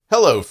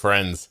Hello,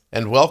 friends,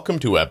 and welcome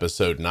to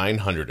episode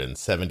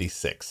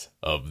 976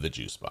 of the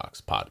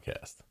Juicebox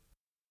Podcast.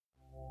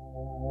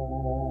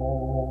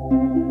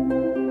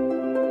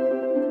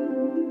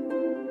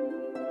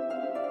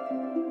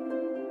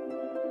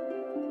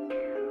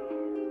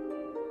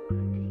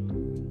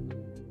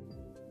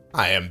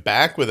 I am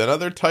back with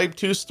another type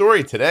 2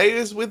 story. Today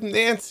is with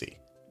Nanci.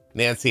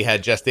 Nanci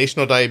had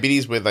gestational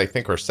diabetes with, I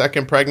think, her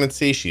second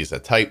pregnancy. She's a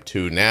type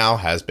 2 now,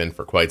 has been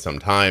for quite some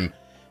time.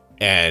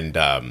 And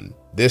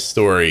this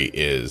story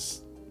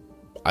is,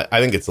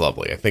 I think it's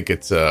lovely. I think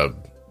it's an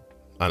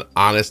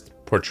honest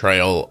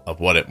portrayal of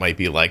what it might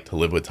be like to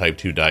live with type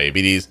 2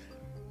 diabetes.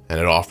 And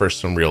it offers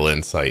some real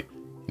insight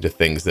into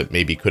things that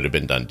maybe could have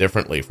been done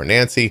differently for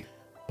Nanci,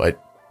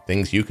 but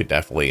things you could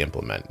definitely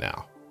implement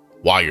now.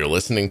 While you're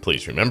listening,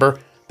 please remember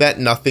that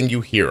nothing you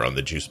hear on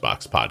the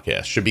Juicebox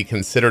Podcast should be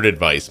considered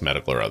advice,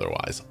 medical or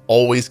otherwise.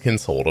 Always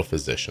consult a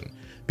physician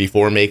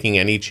before making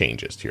any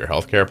changes to your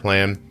healthcare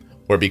plan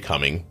or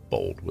becoming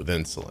bold with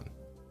insulin.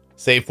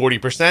 Save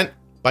 40%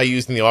 by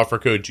using the offer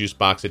code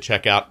JUICEBOX at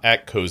checkout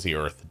at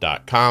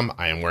CozyEarth.com.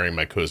 I am wearing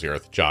my Cozy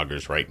Earth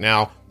joggers right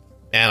now,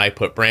 and I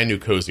put brand new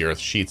Cozy Earth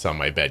sheets on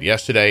my bed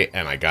yesterday,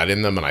 and I got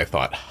in them and I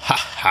thought,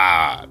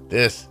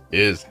 this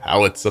is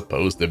how it's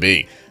supposed to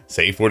be.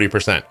 Save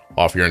 40%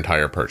 off your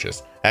entire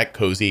purchase at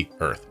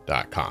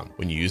CozyEarth.com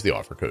when you use the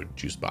offer code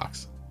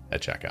JUICEBOX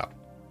at checkout.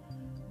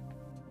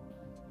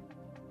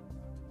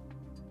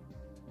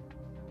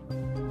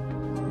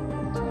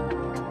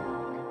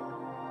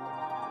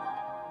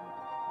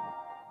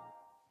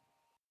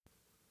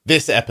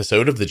 This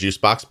episode of the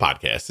Juicebox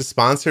Podcast is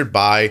sponsored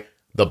by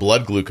the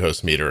blood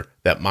glucose meter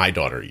that my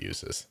daughter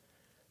uses,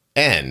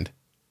 and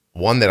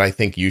one that I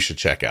think you should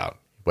check out,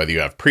 whether you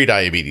have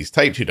prediabetes,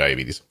 type 2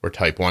 diabetes, or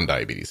type 1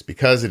 diabetes,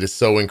 because it is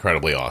so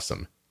incredibly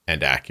awesome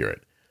and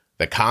accurate.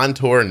 The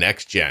Contour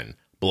Next Gen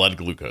blood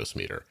glucose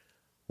meter.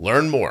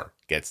 Learn more.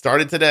 Get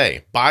started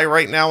today. Buy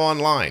right now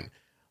online.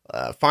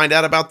 Find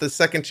out about the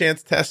second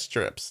chance test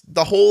strips.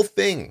 The whole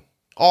thing.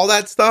 All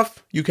that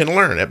stuff you can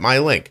learn at my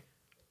link,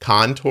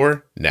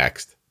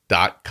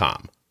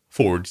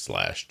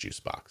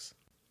 contournext.com/juicebox.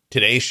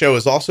 Today's show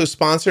is also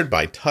sponsored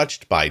by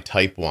Touched by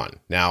Type 1.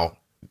 Now,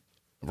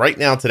 right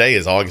now, today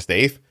is August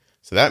 8th,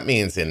 so that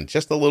means in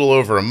just a little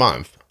over a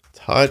month,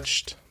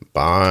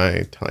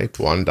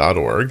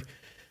 touchedbytype1.org,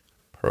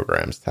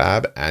 Programs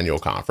tab, Annual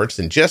Conference,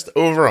 in just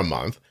over a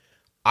month,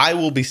 I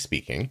will be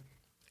speaking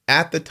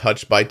at the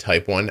Touched by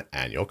Type 1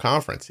 Annual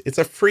Conference. It's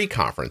a free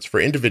conference for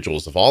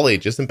individuals of all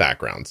ages and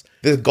backgrounds.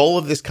 The goal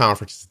of this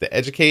conference is to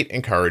educate,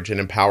 encourage, and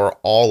empower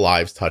all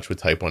lives touched with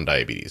type 1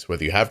 diabetes,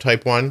 whether you have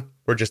type 1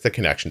 or just a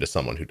connection to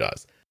someone who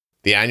does.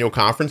 The annual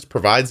conference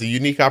provides a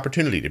unique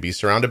opportunity to be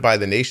surrounded by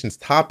the nation's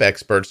top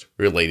experts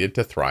related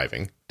to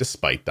thriving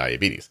despite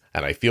diabetes.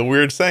 And I feel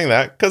weird saying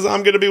that because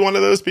I'm going to be one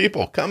of those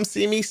people. Come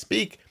see me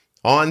speak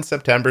on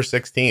September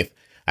 16th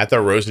at the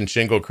Rosen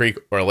Shingle Creek,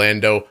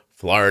 Orlando,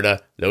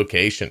 Florida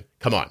location.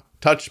 Come on,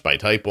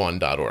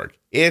 touchedbytype1.org.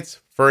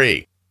 It's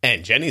free.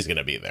 And Jenny's going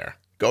to be there.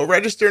 Go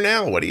register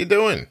now. What are you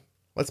doing?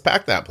 Let's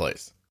pack that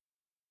place.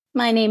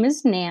 My name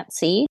is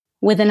Nanci,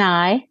 with an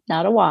I,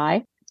 not a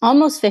Y.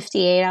 Almost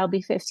 58. I'll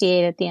be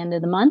 58 at the end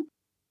of the month.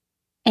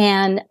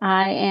 And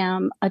I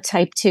am a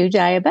type 2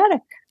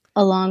 diabetic,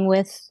 along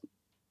with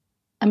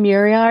a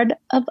myriad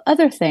of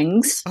other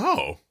things.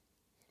 Oh,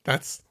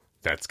 that's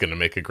going to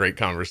make a great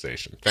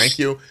conversation. Thank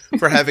you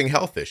for having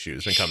health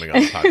issues and coming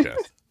on the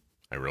podcast.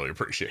 I really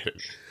appreciate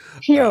it.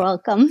 You're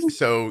welcome.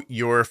 So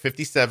you're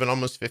 57,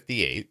 almost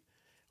 58.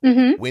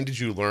 Mm-hmm. When did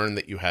you learn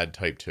that you had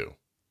type 2?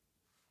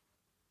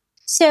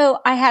 So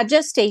I had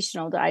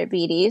gestational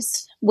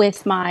diabetes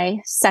with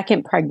my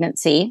second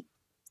pregnancy.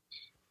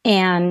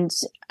 And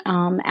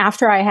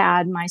after I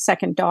had my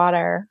second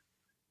daughter,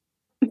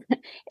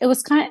 it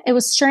was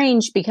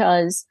strange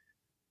because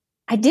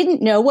I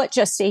didn't know what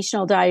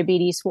gestational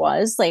diabetes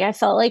was. Like, I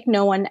felt like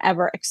no one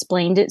ever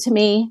explained it to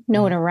me.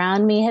 No one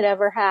around me had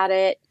ever had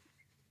it.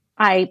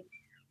 I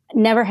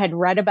never had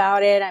read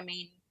about it. I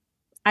mean,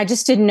 I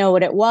just didn't know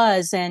what it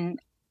was. And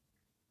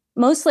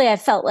mostly I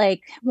felt like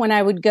when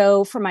I would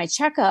go for my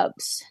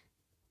checkups,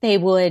 they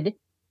would,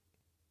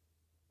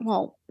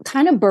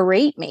 kind of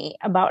berate me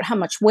about how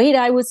much weight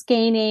I was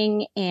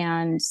gaining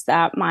and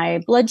that my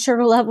blood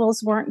sugar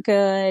levels weren't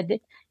good.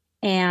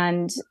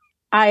 And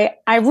I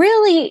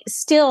really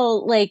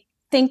still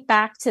think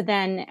back to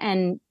then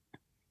and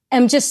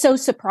am just so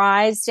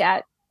surprised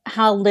at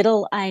how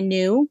little I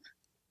knew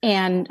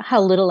and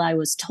how little I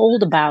was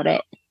told about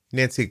it.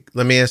 Nanci,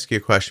 let me ask you a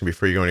question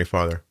before you go any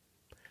farther.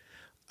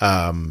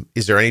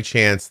 Is there any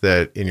chance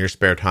that in your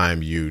spare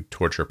time you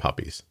torture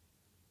puppies?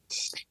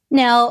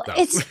 No.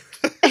 It's...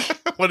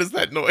 What is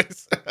that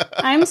noise?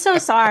 I'm so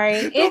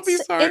sorry. Don't be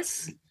sorry.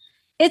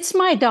 It's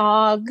my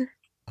dog,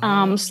 /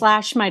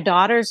 my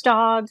daughter's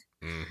dog.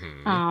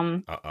 Mm-hmm.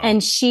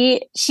 And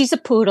she's a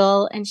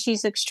poodle and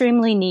she's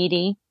extremely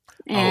needy.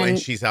 And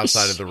she's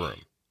outside of the room.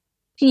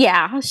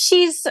 Yeah,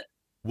 she's...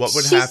 What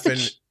would happen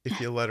if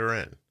you let her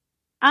in?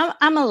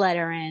 I'm a let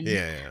her in.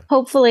 Yeah.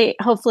 Hopefully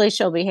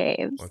she'll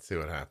behave. Let's see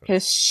what happens.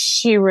 Because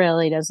she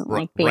really doesn't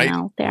like being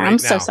out there. I'm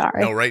so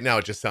sorry. No, right now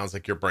it just sounds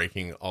like you're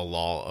breaking a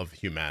law of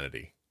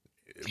humanity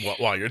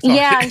while you're talking.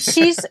 Yeah,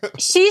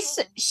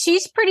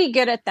 she's pretty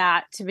good at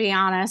that, to be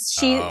honest.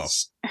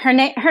 Her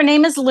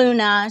name is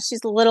Luna.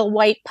 She's a little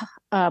white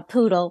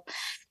poodle,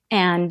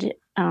 and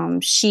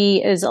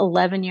she is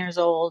 11 years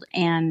old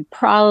and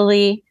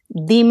probably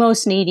the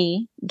most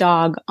needy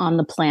dog on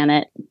the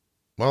planet.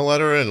 Well,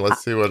 let her in.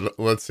 Let's see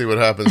what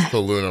happens to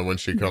Luna when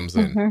she comes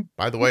in.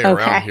 By the way,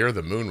 around here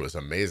the moon was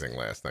amazing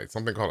last night.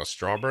 Something called a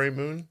strawberry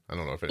moon. I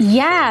don't know if it.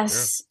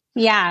 Yes.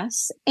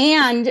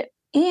 And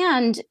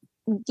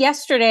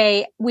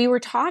yesterday we were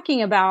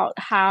talking about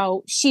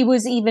how she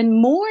was even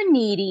more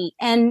needy,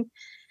 and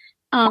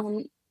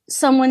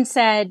someone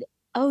said,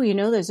 "Oh,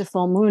 there's a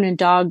full moon and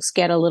dogs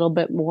get a little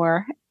bit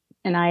more,"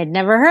 and I had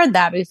never heard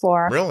that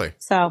before. Really?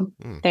 So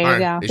there you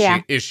go.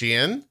 Is she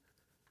in?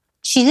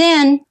 She's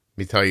in. Let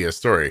me tell you a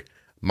story.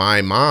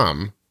 My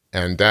mom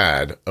and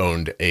dad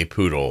owned a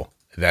poodle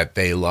that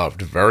they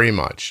loved very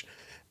much.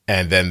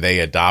 And then they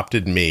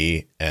adopted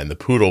me, and the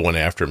poodle went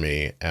after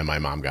me, and my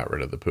mom got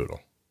rid of the poodle.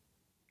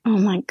 Oh,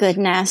 my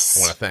goodness. I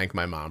want to thank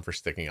my mom for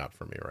sticking up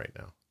for me right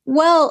now.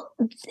 Well,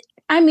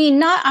 I'm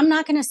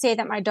not going to say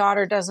that my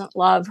daughter doesn't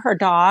love her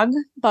dog,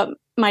 but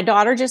my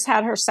daughter just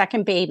had her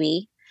second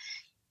baby.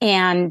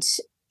 And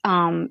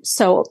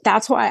so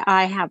that's why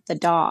I have the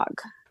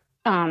dog.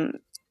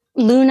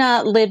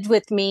 Luna lived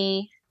with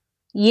me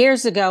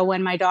years ago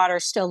when my daughter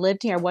still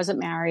lived here, wasn't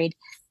married.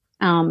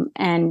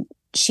 And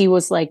she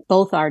was like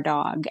both our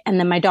dog. And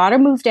then my daughter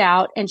moved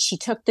out and she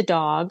took the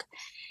dog.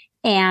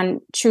 And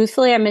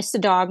truthfully, I miss the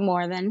dog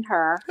more than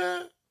her.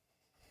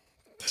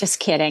 Just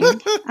kidding.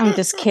 I'm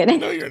just kidding.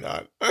 No, you're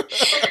not.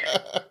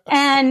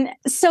 And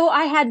so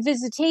I had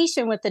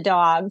visitation with the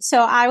dog.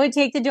 So I would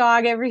take the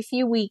dog every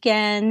few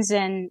weekends.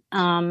 And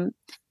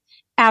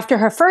after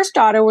her first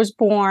daughter was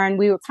born,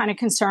 we were kind of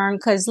concerned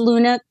because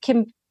Luna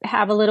can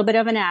have a little bit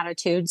of an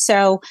attitude.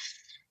 So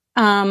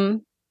they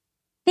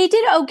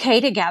did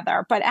okay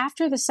together. But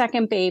after the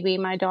second baby,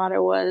 my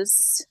daughter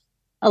was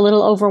a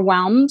little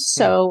overwhelmed.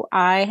 So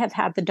I have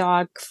had the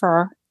dog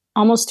for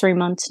almost 3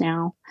 months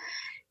now.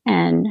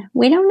 And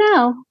we don't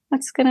know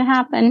what's going to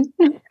happen.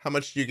 How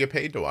much do you get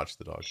paid to watch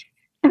the dog?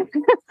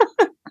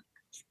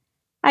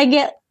 I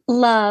get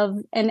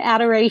love and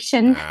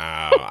adoration.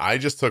 I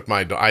just took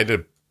my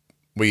dog.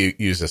 We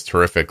use this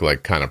terrific,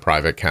 like, kind of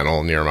private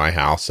kennel near my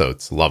house, so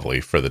it's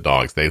lovely for the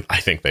dogs. I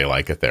think they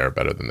like it there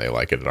better than they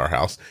like it at our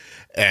house.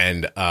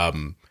 And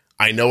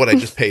I know what I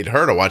just paid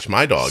her to watch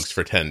my dogs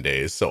for 10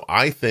 days, so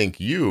I think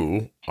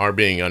you are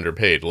being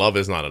underpaid. Love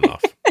is not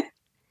enough.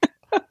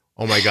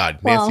 Oh my God,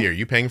 Nanci, are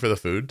you paying for the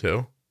food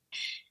too?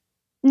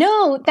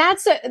 No,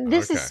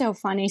 this is so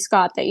funny,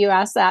 Scott, that you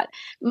asked that.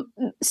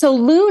 So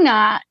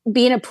Luna,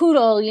 being a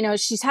poodle,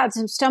 she's had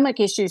some stomach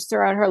issues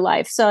throughout her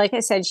life. So like I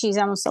said, she's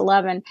almost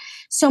 11.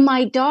 So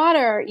my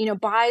daughter,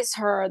 buys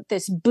her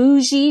this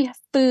bougie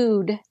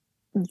food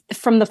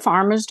from the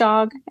farmer's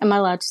dog. Am I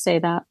allowed to say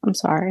that? I'm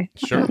sorry.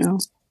 Sure. I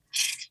don't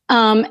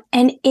know.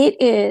 And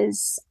it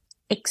is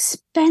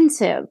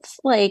expensive,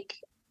 like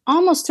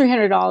almost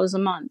 $300 a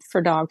month for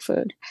dog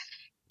food.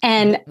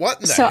 And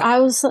so I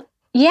was...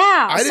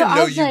 Yeah. I didn't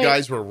know you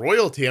guys were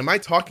royalty. Am I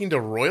talking to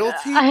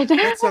royalty? I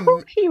know.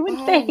 You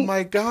would think. Oh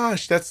my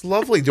gosh, that's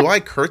lovely. Do I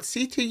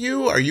curtsy to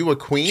you? Are you a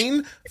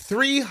queen?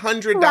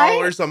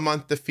 $300 a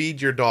month to feed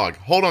your dog.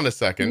 Hold on a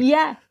second.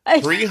 Yeah.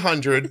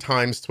 300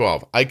 times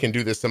 12. I can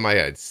do this in my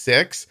head.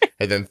 6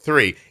 and then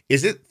 3.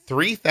 Is it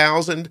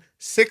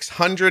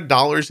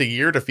 $3,600 a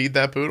year to feed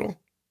that poodle?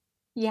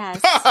 Yes.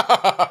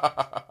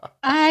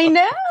 I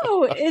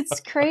know.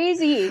 It's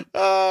crazy.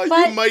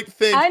 You might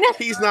think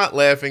he's not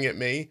laughing at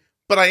me.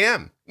 But I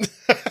am.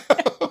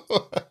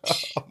 Oh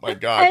my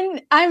God.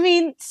 And I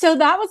mean, so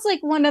that was like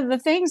one of the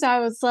things I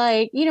was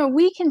like,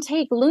 we can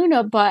take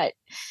Luna, but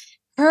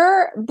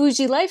her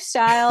bougie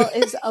lifestyle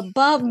is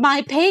above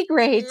my pay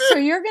grade. So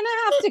you're going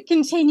to have to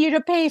continue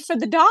to pay for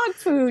the dog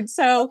food.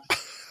 So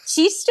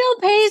she still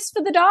pays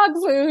for the dog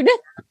food.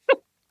 Let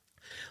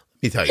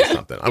me tell you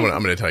something. I'm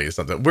going to tell you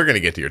something. We're going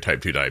to get to your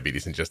type 2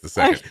 diabetes in just a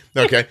second.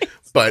 Okay.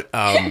 But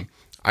I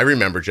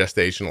remember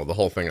gestational, the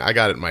whole thing. I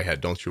got it in my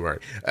head. Don't you worry.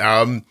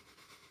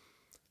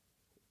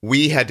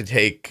 We had to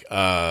take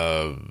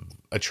a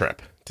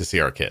trip to see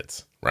our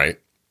kids, right?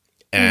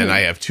 And I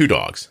have 2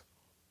 dogs.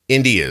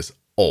 Indy is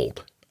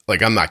old.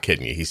 Like, I'm not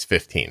kidding you. He's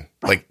 15.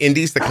 Like,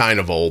 Indy's the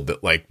kind of old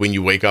that, like, when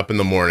you wake up in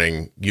the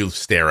morning, you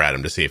stare at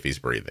him to see if he's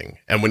breathing.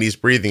 And when he's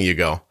breathing, you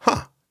go,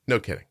 huh,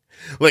 no kidding.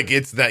 Like,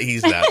 it's that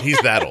he's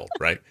that old,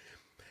 right?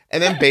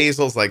 And then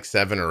Basil's like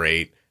 7 or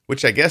 8,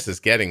 which I guess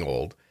is getting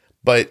old.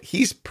 But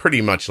he's pretty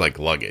much like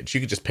luggage.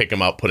 You could just pick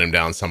him up, put him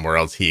down somewhere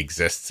else. He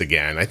exists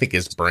again. I think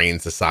his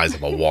brain's the size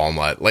of a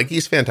walnut. Like,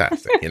 he's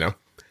fantastic,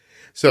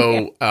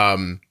 So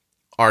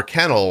our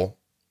kennel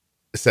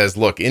says,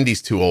 look,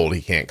 Indy's too old.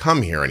 He can't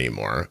come here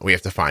anymore. We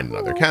have to find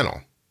another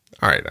kennel.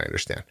 All right, I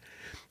understand.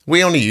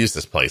 we only use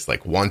this place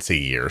like once a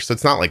year. So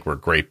it's not like we're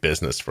great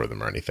business for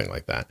them or anything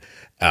like that.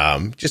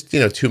 Just,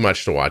 too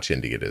much to watch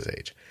Indy at his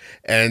age.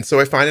 And so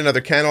I find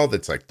another kennel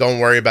that's like, don't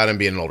worry about him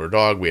being an older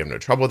dog. We have no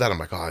trouble with that. I'm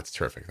like, oh, that's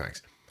terrific.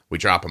 Thanks. We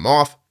drop him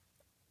off.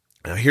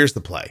 Now here's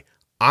the play.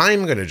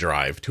 I'm going to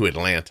drive to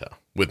Atlanta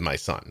with my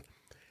son.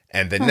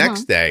 And the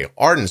next day,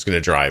 Arden's going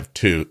to drive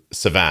to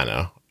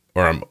Savannah,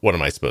 or what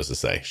am I supposed to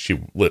say?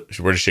 Where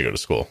does she go to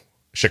school?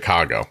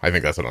 Chicago. I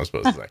think that's what I'm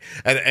supposed to say.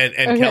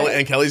 And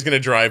okay. Kelly's going to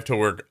drive to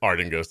where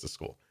Arden goes to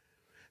school.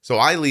 So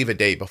I leave a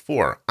day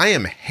before. I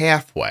am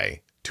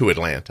halfway to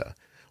Atlanta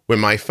when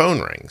my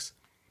phone rings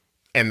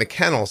and the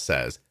kennel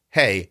says,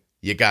 hey,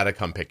 you got to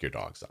come pick your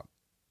dogs up.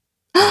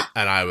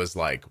 And I was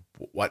like,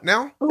 what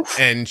now? Oof.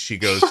 And she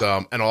goes,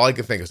 and all I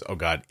could think is, oh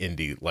God,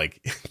 Indy,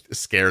 like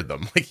scared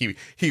them. Like he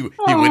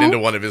went into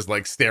one of his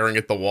like staring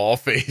at the wall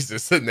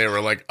phases and they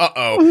were like,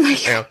 uh-oh.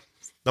 And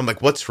I'm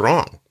like, what's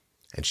wrong?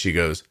 And she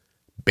goes,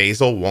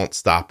 Basil won't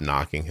stop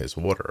knocking his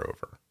water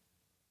over.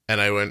 And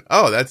I went,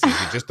 oh, that's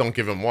easy. Just don't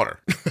give him water.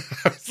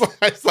 I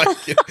was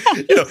like,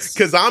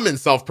 because I'm in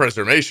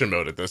self-preservation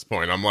mode at this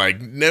point. I'm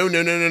like, no.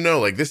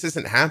 Like, this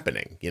isn't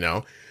happening,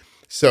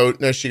 So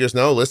no, she goes,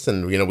 no,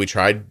 listen, we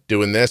tried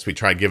doing this. We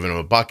tried giving him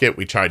a bucket.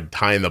 We tried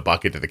tying the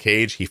bucket to the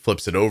cage. He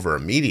flips it over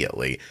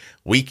immediately.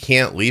 We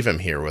can't leave him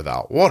here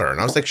without water. And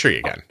I was like, sure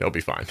you can. He'll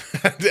be fine.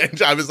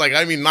 And I was like,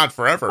 I mean, not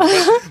forever,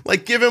 but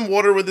like give him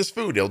water with his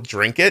food. He'll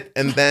drink it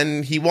and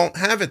then he won't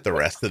have it the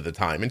rest of the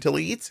time until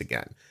he eats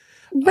again.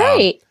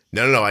 Right.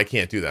 No, I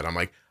can't do that. I'm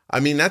like, I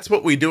mean, that's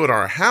what we do at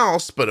our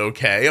house, but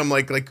okay. I'm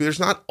like there's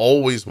not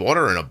always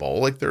water in a bowl.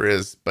 Like there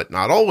is, but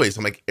not always.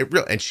 I'm like,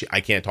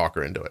 I can't talk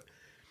her into it.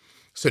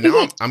 So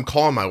now I'm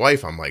calling my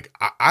wife. I'm like,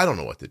 I don't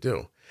know what to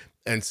do.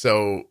 And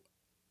so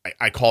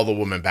I call the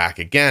woman back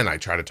again. I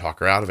try to talk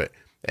her out of it.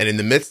 And in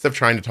the midst of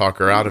trying to talk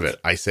her out of it,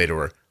 I say to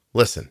her,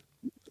 listen,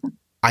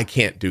 I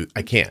can't.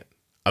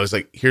 I was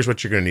like, here's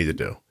what you're going to need to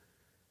do.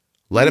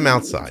 Let him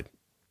outside.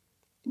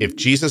 If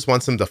Jesus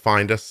wants him to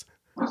find us,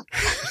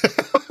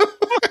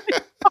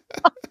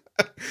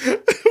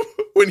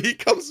 when he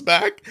comes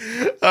back,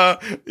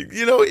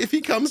 if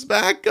he comes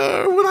back,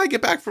 when I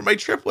get back from my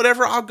trip,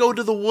 whatever, I'll go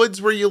to the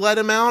woods where you let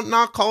him out and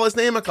I'll call his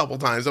name a couple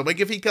times. I'm like,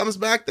 if he comes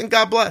back, then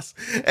God bless.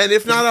 And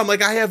if not, I'm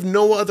like, I have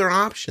no other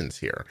options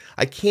here.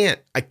 I can't,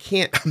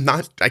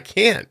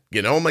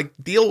 I'm like,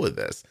 deal with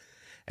this.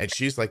 And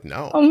she's like,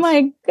 no. Oh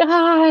my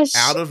gosh.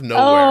 Out of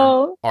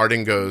nowhere,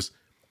 Arden goes,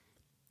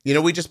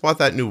 we just bought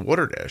that new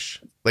water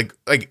dish. Like,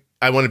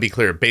 I want to be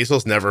clear.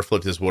 Basil's never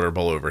flipped his water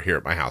bowl over here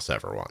at my house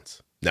ever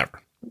once.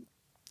 Never.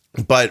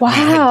 But we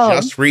had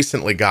just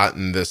recently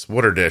gotten this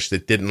water dish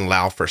that didn't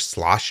allow for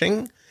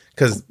sloshing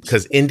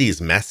because Indy's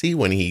messy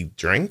when he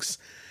drinks.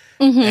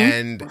 Mm-hmm.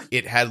 And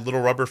it had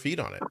little rubber feet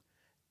on it.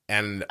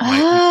 And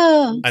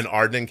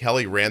Arden and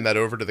Kelly ran that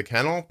over to the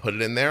kennel, put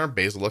it in there.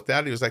 Basil looked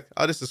at it. He was like,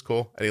 oh, this is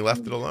cool. And he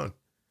left it alone.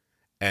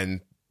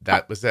 And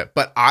that was it.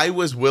 But I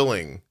was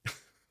willing.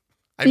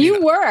 I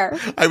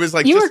was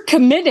like, you were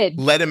committed.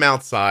 Let him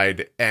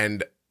outside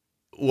and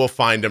we'll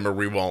find him or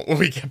we won't when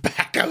we get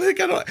back.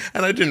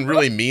 And I didn't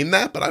really mean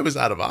that, but I was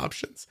out of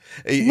options.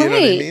 You know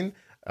what I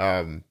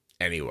mean?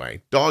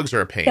 Anyway, dogs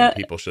are a pain.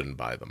 People shouldn't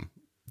buy them.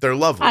 They're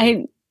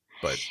lovely.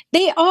 But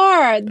they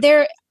are.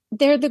 They're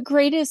the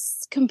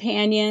greatest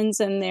companions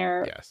and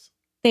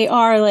they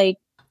are like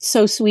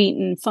so sweet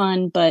and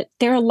fun, but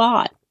they're a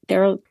lot.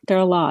 They're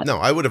a lot. No,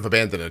 I would have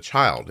abandoned a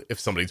child if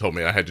somebody told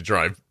me I had to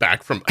drive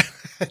back from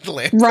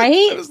Atlanta.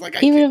 Right? I was like,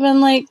 he would have been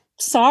like,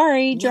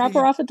 sorry, drop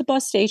her off at the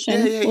bus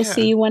station. We'll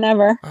see you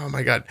whenever. Oh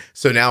my God.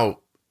 So now,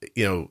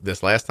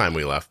 this last time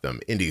we left them,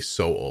 Indy's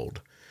so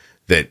old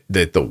that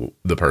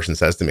the person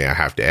says to me, I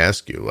have to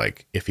ask you,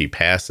 like, if he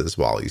passes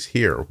while he's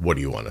here, what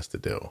do you want us to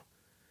do?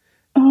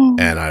 Oh.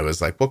 And I was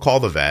like, well,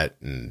 call the vet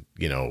and,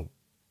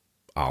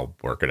 I'll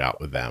work it out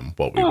with them,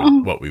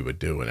 what we would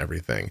do and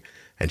everything.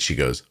 And she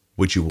goes,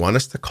 would you want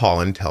us to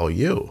call and tell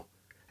you?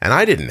 And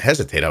I didn't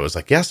hesitate. I was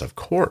like, yes, of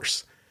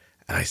course.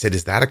 And I said,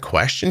 is that a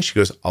question? She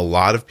goes, a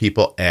lot of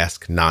people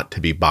ask not to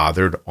be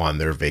bothered on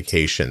their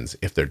vacations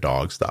if their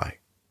dogs die.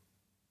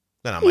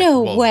 And I'm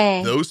no like, well,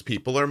 way. Those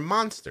people are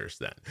monsters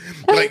then.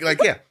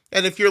 Yeah.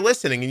 And if you're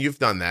listening and you've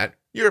done that,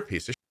 you're a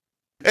piece of shit.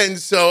 And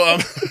so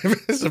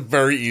it's a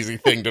very easy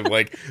thing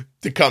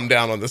to come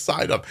down on the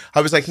side of.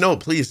 I was like, no,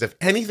 please, if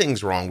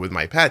anything's wrong with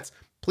my pets,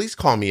 please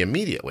call me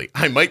immediately.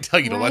 I might tell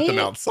you to let them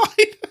outside,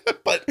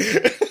 but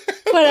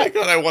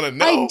I want to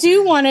know. I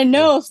do want to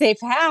know if they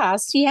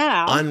passed.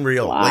 Yeah.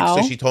 Unreal. Wow.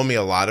 So she told me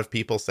a lot of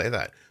people say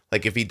that.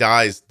 Like, if he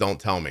dies, don't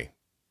tell me.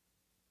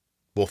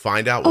 We'll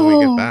find out when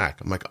we get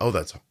back. I'm like,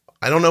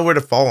 I don't know where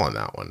to fall on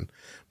that one.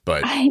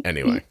 But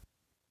anyway.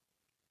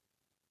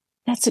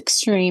 That's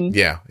extreme.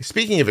 Yeah.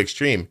 Speaking of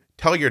extreme,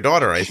 tell your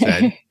daughter I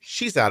said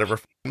she's out of her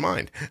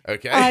mind.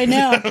 Okay. I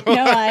know.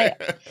 No,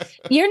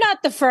 you're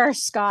not the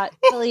first, Scott.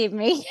 Believe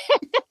me.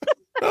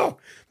 No,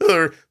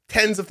 there are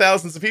tens of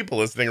thousands of people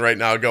listening right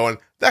now going,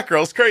 that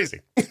girl's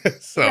crazy.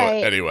 So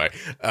anyway,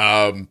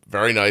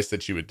 very nice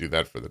that you would do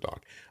that for the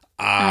dog.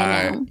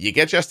 You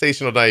get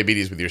gestational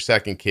diabetes with your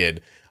second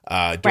kid.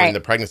 during the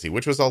pregnancy,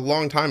 which was a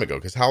long time ago.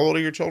 Because how old are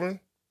your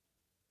children?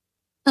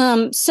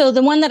 So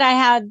the one that I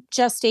had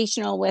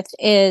gestational with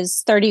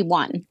is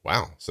 31.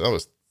 Wow. So that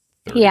was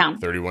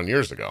 31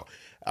 years ago.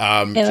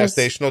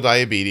 Gestational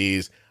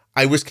diabetes.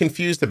 I was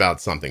confused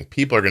about something.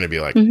 People are going to be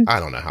like, I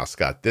don't know how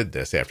Scott did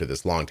this after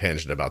this long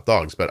tangent about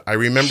dogs. But I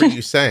remember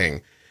you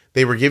saying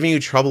they were giving you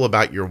trouble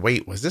about your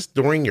weight. Was this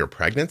during your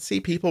pregnancy?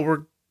 People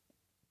were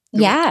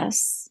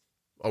Yes.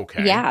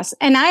 Okay. Yes.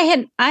 And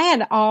I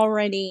had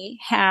already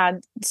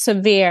had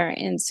severe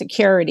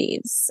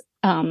insecurities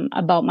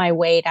about my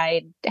weight.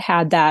 I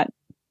had that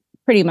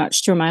pretty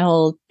much through my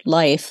whole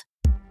life.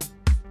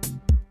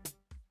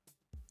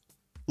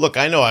 Look,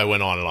 I know I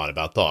went on and on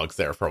about dogs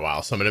there for a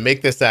while, so I'm going to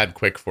make this ad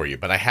quick for you,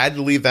 but I had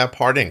to leave that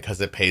part in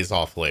because it pays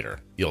off later.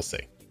 You'll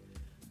see.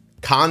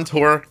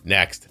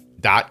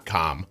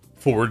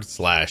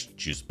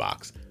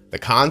 ContourNext.com/juicebox. The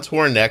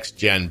Contour Next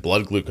Gen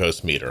blood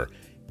glucose meter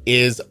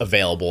is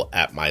available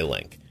at my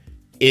link.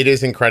 It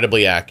is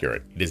incredibly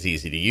accurate. It is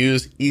easy to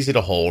use, easy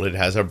to hold. It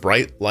has a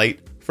bright light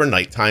for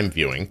nighttime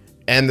viewing,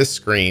 and the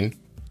screen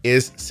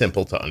is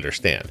simple to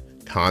understand.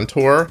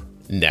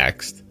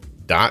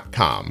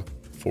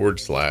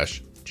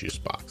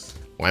 ContourNext.com/juicebox.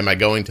 Why am I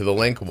going to the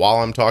link while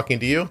I'm talking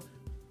to you?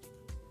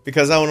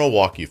 Because I want to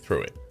walk you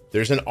through it.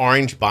 There's an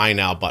orange buy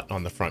now button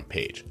on the front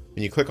page.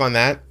 When you click on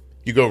that,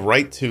 you go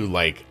right to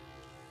like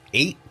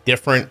 8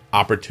 different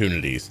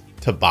opportunities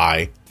to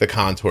buy the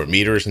Contour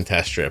meters and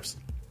test strips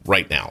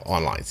right now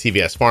online.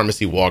 CVS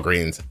Pharmacy,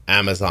 Walgreens,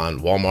 Amazon,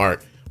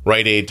 Walmart,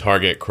 Rite Aid,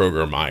 Target,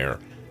 Kroger, Meijer.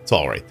 It's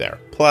all right there.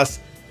 Plus,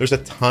 there's a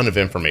ton of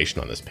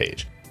information on this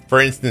page. For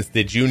instance,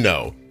 did you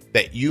know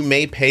that you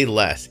may pay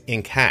less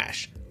in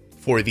cash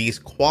for these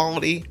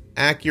quality,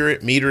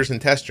 accurate meters and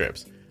test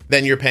strips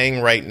than you're paying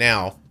right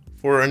now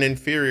for an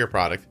inferior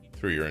product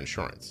through your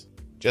insurance?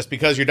 Just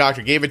because your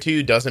doctor gave it to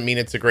you doesn't mean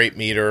it's a great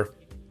meter.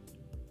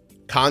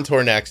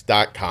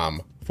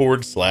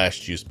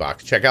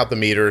 ContourNext.com/juicebox. Check out the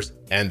meters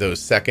and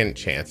those second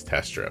chance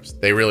test strips.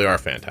 They really are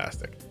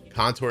fantastic.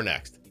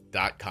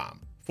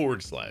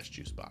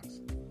 ContourNext.com/juicebox.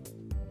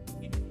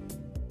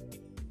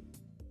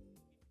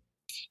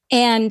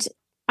 And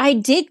I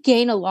did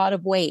gain a lot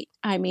of weight.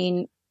 I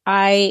mean,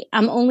 I'm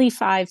only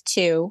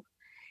 5'2",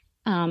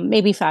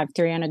 maybe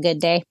 5'3" on a good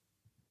day.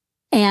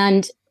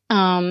 And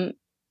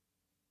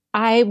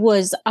I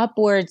was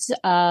upwards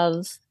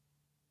of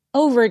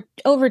over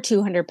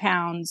 200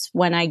 pounds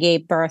when I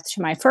gave birth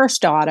to my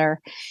first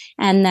daughter.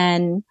 And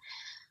then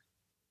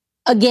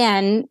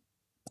again,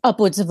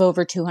 upwards of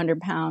over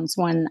 200 pounds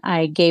when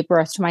I gave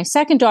birth to my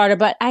second daughter.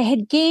 But I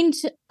had gained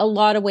a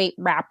lot of weight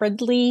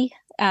rapidly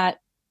at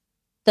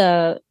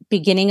the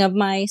beginning of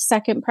my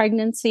second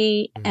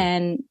pregnancy.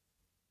 And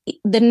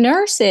the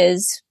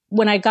nurses,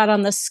 when I got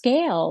on the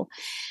scale,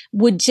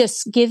 would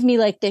just give me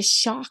like this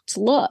shocked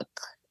look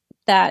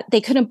that they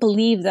couldn't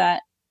believe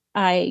that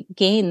I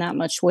gained that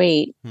much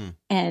weight.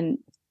 And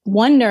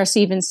one nurse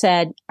even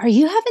said, "Are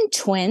you having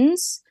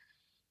twins?"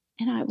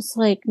 And I was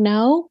like,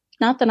 "No,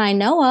 not that I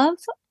know of.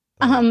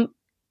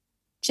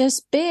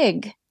 Just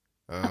big."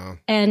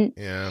 And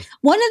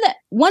one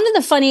of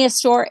the funniest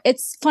stories,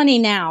 it's funny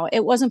now,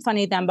 it wasn't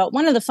funny then, but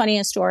one of the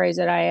funniest stories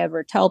that I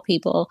ever tell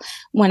people,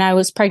 when I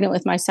was pregnant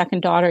with my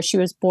second daughter, she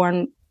was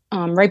born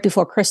right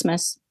before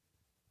Christmas.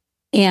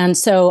 And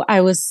so I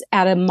was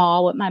at a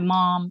mall with my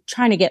mom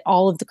trying to get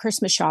all of the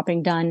Christmas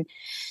shopping done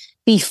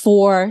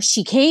before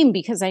she came,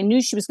 because I knew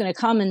she was going to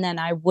come and then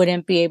I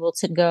wouldn't be able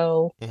to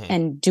go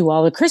and do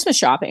all the Christmas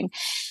shopping.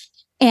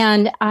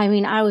 And I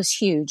mean, I was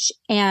huge,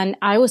 and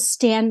I was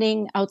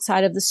standing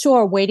outside of the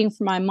store waiting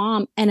for my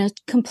mom, and a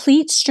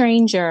complete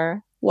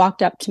stranger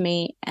walked up to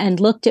me and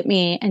looked at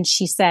me, and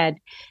she said,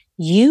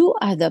 "You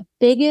are the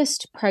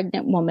biggest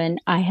pregnant woman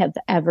I have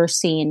ever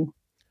seen."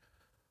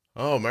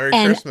 Oh, Merry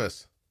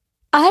Christmas.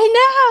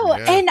 I know.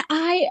 Yeah. And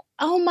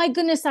oh my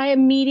goodness, I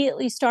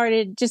immediately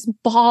started just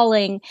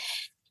bawling.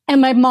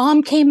 And my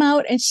mom came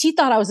out and she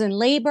thought I was in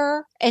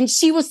labor, and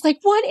she was like,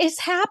 "What is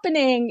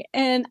happening?"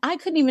 And I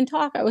couldn't even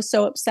talk. I was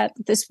so upset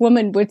that this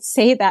woman would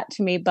say that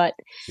to me. But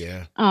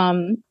yeah.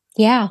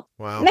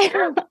 Wow.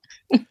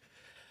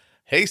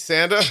 Hey,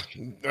 Santa.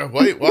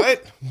 Wait,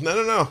 what?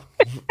 No.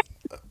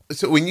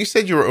 So when you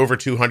said you were over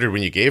 200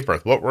 when you gave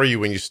birth, what were you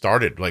when you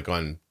started, like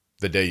on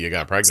the day you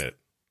got pregnant?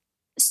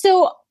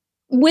 So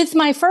with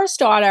my first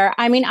daughter,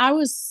 I mean, I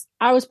was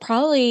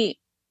probably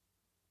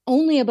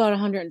only about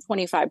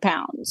 125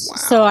 pounds. Wow.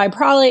 So I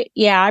probably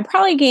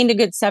gained a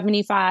good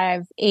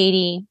 75,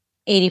 80,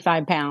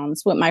 85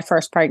 pounds with my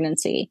first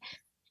pregnancy.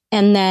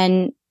 And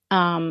then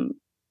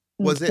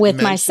was it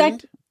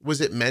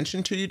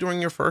mentioned to you during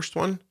your first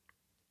one?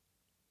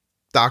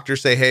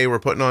 Doctors say, "Hey, we're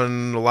putting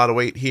on a lot of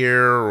weight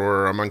here,"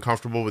 or "I'm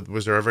uncomfortable with,"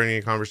 was there ever any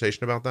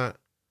conversation about that?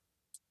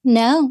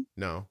 No.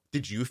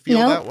 Did you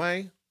feel that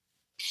way?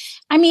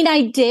 I mean,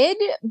 I did.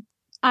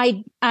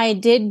 I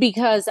did,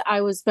 because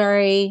I was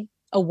very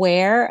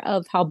aware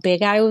of how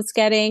big I was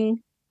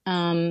getting.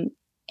 And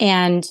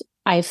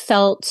I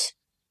felt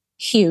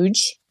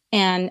huge,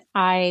 and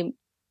I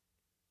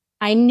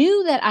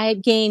knew that I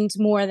had gained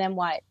more than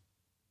what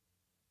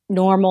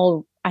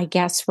normal, I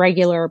guess,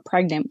 regular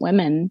pregnant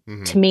women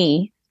Mm-hmm. to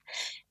me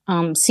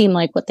seem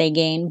like what they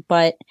gain.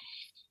 But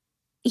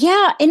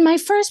yeah, in my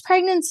first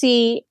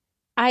pregnancy,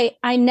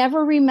 I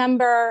never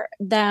remember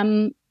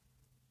them,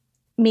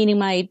 meaning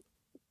my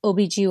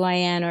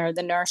OBGYN or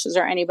the nurses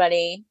or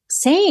anybody,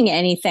 saying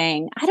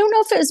anything. I don't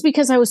know if it was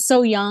because I was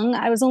so young.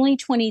 I was only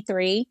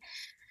 23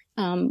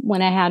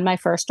 when I had my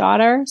first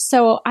daughter.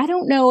 So I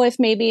don't know if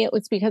maybe it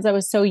was because I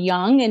was so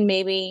young, and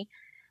maybe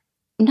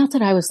not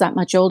that I was that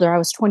much older. I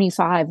was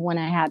 25 when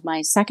I had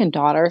my second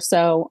daughter.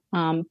 So,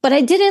 but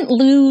I didn't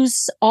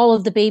lose all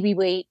of the baby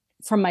weight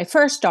from my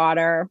first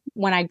daughter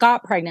when I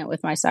got pregnant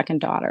with my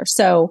second daughter.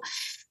 So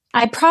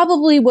I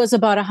probably was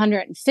about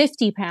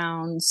 150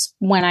 pounds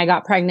when I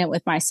got pregnant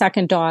with my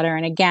second daughter.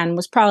 And again,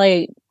 was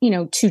probably,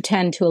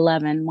 210 to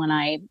 11 when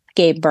I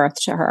gave birth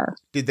to her.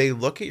 Did they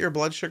look at your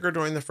blood sugar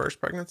during the first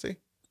pregnancy?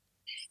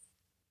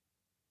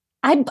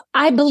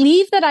 I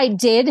believe that I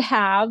did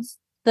have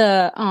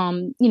the,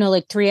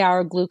 like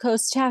 3-hour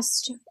glucose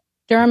test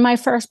during my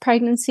first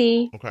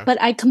pregnancy, Okay. but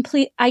I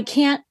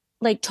can't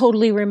like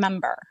totally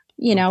remember,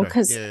 Okay.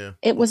 because Yeah.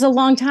 it was a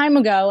long time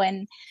ago,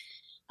 and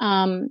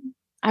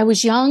I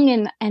was young,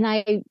 and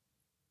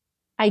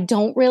I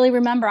don't really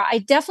remember. I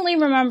definitely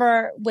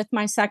remember with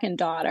my second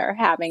daughter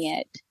having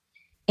it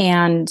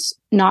and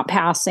not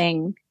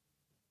passing,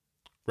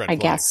 Red I flag.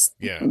 guess,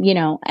 Yeah.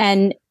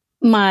 and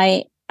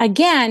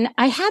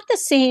I had the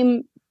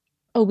same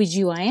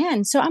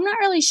OBGYN. So I'm not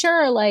really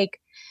sure like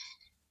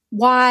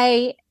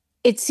why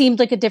it seemed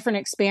like a different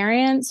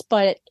experience,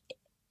 but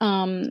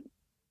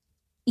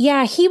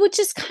yeah, he would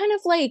just kind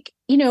of like,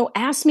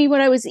 ask me what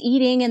I was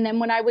eating. And then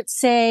when I would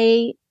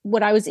say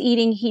what I was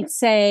eating, he'd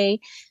say,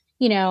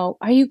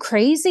 are you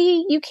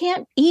crazy? You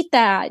can't eat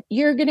that.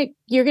 You're going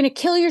to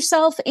kill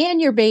yourself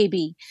and your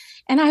baby.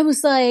 And I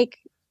was like,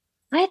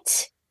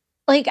 what?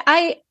 Like,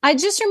 I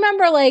just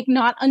remember like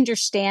not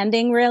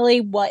understanding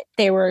really what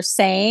they were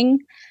saying.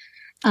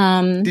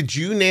 Did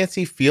you,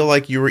 Nanci, feel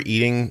like you were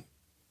eating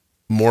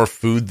more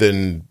food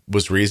than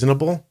was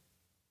reasonable?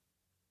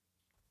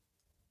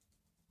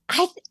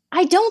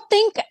 I don't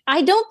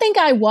think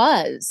I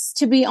was,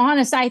 to be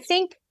honest. I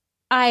think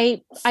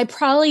I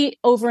probably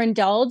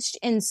overindulged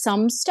in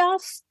some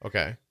stuff.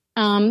 Okay.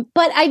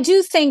 But I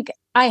do think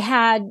I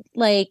had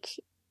like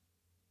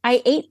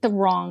I ate the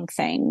wrong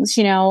things.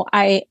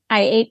 I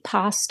ate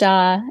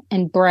pasta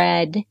and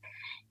bread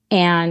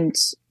and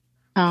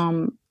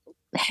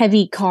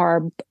heavy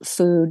carb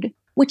food,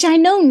 which I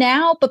know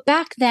now, but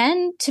back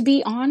then, to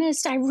be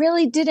honest, I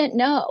really didn't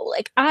know.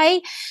 Like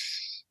I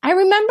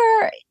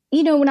remember,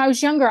 when I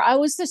was younger, I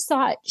always just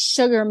thought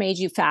sugar made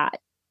you fat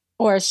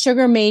or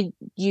sugar made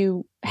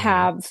you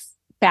have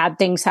bad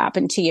things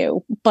happen to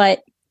you.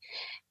 But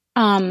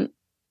I'm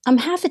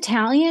half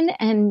Italian,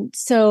 and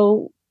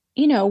so,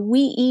 we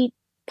eat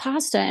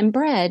pasta and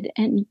bread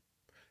and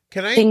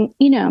Can I, thing,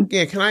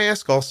 yeah, can I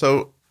ask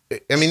also,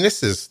 I mean,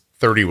 this is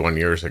 31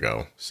 years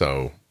ago,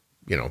 so,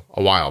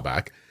 a while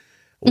back.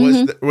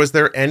 Was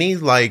there any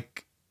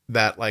like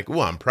that, like,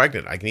 oh, I'm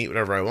pregnant, I can eat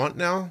whatever I want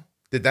now?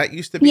 Did that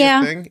used to be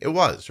a thing? It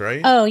was,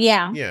 right? Oh,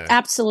 yeah, Yeah.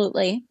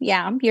 absolutely.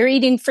 Yeah. You're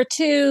eating for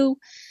two.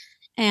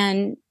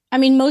 And I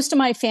mean, most of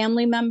my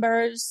family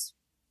members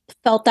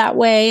felt that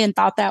way and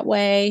thought that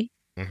way.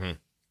 Mm-hmm.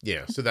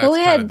 Yeah. So Go that's kind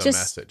of ahead. the Just,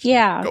 message. Like,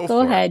 yeah, go go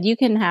for it. ahead. You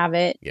can have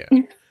it. Yeah.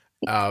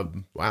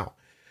 Wow.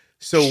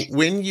 So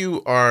when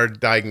you are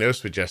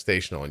diagnosed with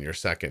gestational in your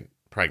second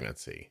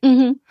pregnancy,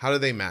 Mm-hmm. how do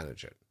they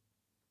manage it?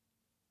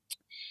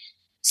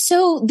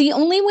 So the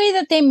only way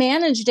that they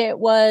managed it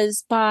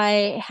was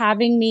by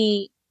having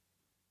me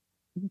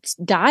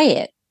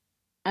diet.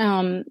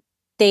 Um,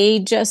 they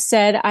just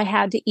said I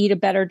had to eat a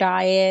better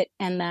diet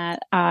and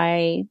that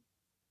I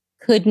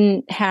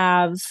couldn't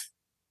have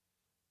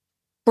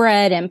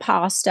bread and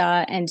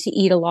pasta and to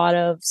eat a lot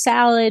of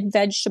salad,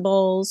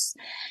 vegetables.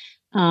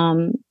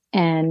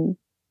 And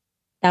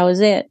that was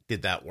it.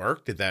 Did that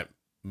work? Did that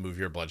move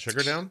your blood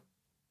sugar down?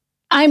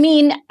 I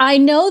mean, I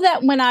know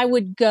that when I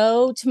would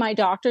go to my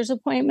doctor's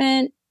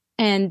appointment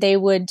and they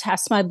would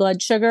test my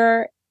blood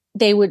sugar,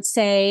 they would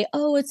say,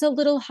 "Oh, it's a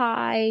little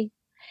high."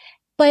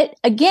 But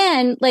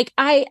again, like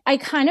I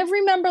kind of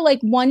remember like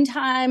one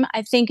time,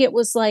 I think it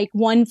was like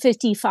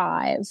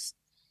 155.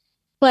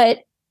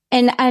 But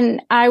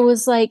and I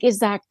was like, is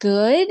that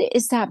good?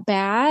 Is that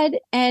bad?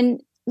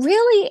 And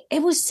really,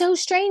 it was so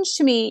strange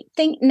to me.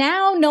 Think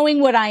now,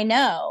 knowing what I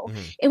know,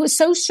 it was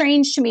so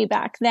strange to me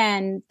back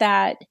then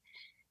that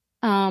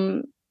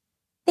um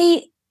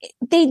they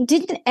they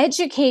didn't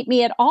educate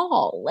me at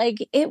all. Like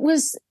it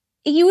was,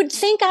 you would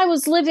think I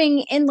was living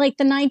in like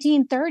the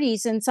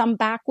 1930s in some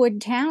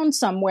backwood town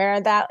somewhere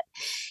that,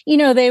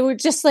 they were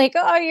just like,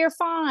 oh, you're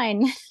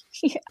fine.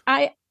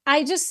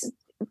 I just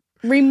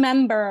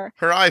remember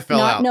Her eye fell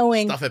not out.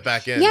 knowing. Stuff it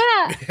back in.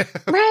 Yeah,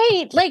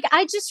 right. Like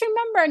I just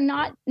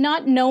remember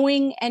not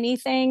knowing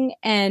anything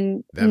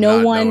and Them no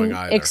not knowing one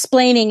either.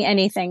 explaining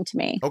anything to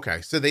me.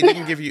 Okay, so they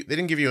didn't give you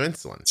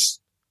insulin.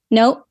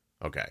 Nope.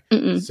 Okay.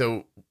 Mm-mm.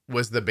 So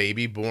was the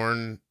baby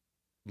born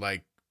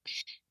like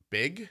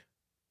big?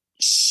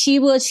 She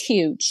was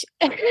huge.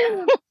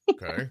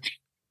 Okay.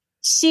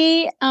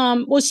 She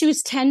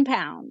was 10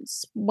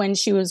 pounds when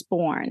she was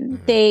born.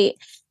 Mm-hmm.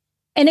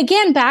 And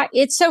again,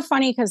 it's so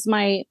funny because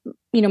my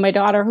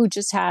daughter who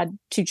just had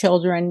two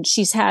children,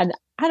 she's had,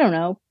 I don't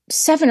know,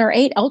 7 or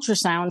 8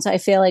 ultrasounds, I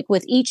feel like,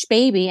 with each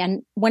baby.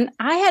 And when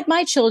I had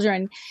my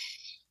children,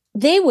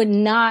 they would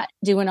not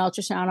do an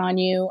ultrasound on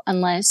you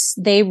unless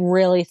they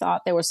really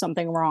thought there was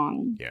something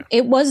wrong. Yeah.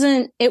 It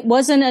wasn't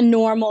a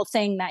normal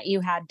thing that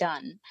you had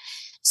done.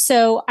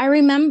 So I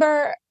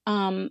remember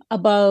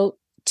about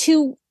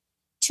 2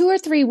 or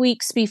 3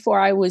 weeks before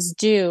I was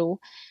due,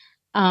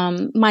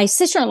 my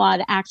sister-in-law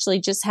had actually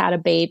just had a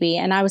baby,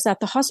 and I was at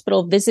the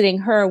hospital visiting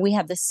her. We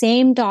had the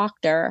same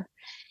doctor,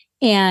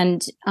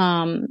 and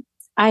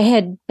I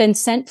had been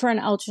sent for an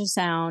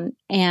ultrasound,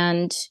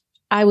 and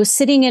I was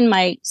sitting in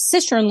my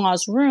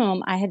sister-in-law's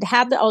room. I had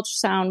had the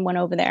ultrasound, went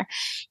over there,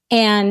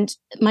 and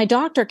my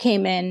doctor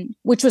came in,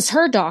 which was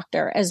her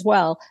doctor as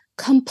well,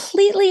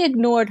 completely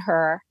ignored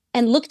her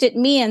and looked at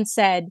me and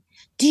said,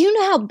 "Do you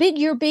know how big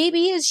your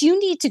baby is? You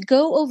need to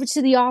go over to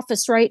the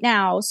office right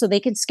now so they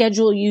can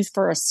schedule you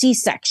for a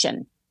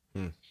C-section."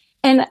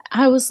 And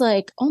I was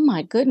like, oh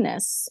my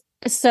goodness.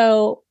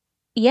 So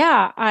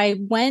yeah, I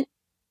went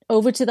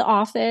over to the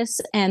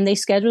office and they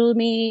scheduled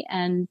me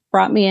and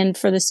brought me in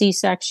for the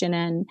C-section.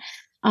 And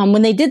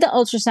when they did the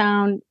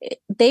ultrasound,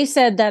 they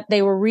said that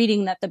they were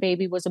reading that the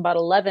baby was about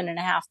 11 and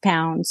a half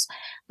pounds.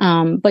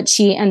 But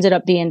she ended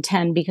up being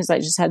 10 because I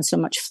just had so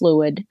much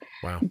fluid.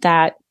 Wow.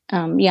 That,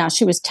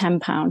 she was 10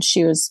 pounds.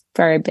 She was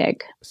very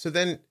big. So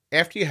then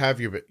after you have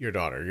your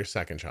daughter, your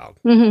second child,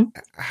 Mm-hmm.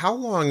 how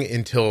long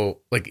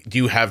until, like, do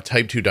you have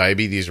type 2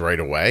 diabetes right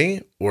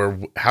away? Or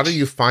how do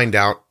you find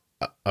out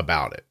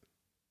about it?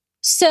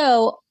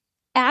 So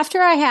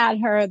after I had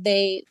her,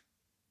 they,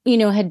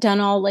 had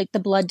done all like the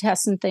blood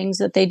tests and things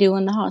that they do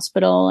in the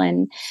hospital.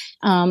 And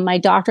my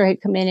doctor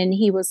had come in and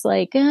he was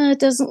like, it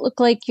doesn't look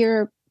like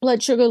your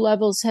blood sugar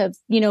levels have,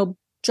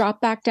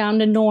 dropped back down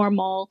to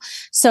normal.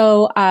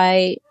 So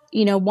I,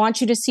 want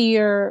you to see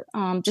your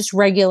just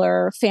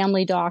regular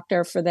family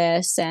doctor for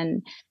this.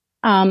 And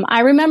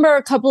I remember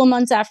a couple of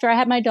months after I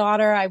had my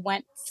daughter, I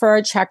went for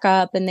a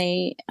checkup and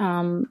they,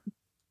 I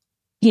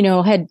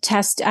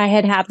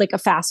had like a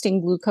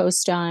fasting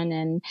glucose done,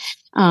 and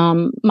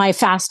my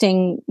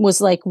fasting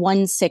was like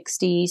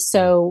 160.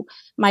 So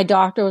my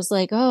doctor was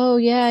like, "Oh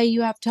yeah,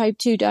 you have type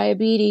 2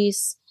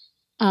 diabetes."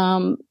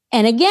 And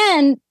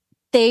again,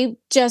 they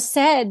just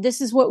said, "This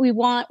is what we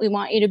want. We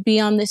want you to be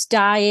on this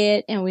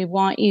diet and we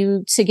want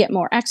you to get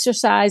more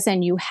exercise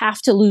and you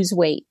have to lose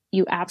weight.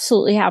 You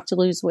absolutely have to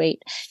lose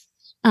weight."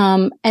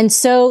 And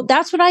so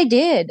that's what I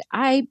did.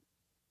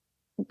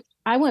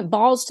 I went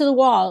balls to the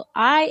wall.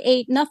 I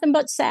ate nothing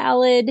but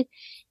salad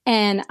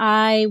and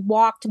I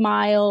walked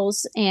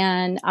miles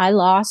and I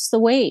lost the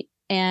weight.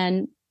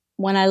 And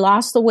when I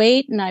lost the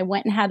weight and I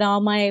went and had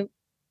all my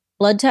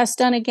blood tests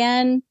done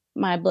again,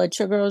 my blood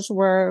sugars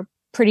were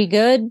pretty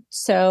good.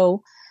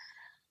 So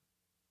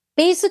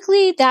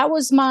basically that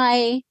was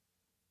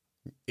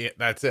Yeah,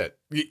 that's it.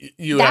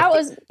 You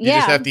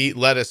just have to eat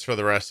lettuce for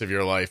the rest of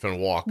your life and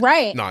walk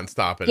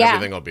nonstop and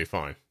everything will be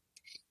fine.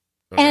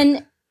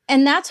 Okay.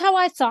 And that's how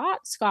I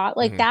thought, Scott.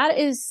 Like, that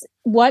is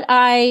what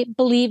I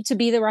believe to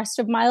be the rest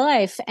of my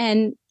life.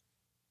 And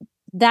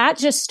that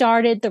just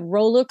started the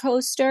roller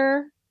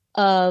coaster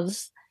of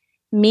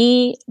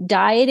me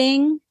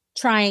dieting,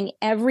 trying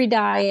every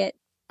diet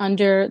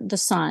under the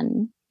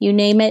sun. You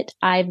name it,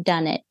 I've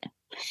done it.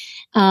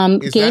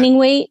 Gaining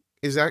weight.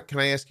 Can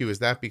I ask you, is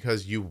that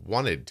because you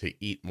wanted to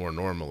eat more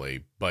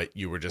normally, but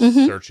you were just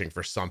searching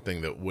for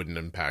something that wouldn't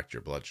impact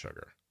your blood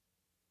sugar?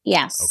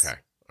 Yes. Okay.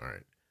 All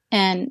right.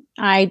 And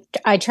I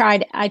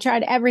tried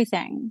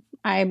everything.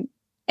 I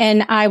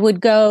would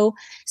go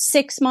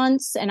 6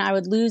 months and I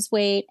would lose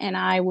weight and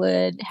I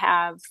would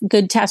have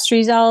good test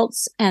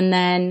results. And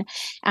then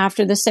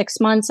after the 6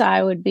 months,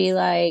 I would be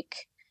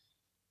like,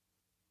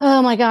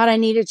 oh my God, I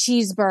need a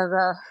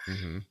cheeseburger.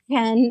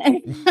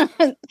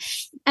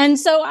 And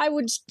so I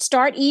would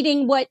start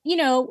eating what,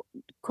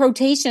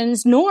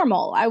 quotations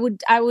normal. I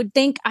would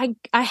think I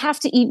have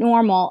to eat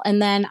normal, and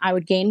then I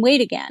would gain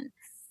weight again.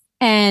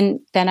 And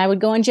then I would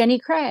go on Jenny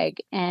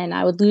Craig and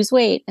I would lose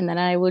weight, and then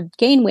I would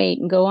gain weight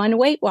and go on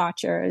Weight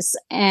Watchers.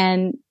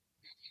 And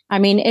I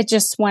mean, it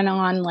just went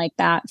on like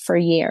that for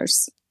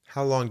years.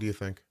 How long do you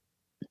think?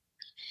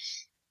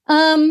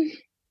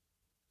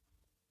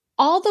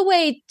 All the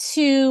way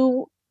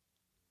to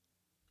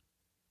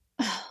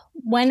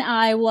when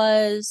I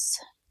was,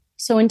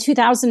 so in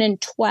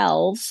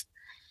 2012,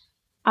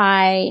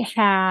 I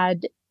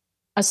had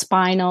a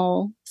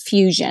spinal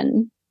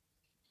fusion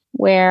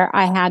where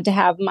I had to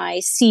have my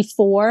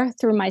C4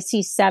 through my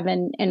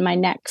C7 in my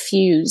neck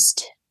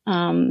fused.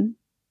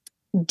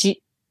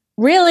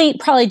 Really,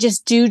 probably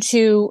just due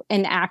to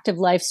an active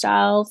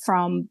lifestyle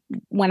from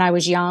when I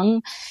was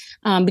young,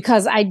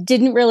 because I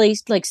didn't really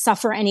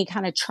suffer any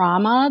kind of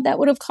trauma that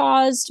would have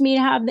caused me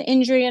to have the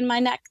injury in my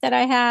neck that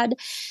I had.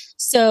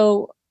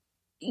 So,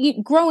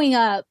 growing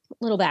up,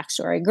 little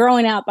backstory,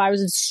 growing up, I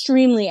was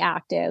extremely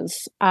active.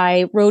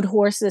 I rode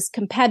horses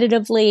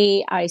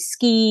competitively. I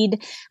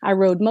skied. I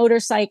rode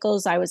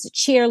motorcycles. I was a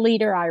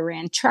cheerleader. I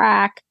ran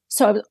track.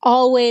 So I was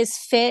always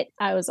fit.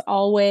 I was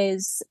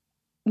always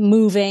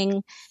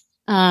moving,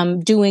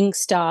 doing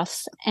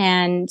stuff.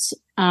 And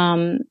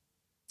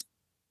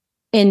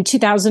in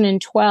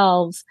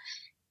 2012,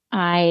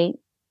 I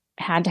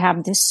had to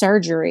have this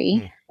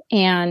surgery.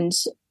 And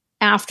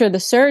after the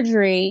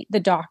surgery,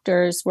 the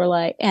doctors were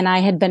like, and I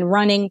had been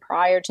running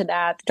prior to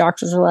that. The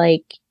doctors were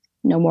like,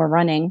 no more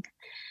running.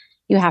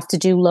 You have to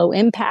do low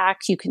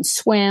impact. You can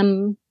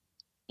swim,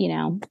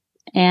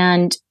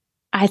 and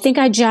I think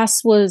I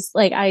just was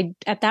like,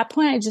 at that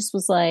point, I just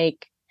was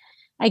like,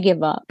 I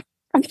give up.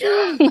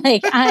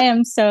 Like,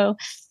 I'm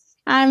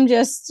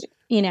just,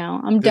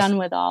 I'm done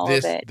with all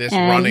of it. This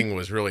running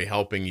was really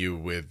helping you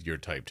with your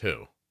type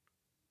 2.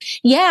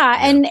 Yeah.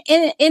 And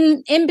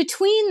in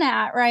between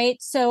that,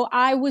 right. So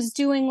I was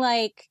doing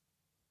like,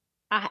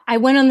 I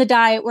went on the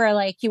diet where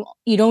like you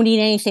don't eat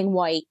anything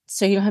white.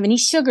 So you don't have any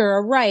sugar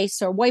or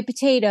rice or white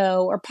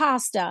potato or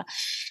pasta.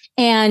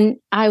 And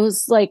I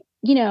was like,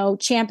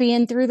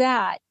 champion through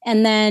that.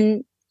 And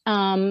then,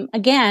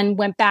 again,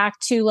 went back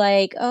to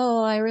like,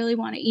 oh, I really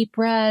want to eat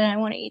bread. And I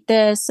want to eat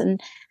this.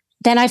 And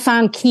then I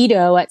found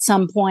keto at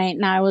some point,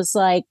 and I was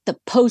like the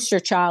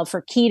poster child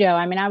for keto.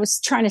 I mean, I was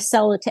trying to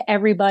sell it to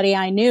everybody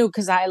I knew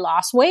because I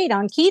lost weight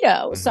on keto.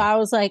 Mm-hmm. So I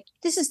was like,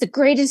 this is the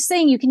greatest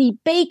thing. You can eat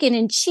bacon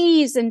and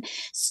cheese and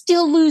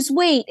still lose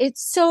weight.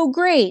 It's so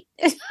great.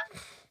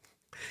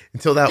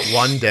 Until that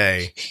one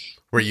day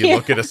where you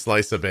look at a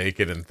slice of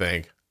bacon and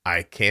think,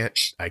 I can't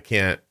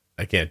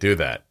do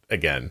that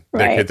again.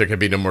 Right. There can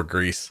be no more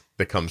grease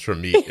that comes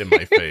from meat in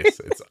my face.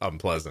 It's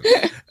unpleasant.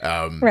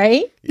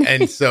 Right.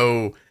 And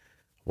so,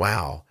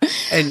 wow.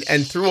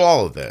 And through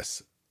all of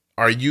this,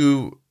 are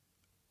you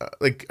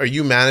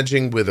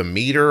managing with a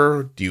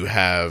meter? Do you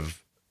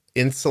have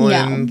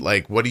insulin? No.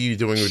 Like, what are you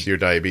doing with your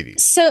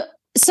diabetes? So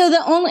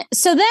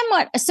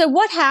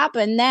what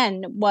happened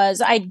then was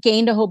I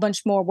gained a whole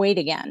bunch more weight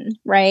again.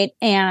 Right.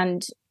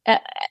 And,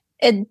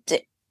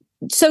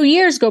 so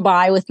years go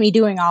by with me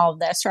doing all of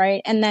this.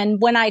 Right. And then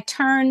when I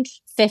turned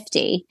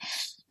 50,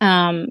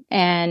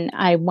 and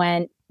I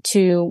went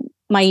to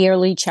my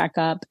yearly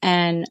checkup,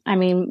 and I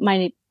mean,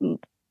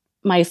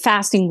 my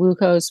fasting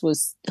glucose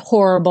was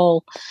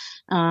horrible.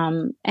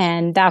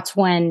 And that's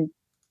when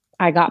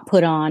I got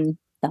put on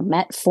the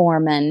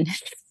metformin.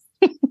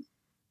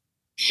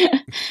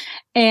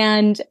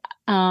 And,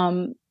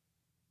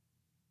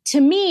 to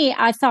me,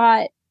 I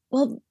thought,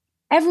 well,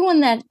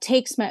 everyone that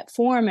takes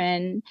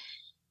metformin,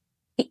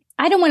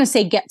 I don't want to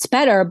say gets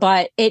better,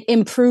 but it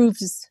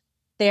improves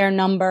their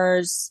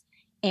numbers.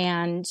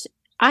 And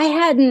I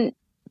hadn't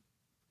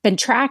been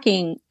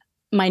tracking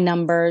my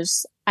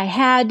numbers. I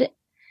had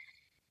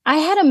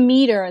a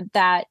meter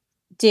that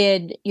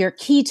did your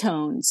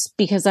ketones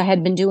because I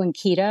had been doing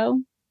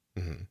keto.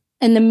 Mm-hmm.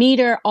 And the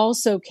meter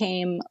also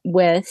came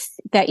with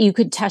that you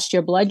could test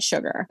your blood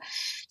sugar.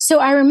 So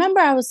I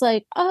remember I was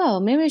like, oh,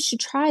 maybe I should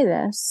try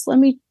this. Let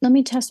me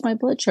test my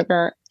blood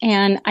sugar.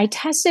 And I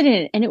tested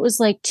it, and it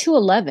was like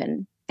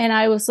 211. And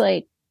I was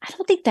like, I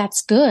don't think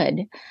that's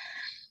good.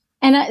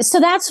 And so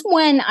that's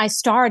when I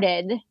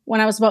started, when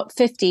I was about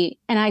 50,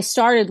 and I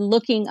started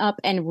looking up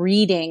and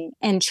reading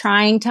and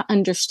trying to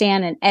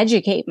understand and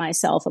educate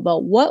myself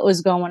about what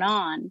was going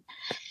on.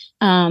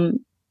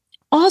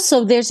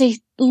 Also, there's a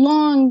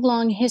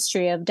long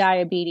history of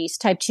diabetes,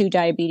 type 2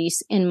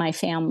 diabetes in my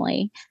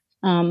family.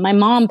 My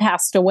mom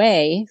passed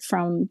away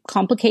from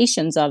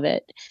complications of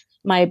it.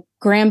 My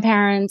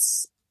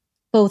grandparents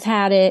both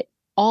had it,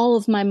 all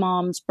of my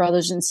mom's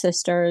brothers and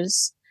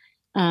sisters.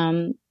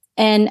 And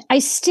I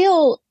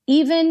still,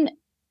 even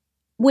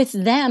with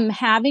them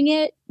having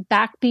it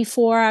back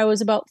before I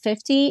was about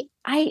 50,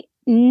 I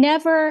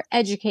never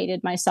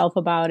educated myself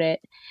about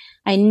it.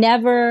 I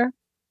never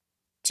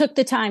took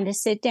the time to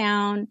sit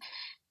down,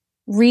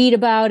 read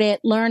about it,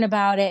 learn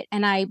about it.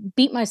 And I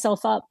beat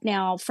myself up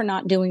now for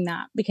not doing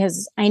that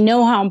because I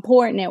know how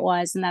important it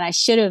was and that I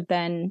should have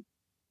been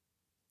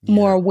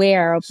more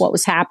aware of what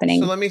was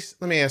happening. So let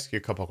me ask you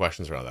a couple of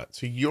questions around that.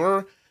 So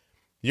your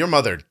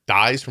mother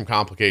dies from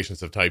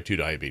complications of type 2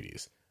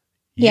 diabetes.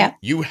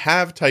 You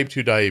have type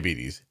 2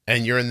 diabetes,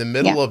 and you're in the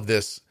middle of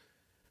this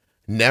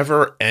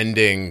never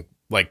ending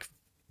like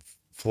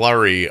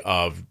flurry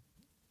of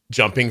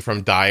jumping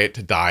from diet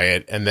to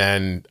diet. And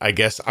then I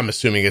guess I'm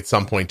assuming at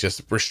some point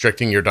just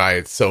restricting your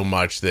diet so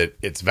much that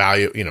it's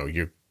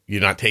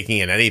you're not taking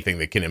in anything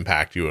that can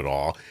impact you at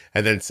all.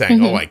 And then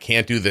saying, oh, I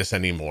can't do this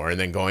anymore. And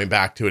then going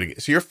back to it again.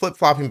 So you're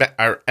flip-flopping back.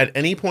 At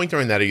any point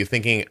during that, are you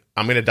thinking,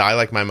 I'm going to die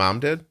like my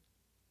mom did?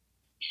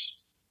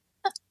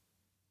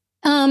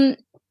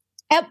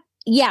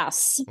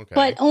 Yes, okay.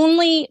 But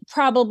only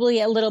probably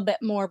a little bit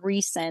more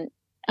recent.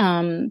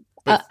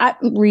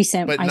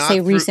 Recent. I say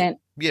recent.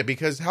 Yeah,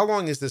 because how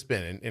long has this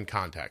been in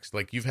context?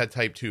 Like you've had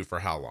type 2 for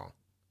how long?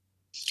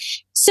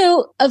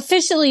 So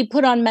officially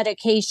put on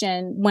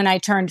medication when I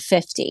turned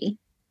 50.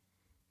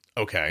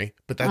 Okay,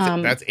 but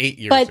that's 8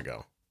 years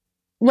ago.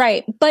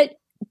 Right. But,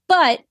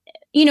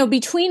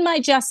 between my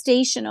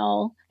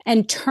gestational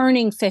and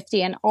turning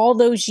 50 and all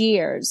those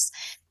years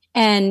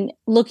and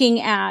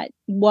looking at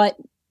what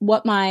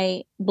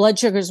my blood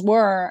sugars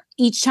were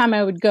each time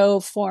I would go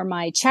for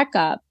my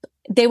checkup,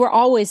 they were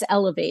always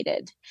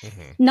elevated.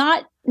 Mm-hmm.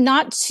 Not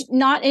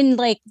in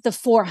like the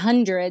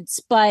 400s,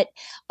 but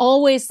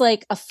always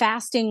like a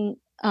fasting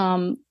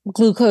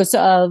glucose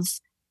of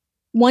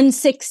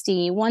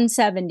 160,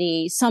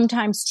 170,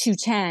 sometimes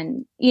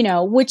 210,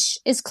 which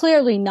is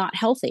clearly not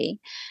healthy.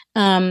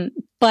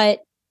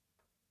 But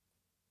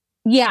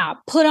yeah,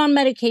 put on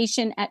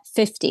medication at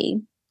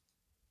 50.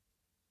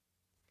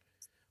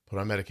 Put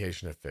on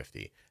medication at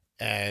 50.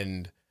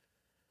 And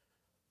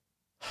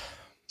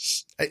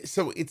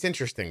so it's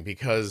interesting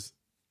because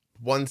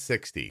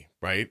 160,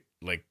 right?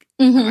 Like,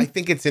 I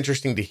think it's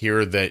interesting to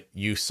hear that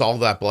you saw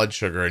that blood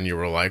sugar and you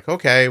were like,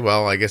 okay,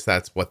 well, I guess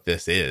that's what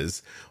this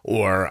is.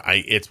 Or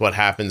it's what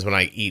happens when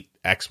I eat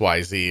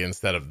XYZ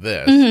instead of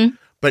this.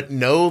 But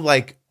no,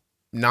 like,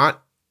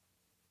 not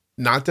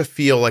to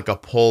feel like a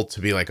pull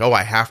to be like, oh,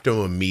 I have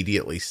to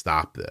immediately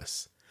stop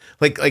this.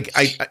 Like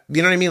I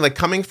you know what I mean? Like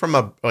coming from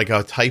a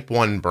type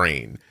 1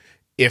 brain,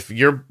 if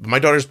my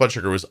daughter's blood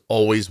sugar was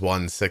always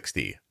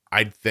 160,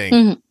 I'd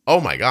think,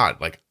 oh my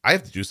God, like I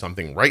have to do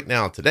something right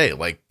now today,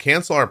 like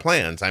cancel our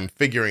plans. I'm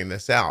figuring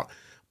this out,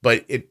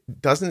 but it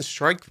doesn't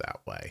strike that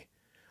way.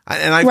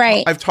 And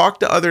I've talked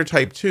to other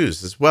type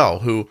 2s as well,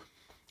 who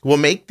will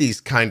make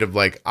these kind of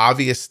like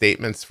obvious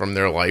statements from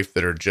their life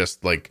that are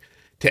just like,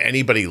 to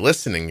anybody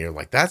listening, you're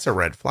like, that's a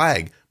red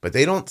flag, but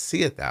they don't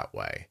see it that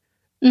way.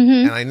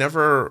 And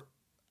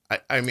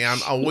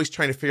I'm always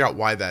trying to figure out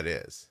why that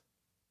is.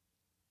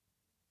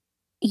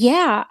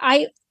 Yeah,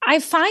 I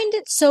find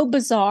it so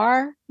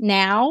bizarre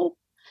now,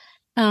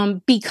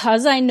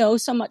 because I know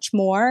so much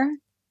more.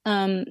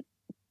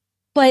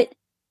 But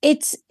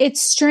it's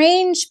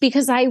strange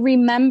because I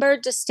remember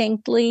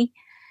distinctly,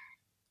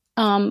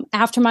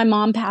 after my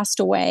mom passed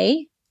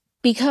away,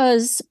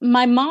 because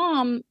my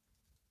mom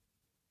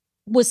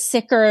was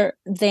sicker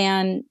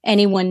than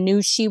anyone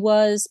knew she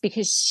was,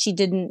 because she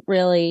didn't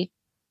want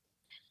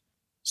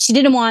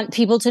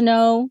people to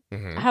know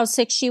how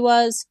sick she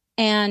was.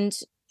 And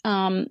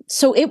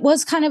so it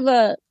was kind of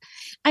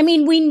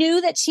we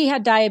knew that she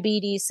had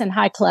diabetes and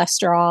high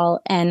cholesterol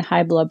and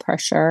high blood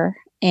pressure.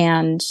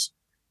 And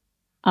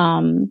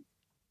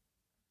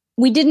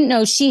we didn't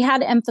know she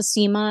had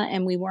emphysema,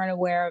 and we weren't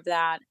aware of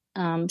that.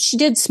 She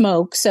did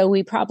smoke, so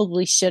we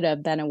probably should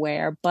have been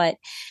aware. But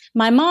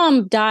my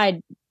mom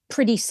died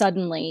pretty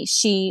suddenly.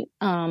 She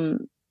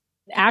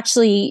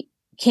actually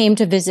came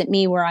to visit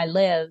me where I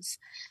live.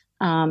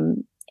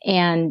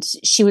 And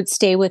she would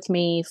stay with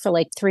me for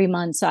like 3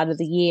 months out of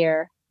the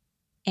year.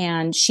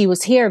 And she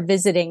was here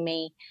visiting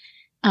me,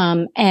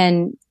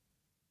 and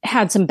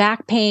had some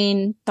back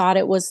pain, thought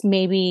it was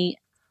maybe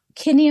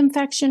kidney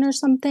infection or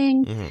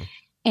something.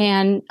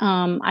 And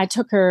I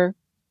took her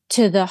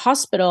to the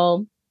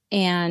hospital,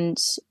 and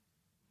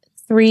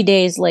 3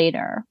 days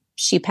later,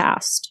 she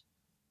passed.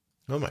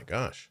 Oh my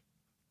gosh.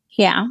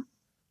 Yeah.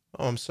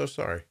 Oh, I'm so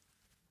sorry.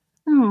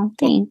 Oh,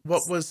 thanks.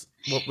 What was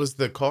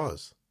the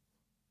cause?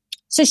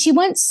 So she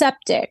went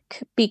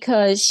septic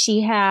because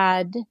she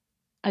had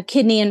a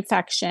kidney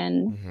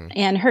infection,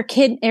 and her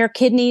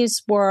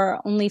kidneys were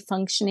only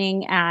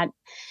functioning at,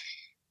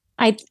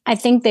 I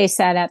think they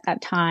said at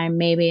that time,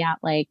 maybe at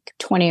like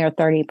 20 or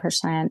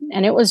 30%.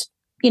 And it was,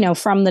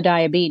 from the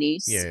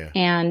diabetes. Yeah.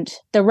 And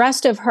the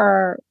rest of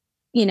her,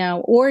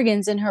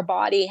 organs in her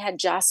body had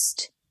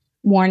just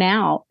worn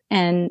out.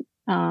 And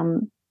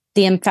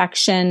the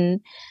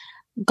infection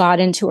got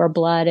into her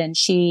blood, and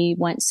she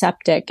went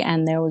septic,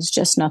 and there was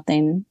just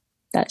nothing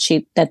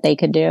that they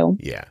could do.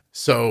 Yeah.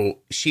 So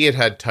she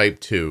had type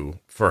 2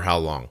 for how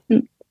long?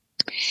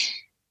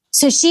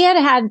 So she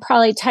had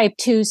probably type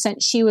 2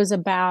 since she was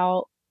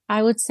about,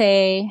 I would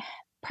say,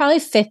 probably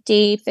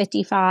 50,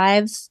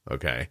 55.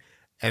 Okay.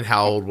 And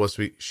how old was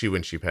she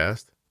when she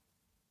passed?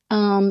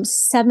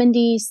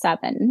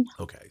 77.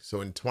 Okay.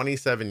 So in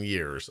 27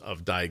 years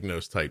of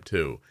diagnosed type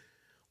 2,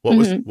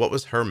 what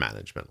was her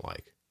management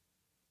like?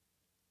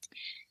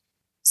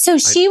 So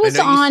she was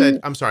on...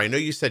 I'm sorry, I know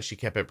you said she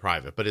kept it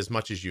private, but as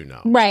much as you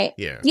know. Right.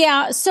 Yeah.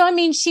 Yeah.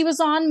 So, she was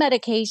on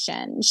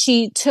medication.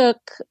 She took...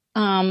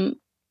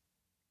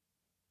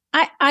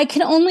 I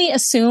can only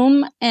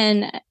assume,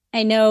 and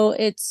I know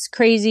it's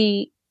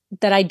crazy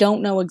that I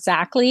don't know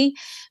exactly,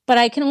 but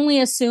I can only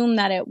assume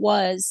that it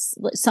was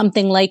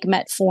something like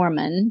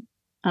metformin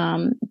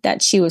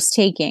that she was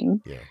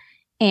taking. Yeah.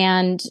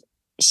 And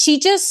she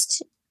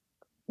just...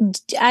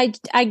 I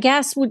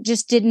guess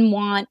just didn't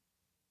want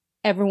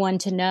everyone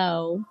to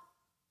know.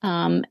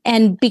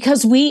 And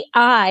because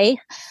I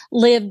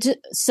lived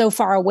so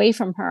far away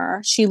from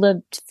her, she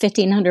lived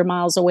 1,500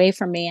 miles away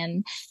from me.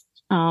 And,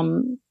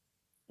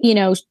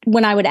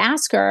 when I would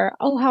ask her,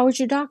 oh, how was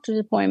your doctor's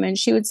appointment?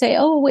 She would say,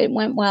 oh, it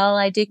went well.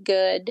 I did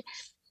good.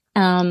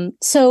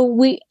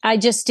 So I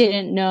just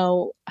didn't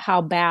know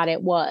how bad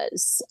it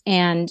was.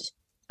 And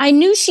I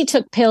knew she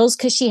took pills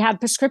because she had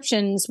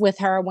prescriptions with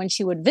her when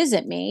she would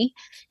visit me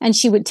and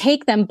she would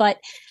take them. But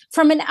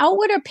from an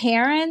outward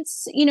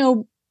appearance,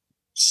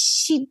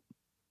 she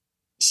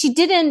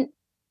didn't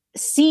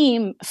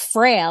seem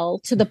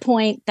frail to the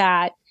point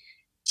that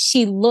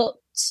she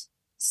looked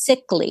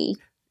sickly.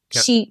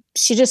 She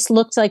just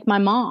looked like my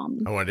mom.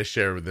 I wanted to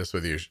share this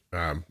with you.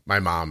 My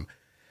mom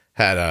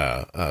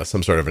had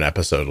some sort of an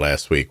episode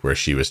last week where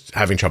she was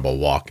having trouble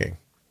walking,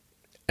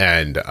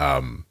 and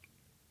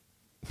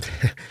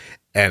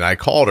and I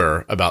called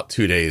her about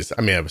 2 days.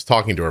 I mean, I was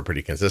talking to her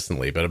pretty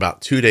consistently, but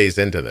about 2 days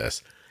into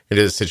this, it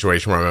is a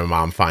situation where my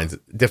mom finds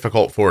it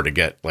difficult for her to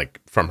get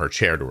like from her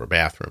chair to her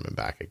bathroom and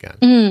back again.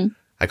 Mm.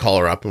 I call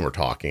her up and we're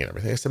talking and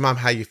everything. I said, "Mom,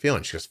 how you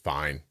feeling?" She goes,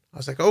 "Fine." I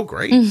was like, "Oh,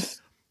 great." And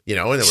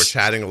then we're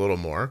chatting a little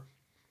more.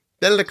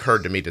 Then it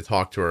occurred to me to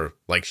talk to her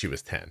like she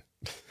was 10.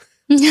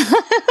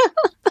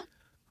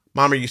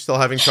 "Mom, are you still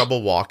having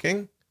trouble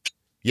walking?"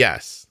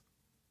 "Yes."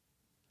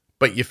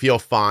 "But you feel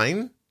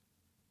fine?"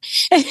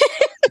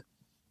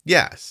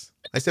 "Yes."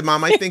 I said,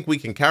 "Mom, I think we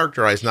can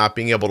characterize not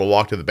being able to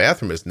walk to the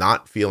bathroom as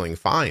not feeling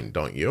fine,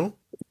 don't you?"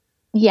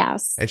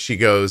 Yes. And she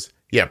goes,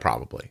 "Yeah,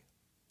 probably."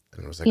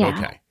 And I was like,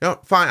 "Okay. No,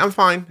 fine. I'm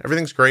fine.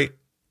 Everything's great.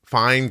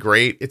 Fine.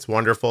 Great. It's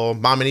wonderful.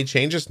 Mom, any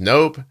changes?"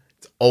 "Nope."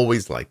 It's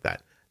always like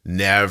that.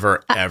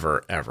 Never,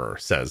 ever, ever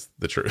says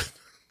the truth.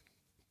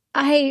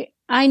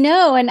 I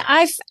know. And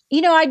I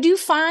do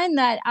find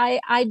that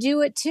I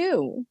do it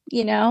too,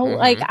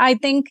 like I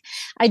think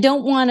I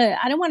don't want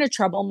to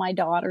trouble my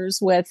daughters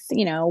with,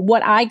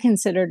 what I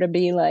consider to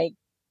be like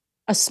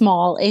a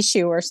small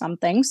issue or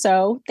something.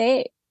 So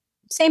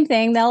same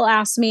thing. They'll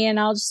ask me and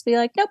I'll just be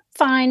like, "Nope,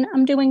 fine.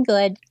 I'm doing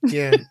good."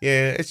 Yeah.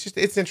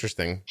 It's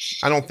interesting.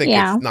 I don't think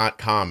it's not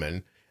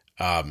common.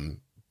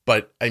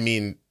 But I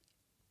mean,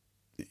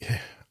 I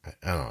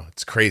don't know.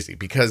 It's crazy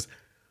because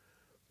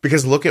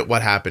look at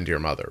what happened to your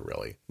mother,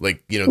 really.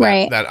 Like,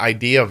 that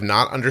idea of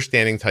not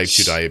understanding type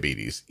 2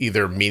 diabetes,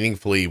 either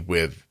meaningfully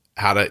with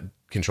how to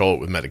control it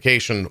with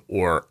medication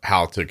or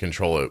how to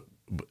control it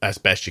as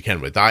best you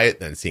can with diet,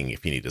 then seeing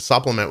if you need to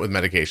supplement with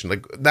medication,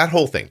 like that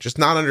whole thing, just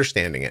not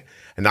understanding it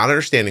and not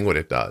understanding what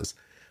it does,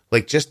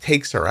 like just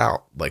takes her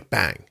out, like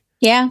bang.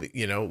 Yeah.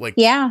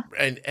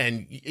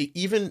 And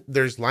even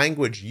there's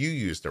language you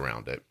used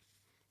around it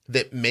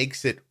that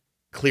makes it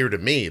clear to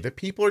me that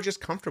people are just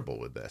comfortable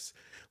with this.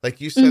 Like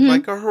you said,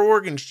 like her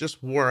organs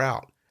just wore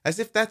out, as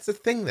if that's a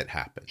thing that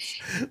happens.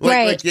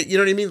 Like, you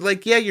know what I mean?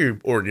 Like, yeah, your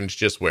organs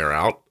just wear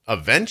out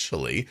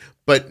eventually,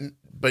 but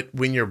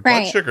when your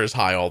blood sugar's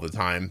high all the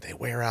time, they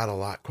wear out a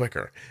lot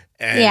quicker.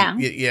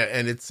 And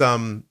and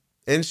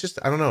it's just,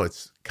 I don't know,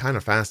 it's kind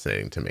of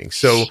fascinating to me.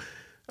 So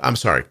I'm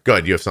sorry. Go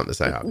ahead. You have something to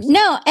say, obviously.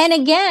 No. And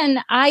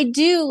again, I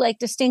do like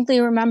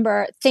distinctly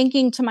remember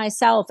thinking to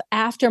myself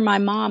after my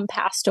mom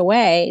passed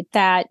away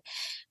that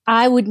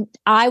I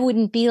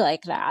wouldn't be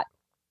like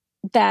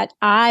that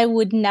I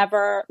would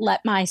never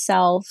let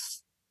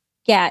myself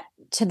get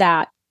to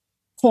that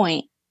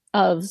point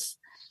of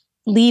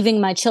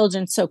leaving my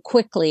children so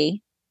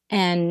quickly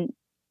and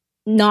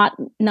not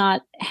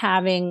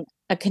having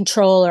a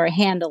control or a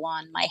handle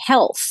on my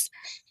health.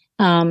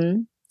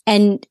 And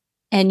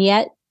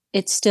yet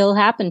it still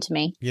happened to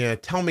me. Yeah.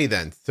 Tell me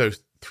then. So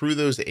through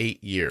those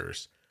 8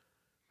 years,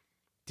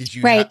 did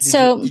you,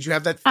 did you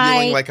have that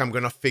feeling like I'm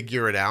going to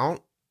figure it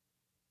out?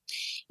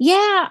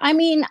 Yeah. I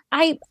mean,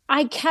 I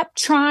kept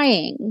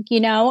trying,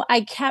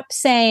 I kept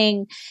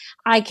saying,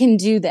 I can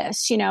do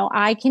this,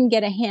 I can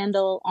get a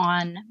handle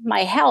on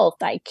my health.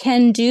 I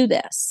can do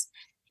this.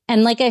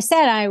 And like I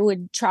said, I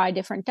would try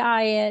different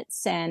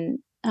diets and,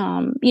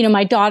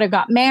 my daughter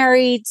got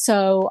married,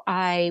 so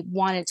I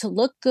wanted to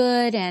look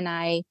good and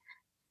I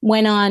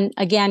went on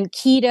again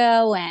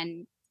keto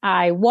and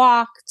I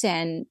walked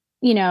and,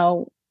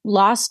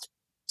 lost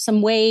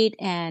some weight.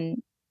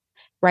 And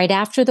right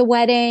after the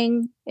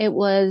wedding, it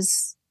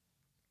was,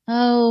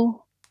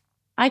 oh,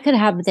 I could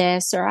have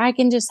this or I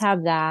can just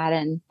have that.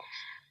 And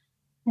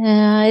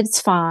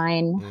it's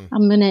fine.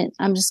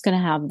 I'm just going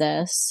to have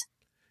this.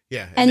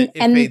 Yeah. And it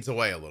fades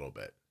away a little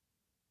bit.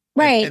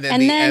 Right. And then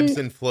the ebbs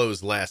and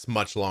flows last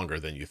much longer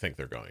than you think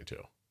they're going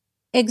to.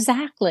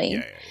 Exactly.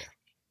 Yeah.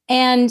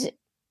 And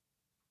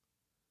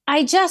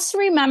I just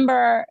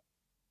remember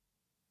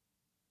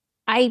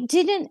I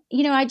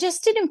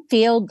just didn't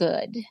feel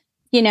good.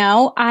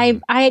 I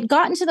had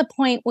gotten to the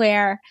point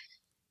where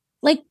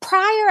like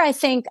prior, I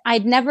think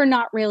I'd never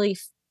not really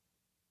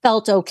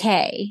felt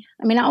okay.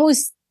 I mean, I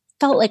always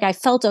felt like I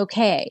felt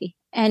okay.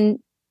 And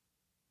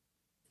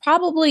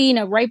probably,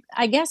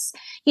 I guess,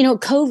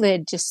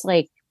 COVID just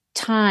like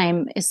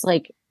time is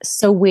like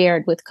so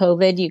weird with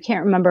COVID. You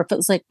can't remember if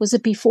it was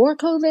it before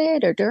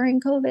COVID or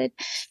during COVID?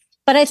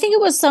 But I think it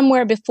was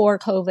somewhere before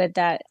COVID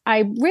that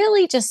I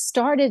really just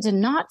started to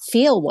not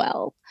feel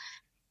well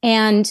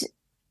and,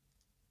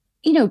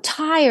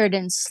 tired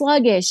and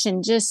sluggish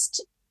and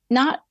just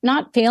not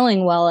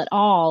feeling well at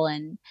all.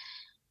 And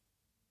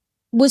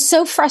was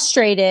so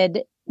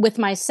frustrated with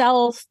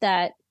myself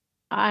that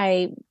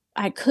I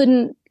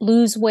couldn't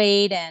lose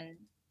weight. And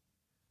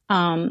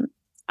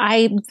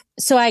I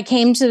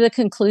came to the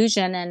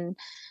conclusion, and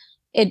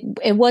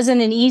it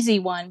wasn't an easy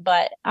one,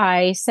 but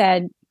I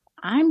said,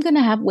 I'm going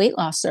to have weight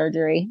loss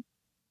surgery.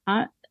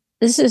 I,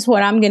 this is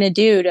what I'm going to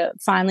do to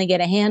finally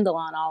get a handle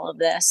on all of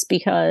this,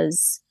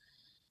 because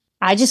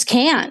I just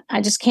can't.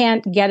 I just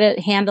can't get a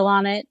handle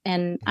on it,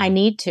 and I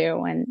need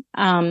to.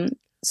 And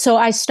so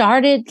I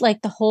started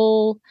like the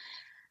whole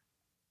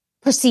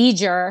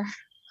procedure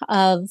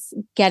of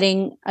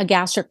getting a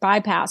gastric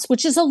bypass,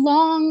 which is a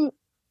long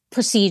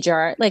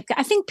procedure. Like,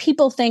 I think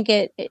people think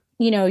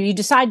you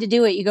decide to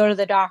do it, you go to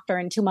the doctor,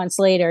 and 2 months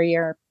later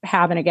you're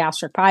having a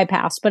gastric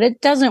bypass, but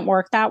it doesn't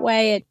work that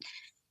way.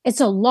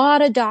 It's a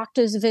lot of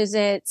doctor's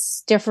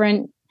visits,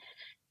 different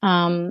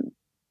cardiologists,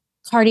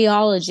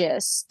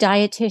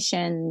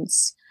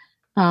 dietitians,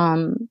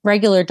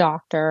 regular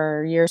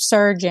doctor, your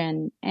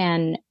surgeon.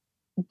 And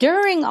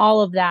during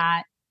all of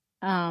that,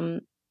 I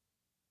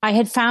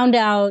had found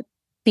out,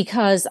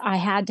 because I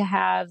had to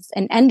have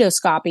an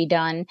endoscopy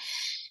done,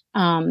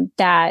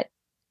 that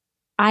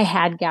I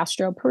had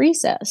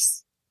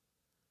gastroparesis.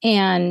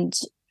 And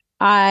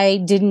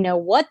I didn't know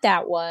what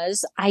that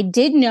was. I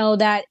did know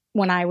that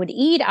when I would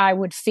eat, I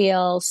would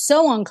feel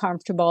so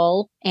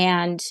uncomfortable,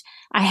 and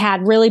I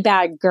had really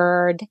bad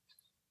GERD.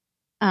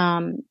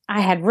 I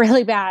had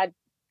really bad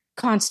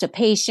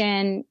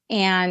constipation.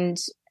 And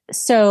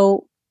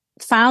so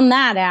found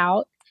that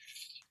out,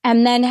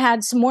 and then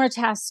had some more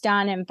tests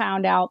done and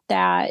found out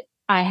that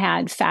I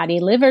had fatty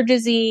liver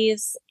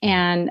disease,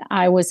 and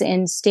I was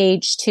in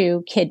stage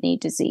 2 kidney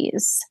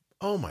disease.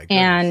 Oh my goodness.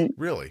 And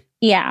really?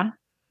 Yeah.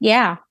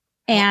 Yeah.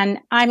 And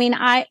I mean,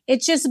 it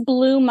just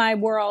blew my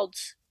world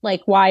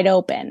like wide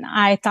open.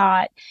 I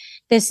thought,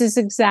 this is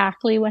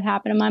exactly what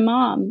happened to my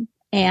mom,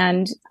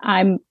 and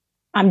I'm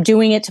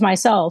doing it to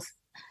myself.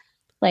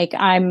 Like,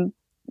 I'm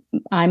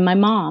my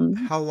mom.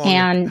 How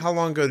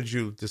long ago did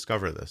you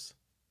discover this?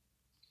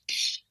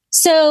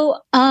 So,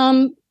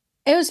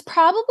 it was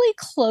probably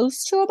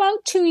close to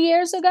about 2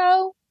 years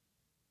ago.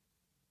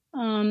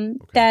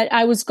 That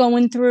I was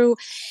going through.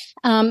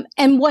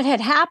 And what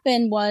had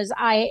happened was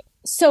I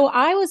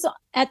was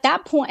at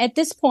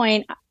this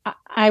point,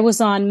 I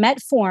was on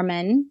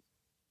metformin,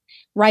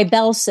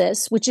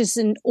 Ribelsis, which is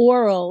an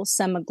oral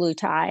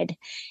semaglutide,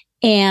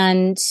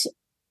 and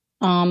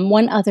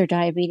one other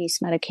diabetes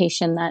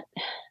medication that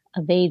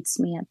evades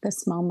me at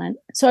this moment.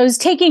 So I was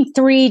taking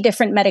 3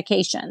 different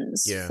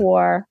medications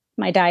for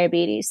my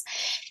diabetes.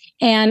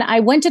 And I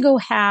went to go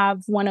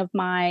have one of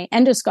my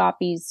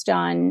endoscopies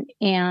done,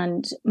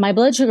 and my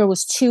blood sugar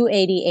was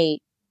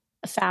 288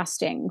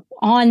 fasting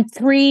on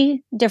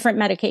 3 different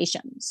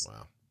medications.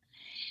 Wow.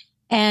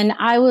 And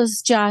I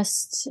was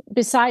just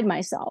beside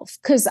myself,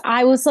 because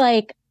I was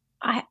like,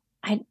 I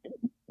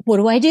what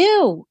do I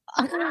do?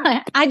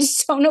 I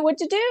just don't know what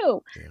to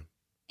do. Yeah.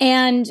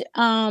 And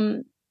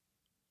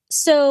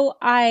so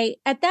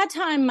at that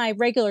time, my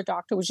regular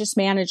doctor was just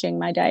managing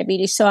my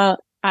diabetes. So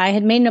I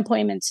had made an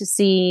appointment to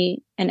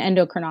see an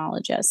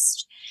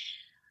endocrinologist.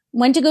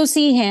 Went to go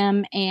see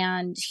him,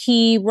 and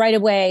he right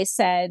away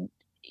said,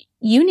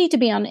 you need to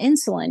be on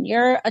insulin.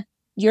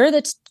 You're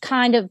the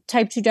kind of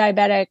type 2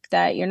 diabetic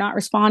that you're not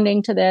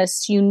responding to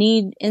this. You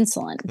need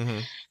insulin.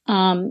 Mm-hmm.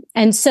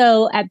 And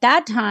so at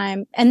that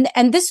time, and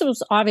this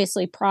was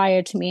obviously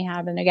prior to me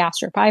having a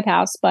gastric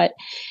bypass, but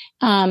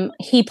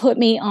he put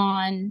me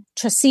on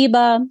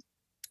Tresiba,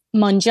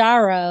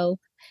 Mounjaro,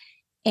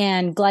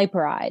 and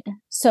glyperide.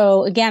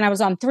 So again, I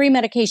was on 3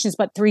 medications,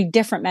 but 3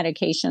 different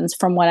medications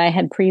from what I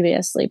had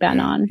previously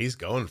been on. He's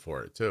going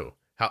for it too.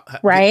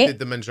 Right? Did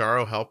the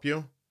Mounjaro help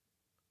you?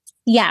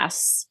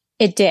 Yes,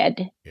 it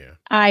did. Yeah.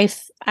 I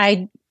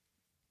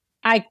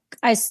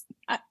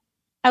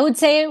would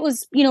say it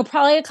was,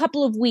 probably a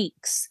couple of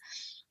weeks.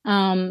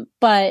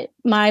 But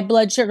my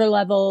blood sugar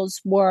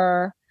levels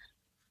were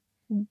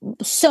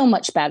so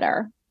much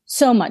better.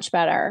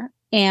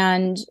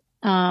 And,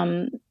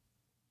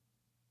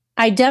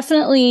 I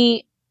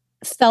definitely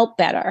felt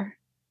better.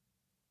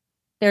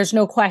 There's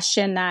no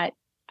question that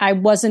I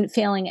wasn't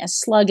feeling as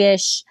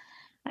sluggish.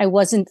 I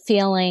wasn't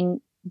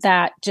feeling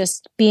that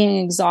just being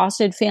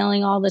exhausted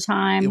feeling all the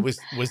time. It was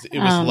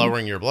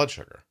lowering your blood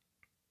sugar.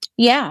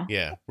 Yeah.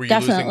 Yeah. Were you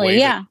definitely, losing weight?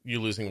 Yeah. You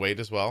losing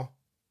weight as well?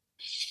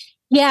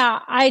 Yeah,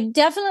 I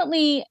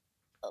definitely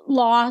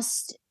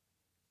lost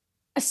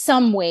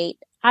some weight.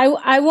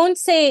 I won't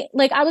say,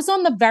 like, I was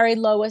on the very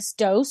lowest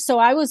dose. So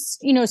I was,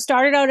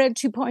 started out at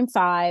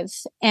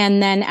 2.5,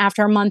 and then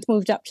after a month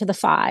moved up to the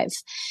 5,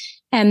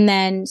 and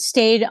then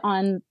stayed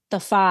on the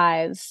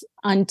 5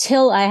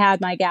 until I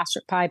had my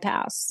gastric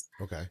bypass.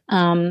 Okay.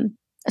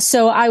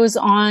 So I was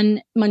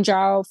on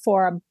Mounjaro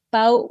for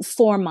about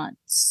 4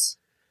 months.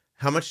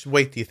 How much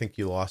weight do you think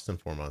you lost in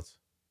 4 months?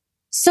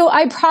 So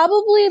I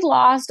probably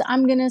lost,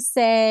 I'm going to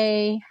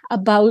say,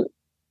 about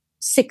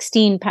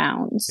 16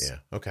 pounds. Yeah.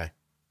 Okay.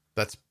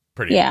 That's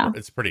pretty. Yeah.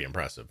 It's pretty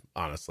impressive,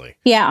 honestly.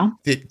 Yeah.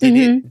 Did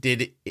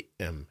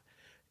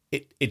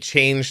it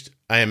changed?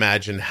 I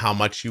imagine how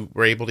much you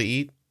were able to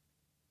eat.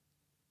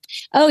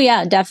 Oh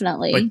yeah,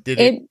 definitely. But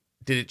did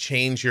it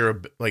change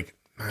your, like?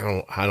 I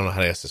don't know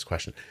how to ask this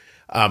question.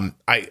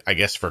 I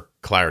guess for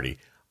clarity,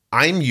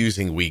 I'm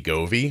using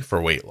Wegovy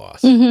for weight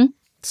loss. Mm-hmm.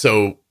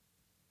 So,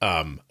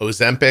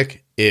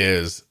 Ozempic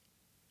is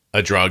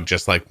a drug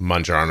just like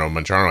Mounjaro.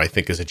 Mounjaro, I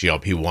think, is a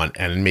GLP-1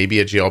 and maybe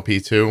a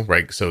GLP-2,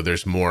 right? So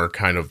there's more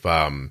kind of,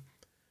 right.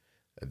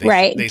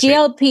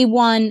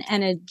 GLP-1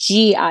 and a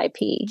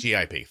GIP.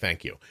 GIP,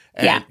 thank you.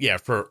 And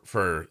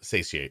for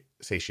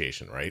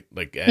satiation, right?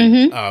 Like,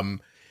 and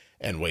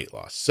weight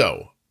loss.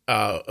 So,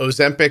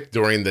 Ozempic,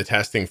 during the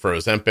testing for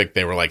Ozempic,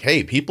 they were like,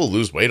 hey, people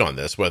lose weight on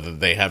this, whether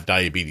they have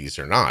diabetes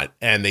or not.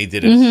 And they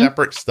did a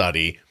separate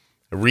study,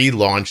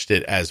 relaunched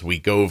it as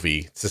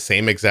Wegovy. It's the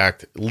same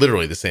exact,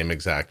 literally the same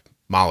exact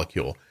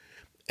molecule.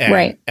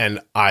 And, and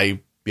I,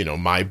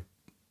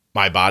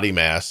 my body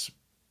mass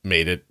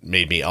made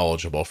me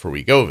eligible for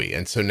Wegovy.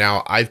 And so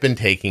now I've been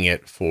taking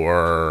it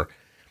for,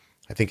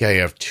 I think I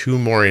have 2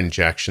 more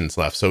injections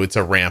left. So it's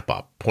a ramp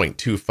up,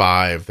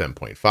 0.25, then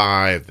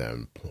 0.5,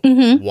 then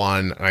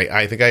 1.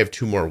 I think I have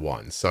 2 more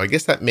ones. So I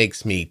guess that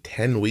makes me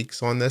 10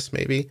 weeks on this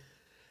maybe.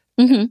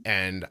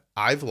 And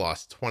I've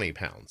lost 20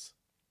 pounds.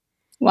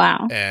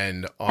 Wow.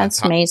 And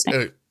that's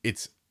amazing.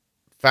 It's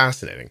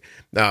fascinating.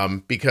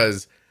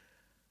 Because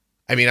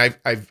I mean,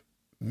 I've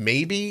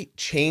maybe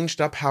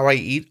changed up how I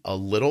eat a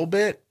little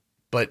bit,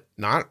 but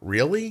not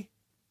really.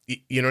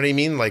 You know what I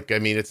mean? Like, I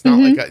mean, it's not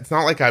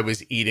like I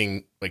was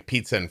eating like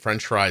pizza and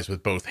French fries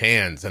with both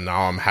hands and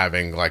now I'm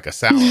having like a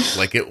salad.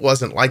 Like, it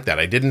wasn't like that.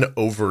 I didn't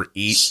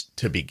overeat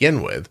to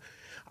begin with.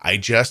 I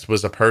just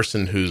was a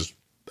person whose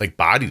like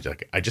body,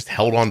 like, I just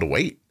held on to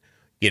weight,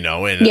 and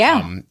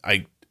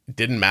I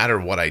didn't matter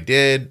what I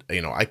did.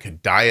 I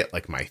could diet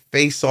like my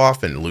face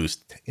off and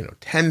lose,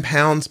 10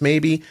 pounds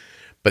maybe.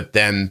 But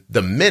then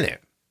the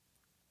minute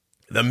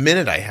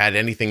I had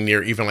anything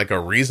near even like a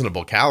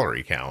reasonable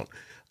calorie count,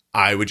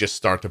 I would just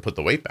start to put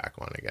the weight back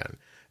on again.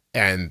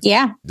 And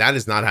that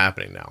is not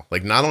happening now.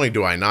 Like, not only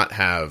do I not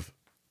have,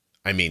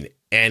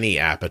 any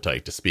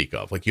appetite to speak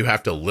of, like, you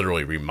have to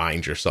literally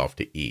remind yourself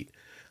to eat.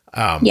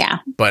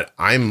 But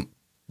I'm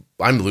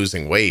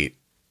losing weight,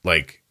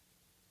 like,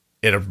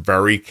 at a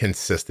very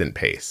consistent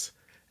pace.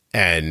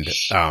 And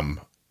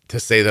to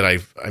say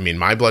that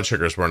my blood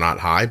sugars were not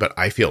high, but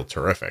I feel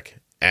terrific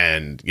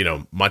and,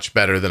 much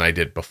better than I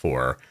did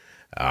before.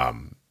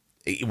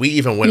 We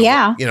even went,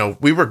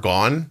 we were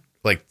gone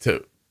like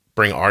to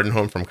bring Arden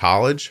home from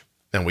college,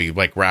 and we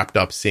like wrapped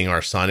up seeing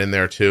our son in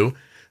there too.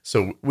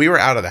 So we were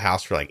out of the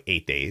house for like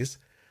 8 days.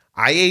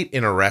 I ate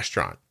in a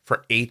restaurant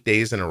for 8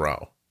 days in a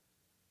row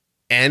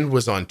and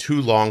was on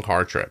 2 long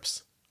car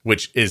trips,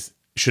 which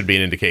should be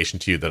an indication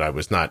to you that I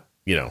was not,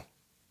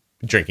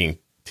 drinking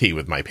tea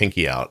with my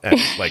pinky out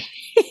and like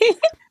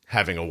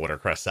having a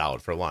watercress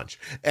salad for lunch.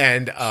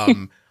 And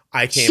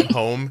I came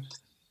home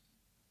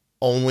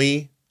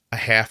only a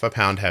half a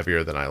pound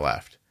heavier than I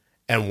left.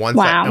 And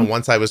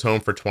once I was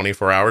home for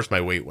 24 hours,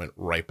 my weight went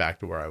right back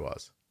to where I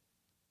was.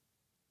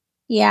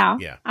 Yeah.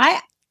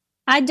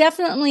 I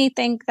definitely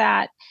think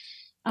that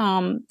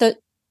the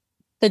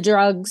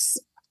drugs,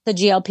 the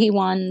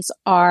GLP-1s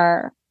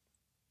are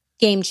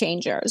game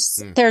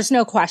changers. There's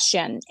no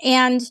question.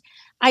 And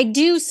I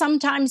do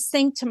sometimes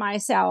think to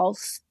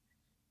myself,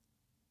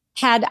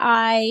 had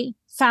I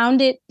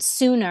found it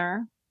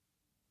sooner,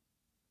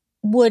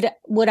 would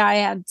I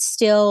have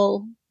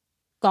still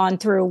gone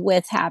through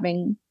with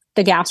having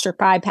the gastric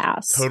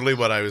bypass? Totally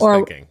what I was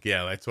thinking.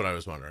 Yeah, that's what I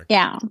was wondering.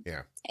 Yeah.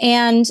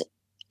 And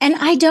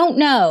I don't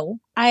know.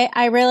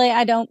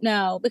 I don't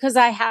know, because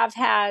I have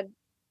had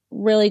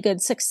really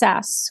good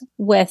success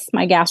with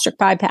my gastric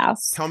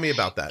bypass. Tell me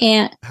about that.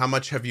 And how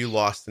much have you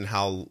lost and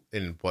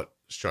in what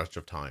stretch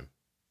of time?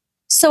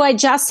 So I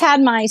just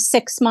had my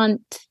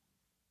 6-month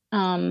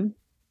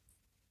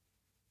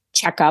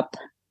checkup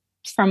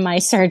from my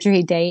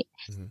surgery date.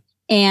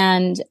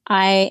 And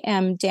I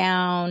am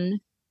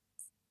down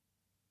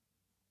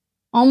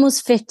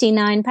almost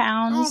 59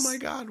 pounds. Oh my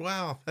God.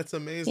 Wow. That's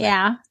amazing.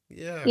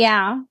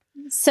 Yeah.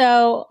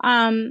 So,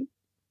 when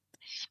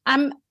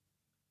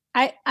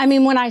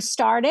I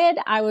started,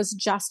 I was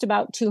just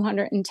about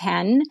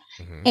 210.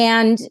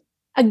 And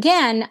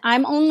again,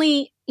 I'm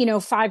only,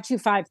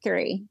 5'2",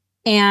 5'3".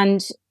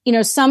 And,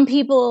 some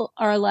people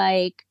are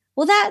like,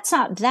 well, that's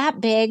not that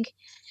big,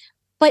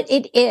 but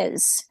it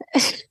is.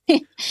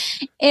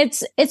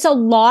 It's a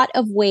lot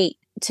of weight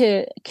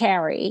to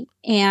carry.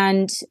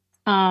 And,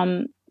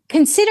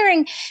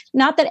 considering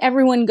not that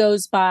everyone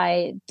goes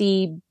by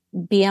the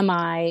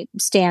BMI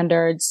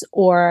standards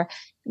or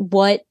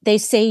what they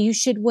say you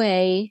should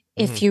weigh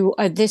if you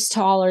are this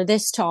tall or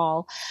this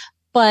tall.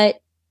 But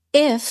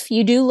if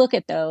you do look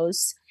at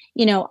those,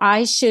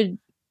 I should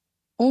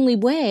only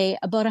weigh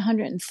about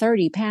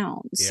 130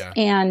 pounds. Yeah.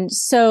 And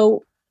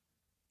so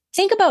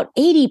think about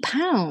 80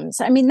 pounds.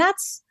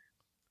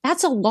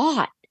 That's a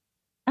lot.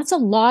 That's a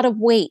lot of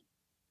weight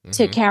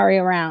to carry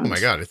around. Oh my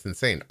God, it's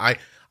insane. I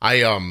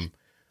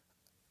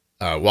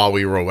while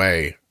we were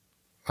away,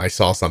 I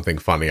saw something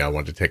funny I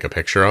wanted to take a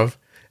picture of.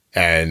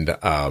 And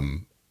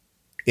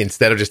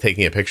instead of just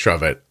taking a picture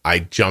of it, I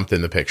jumped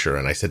in the picture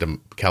and I said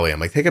to Kelly, I'm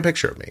like, take a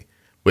picture of me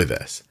with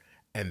this.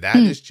 And that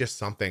is just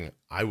something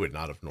I would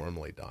not have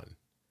normally done.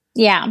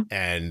 Yeah.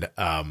 And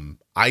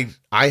I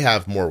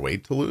have more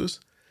weight to lose,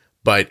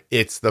 but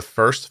it's the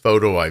first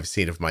photo I've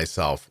seen of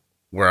myself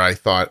where I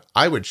thought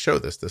I would show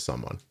this to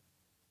someone,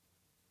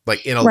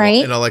 like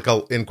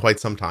in quite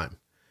some time.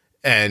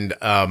 And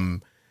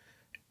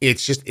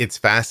it's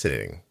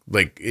fascinating.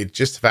 Like, it's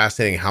just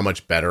fascinating how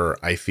much better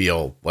I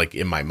feel, like,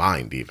 in my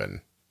mind,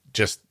 even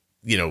just,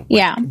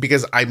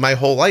 because my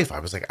whole life I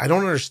was like, I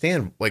don't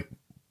understand. Like,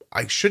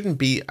 I shouldn't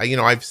be,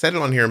 I've said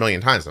it on here a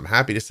million times. I'm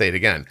happy to say it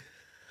again.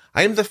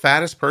 I am the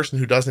fattest person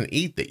who doesn't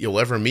eat that you'll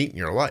ever meet in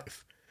your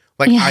life.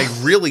 Like, I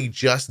really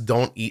just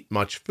don't eat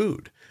much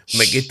food.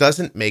 Like, it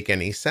doesn't make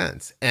any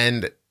sense.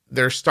 And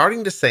they're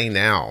starting to say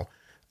now,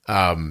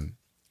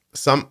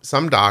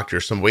 some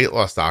doctors, some weight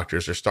loss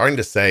doctors are starting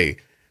to say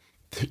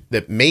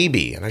that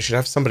maybe, and I should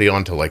have somebody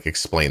on to, like,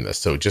 explain this.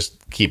 So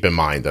just keep in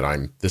mind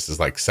that this is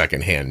like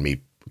secondhand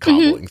me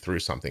cobbling through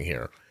something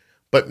here.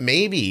 But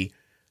maybe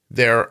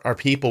there are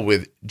people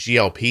with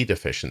GLP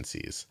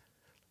deficiencies,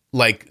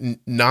 like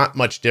not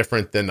much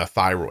different than a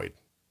thyroid.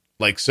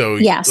 Like, so,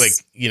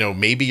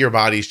 maybe your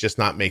body's just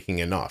not making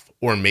enough,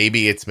 or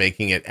maybe it's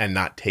making it and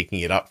not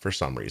taking it up for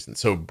some reason.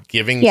 So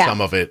giving some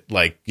of it,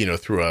 like,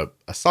 through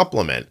a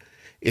supplement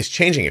is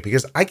changing it,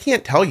 because I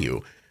can't tell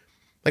you,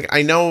 like,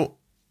 I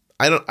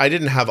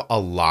didn't have a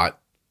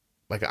lot,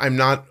 like, I'm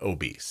not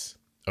obese.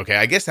 Okay.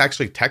 I guess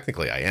actually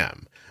technically I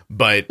am,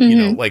 but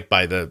like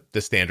by the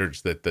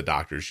standards that the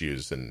doctors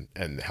use and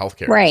the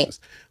healthcare uses,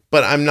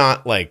 but I'm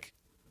not like,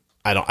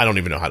 I don't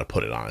even know how to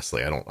put it,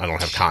 honestly. I don't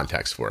have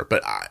context for it,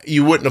 but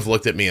you wouldn't have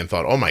looked at me and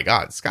thought, oh my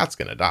God, Scott's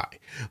going to die.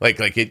 Like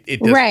it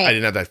does, I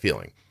didn't have that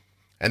feeling.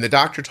 And the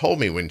doctor told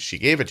me when she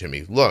gave it to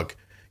me, look,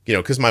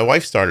 cause my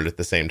wife started at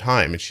the same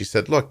time, and she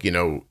said, look,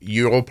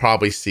 you'll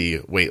probably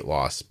see weight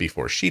loss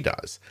before she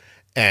does.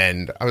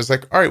 And I was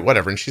like, all right,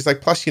 whatever. And she's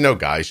like, plus,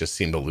 guys just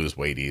seem to lose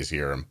weight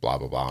easier and blah,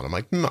 blah, blah. And I'm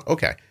like,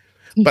 okay.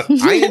 But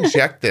I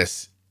inject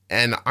this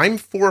and I'm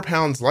 4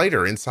 pounds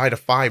lighter inside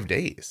of 5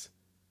 days.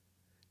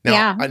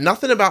 Now,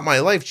 nothing about my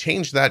life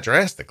changed that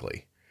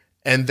drastically.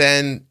 And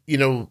then,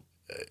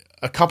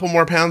 a couple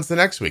more pounds the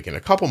next week, and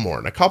a couple more,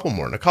 and a couple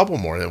more, and a couple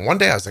more. And then one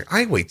day I was like,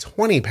 I weigh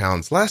 20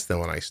 pounds less than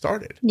when I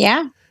started.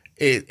 Yeah.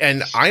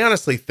 And I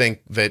honestly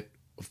think that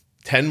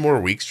 10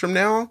 more weeks from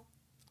now,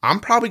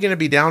 I'm probably going to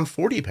be down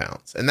 40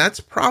 pounds. And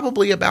that's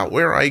probably about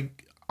where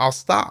I'll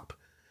stop.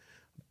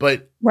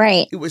 But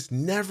it was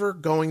never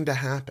going to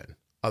happen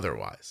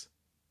otherwise.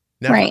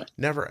 Never,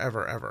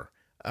 ever, ever.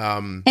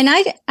 And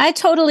I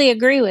totally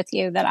agree with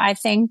you that I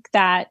think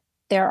that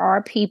there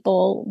are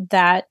people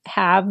that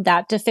have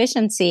that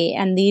deficiency,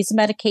 and these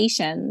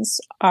medications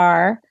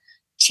are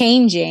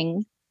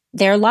changing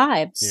their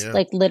lives. Yeah.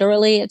 Like,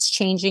 literally, it's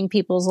changing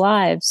people's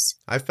lives.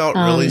 I felt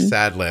really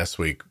sad last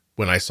week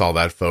when I saw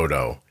that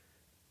photo,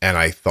 and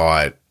I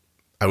thought,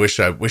 I wish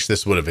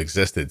this would have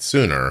existed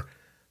sooner,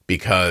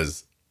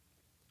 because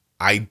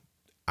I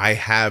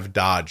have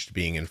dodged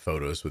being in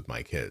photos with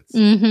my kids.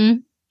 Mm-hmm.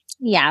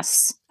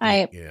 Yes.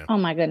 Oh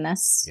my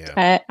goodness.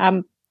 Yeah.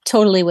 I'm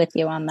totally with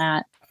you on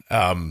that.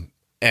 I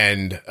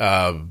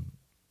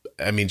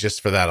mean,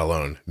 just for that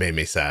alone made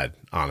me sad,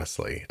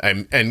 honestly.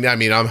 I'm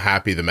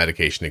happy the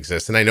medication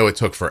exists, and I know it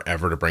took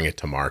forever to bring it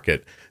to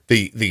market.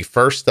 The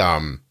first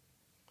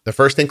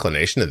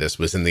inclination of this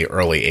was in the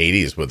early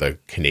 80s with a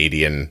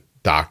Canadian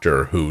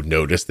doctor who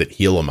noticed that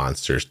Gila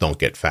monsters don't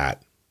get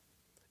fat.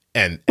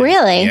 And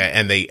really?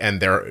 Yeah,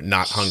 and they're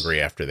not hungry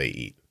after they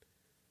eat.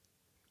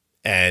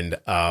 And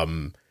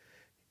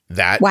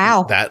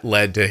that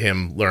led to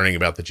him learning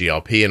about the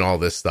GLP and all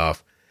this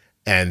stuff.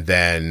 And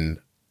then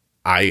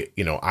I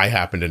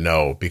happen to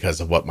know,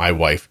 because of what my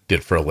wife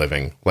did for a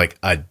living, like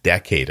a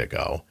decade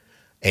ago,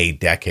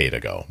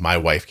 my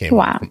wife came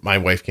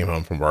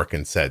home from work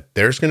and said,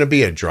 there's going to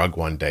be a drug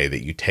one day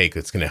that you take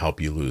that's going to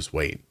help you lose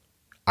weight.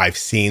 I've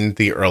seen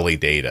the early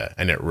data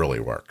and it really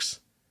works.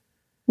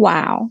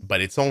 Wow.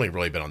 But it's only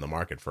really been on the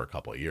market for a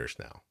couple of years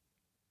now.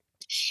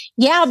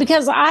 Yeah,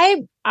 because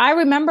I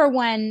remember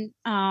when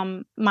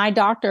my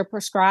doctor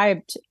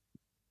prescribed.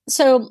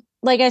 So,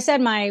 like I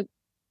said, my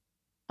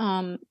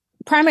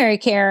primary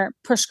care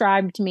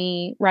prescribed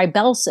me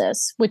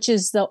Ribelsis, which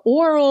is the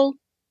oral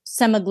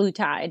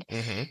semaglutide.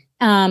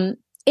 Mm-hmm.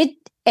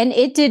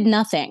 It did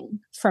nothing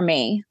for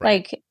me.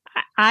 Right.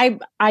 Like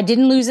I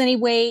didn't lose any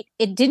weight.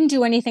 It didn't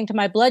do anything to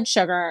my blood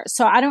sugar.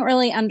 So I don't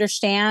really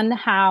understand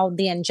how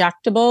the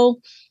injectable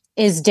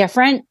is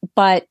different,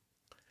 but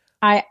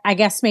I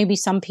guess maybe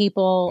some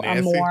people Nanci,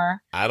 are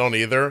more. I don't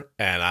either,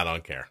 and I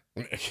don't care.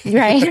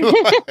 Right.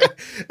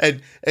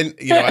 and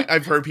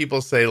I've heard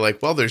people say,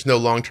 like, well, there's no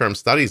long-term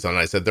studies on it.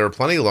 I said, there are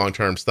plenty of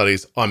long-term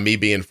studies on me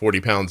being 40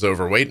 pounds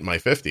overweight in my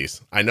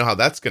 50s. I know how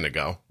that's going to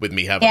go with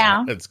me having,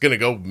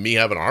 me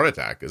having a heart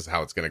attack is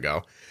how it's going to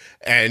go.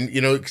 And,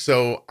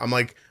 so I'm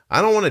like,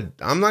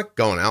 I'm not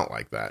going out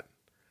like that.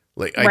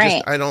 Like, I'm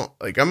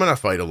going to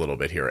fight a little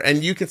bit here.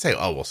 And you can say,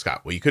 oh, well,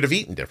 Scott, you could have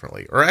eaten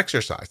differently or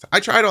exercised. I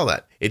tried all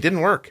that. It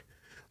didn't work.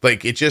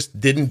 Like, it just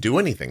didn't do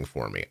anything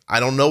for me. I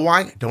don't know why.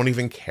 I don't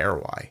even care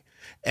why.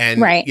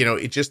 And, Right.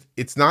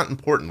 it's not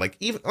important. Like,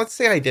 even, let's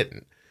say I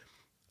didn't.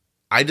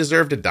 I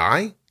deserve to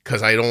die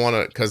because I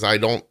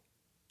don't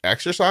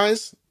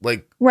exercise.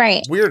 Like,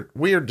 Right.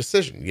 weird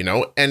decision,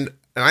 And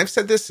I've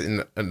said this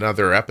in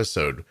another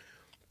episode,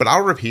 but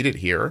I'll repeat it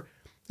here.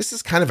 This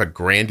is kind of a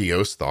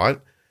grandiose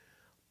thought,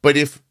 but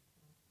if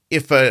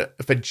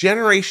a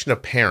generation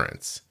of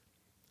parents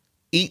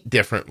eat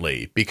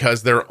differently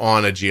because they're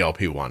on a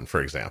GLP-1,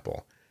 for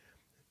example,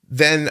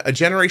 then a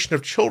generation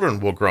of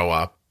children will grow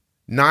up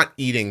not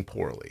eating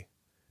poorly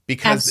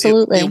because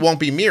it won't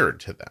be mirrored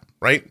to them,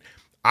 right?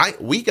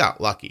 We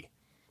got lucky.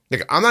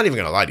 Like, I'm not even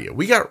going to lie to you.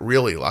 We got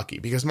really lucky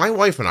because my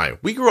wife and I,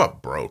 we grew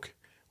up broke.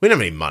 We didn't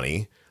have any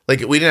money. Like,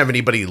 we didn't have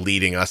anybody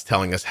leading us,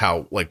 telling us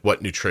how, like,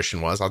 what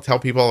nutrition was. I'll tell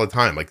people all the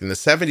time, like, in the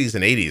 70s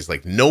and 80s,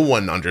 like, no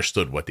one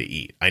understood what to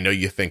eat. I know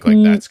you think,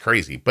 like, that's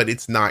crazy, but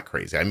it's not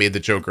crazy. I made the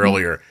joke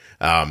earlier.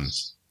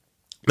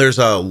 There's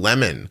a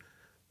lemon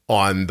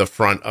on the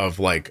front of,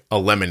 like, a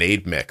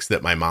lemonade mix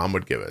that my mom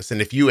would give us.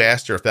 And if you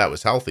asked her if that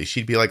was healthy,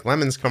 she'd be like,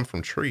 lemons come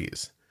from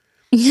trees.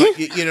 But,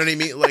 you know what I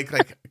mean?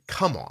 Like,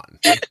 come on,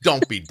 like,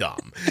 don't be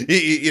dumb,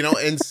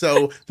 And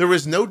so there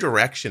was no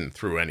direction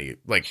through any,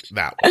 like,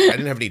 that way. I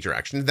didn't have any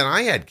direction. Then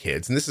I had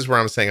kids, and this is where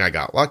I'm saying I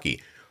got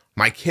lucky.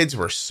 My kids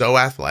were so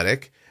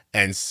athletic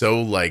and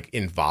so, like,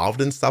 involved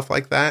in stuff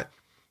like that.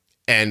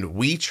 And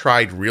we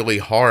tried really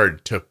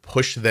hard to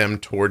push them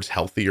towards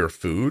healthier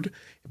food,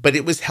 but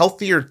it was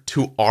healthier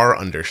to our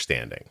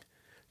understanding.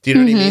 Do you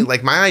know what I mean?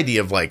 Like, my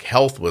idea of, like,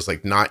 health was,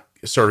 like, not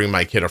serving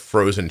my kid a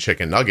frozen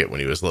chicken nugget when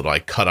he was little. I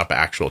cut up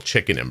actual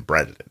chicken and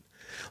breaded it.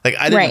 Like,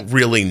 I didn't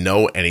really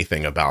know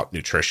anything about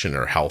nutrition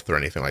or health or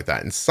anything like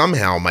that. And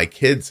somehow my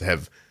kids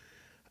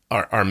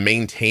are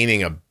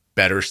maintaining a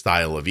better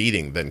style of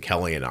eating than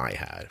Kelly and I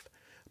have.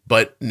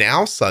 But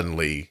now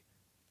suddenly,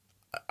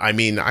 I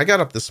mean, I got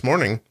up this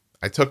morning,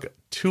 I took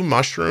 2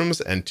 mushrooms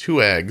and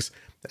 2 eggs,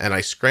 and I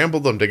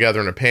scrambled them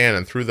together in a pan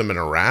and threw them in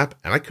a wrap,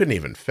 and I couldn't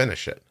even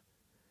finish it.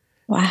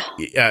 Wow.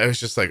 Yeah, I was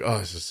just like, oh,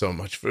 this is so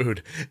much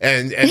food.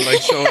 And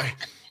like,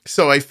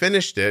 so I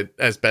finished it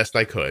as best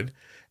I could.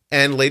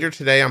 And later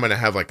today, I'm going to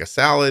have, like, a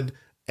salad,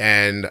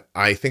 and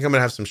I think I'm going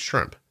to have some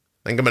shrimp.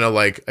 I think I'm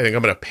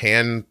going to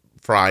pan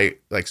fry,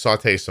 like,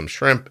 saute some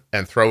shrimp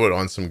and throw it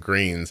on some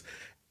greens.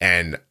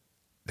 And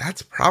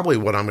that's probably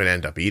what I'm going to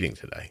end up eating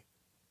today.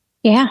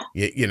 Yeah.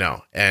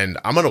 And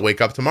I'm going to wake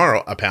up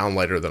tomorrow a pound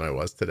lighter than I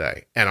was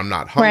today. And I'm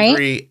not hungry.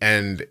 Right.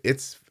 And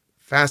it's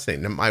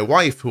fascinating. And my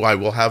wife, who I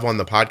will have on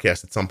the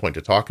podcast at some point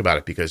to talk about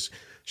it, because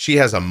she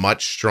has a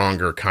much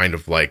stronger kind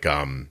of, like,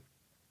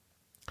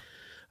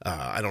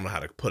 I don't know how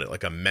to put it,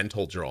 like a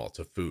mental draw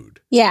to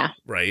food. Yeah.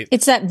 Right.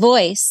 It's that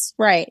voice.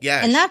 Right.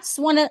 Yeah. And that's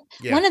one of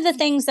the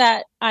things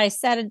that I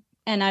said,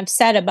 and I've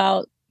said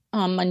about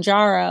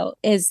Mounjaro,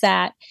 is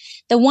that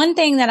the one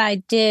thing that I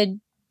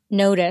did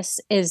notice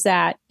is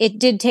that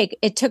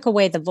it took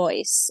away the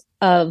voice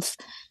of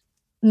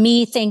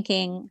me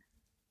thinking,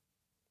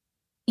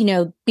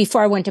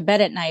 before I went to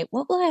bed at night,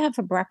 what will I have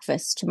for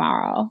breakfast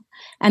tomorrow?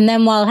 And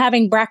then while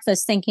having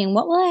breakfast, thinking,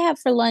 what will I have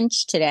for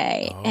lunch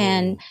today? Oh.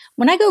 And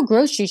when I go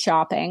grocery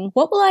shopping,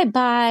 what will I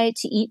buy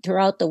to eat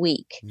throughout the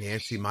week?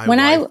 Nanci,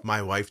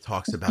 my wife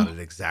talks about it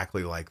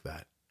exactly like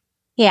that.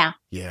 Yeah.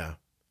 Yeah.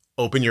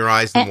 Open your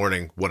eyes in the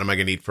morning. What am I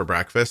going to eat for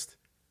breakfast?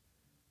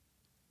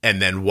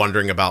 And then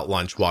wondering about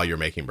lunch while you're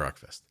making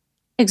breakfast.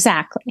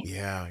 Exactly.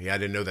 Yeah. Yeah. I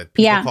didn't know that.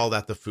 People call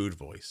that the food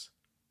voice.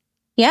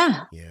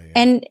 Yeah.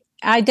 And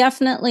I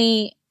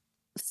definitely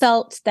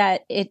felt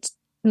that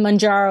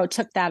Mounjaro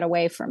took that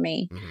away from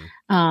me.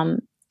 Mm-hmm.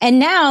 And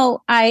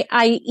now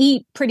I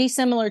eat pretty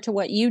similar to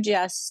what you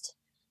just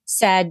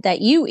said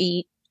that you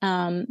eat.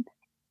 And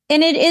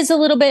it is a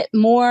little bit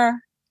more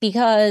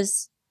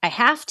because I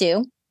have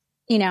to,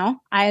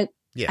 I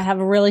have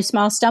a really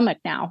small stomach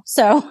now,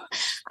 so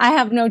I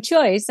have no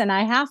choice and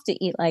I have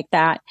to eat like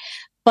that.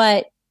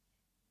 But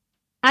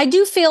I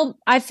feel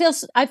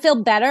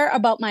better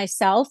about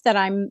myself that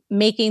I'm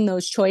making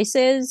those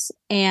choices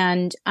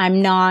and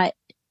I'm not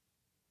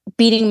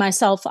beating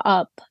myself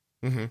up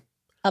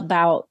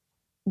about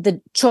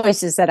the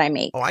choices that I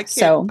make. Oh,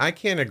 I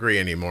can't agree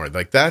anymore.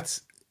 Like,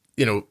 that's,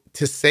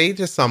 to say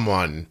to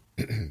someone,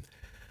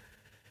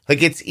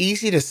 like, it's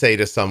easy to say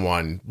to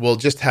someone, well,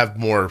 just have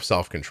more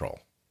self-control,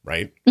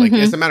 right? Like,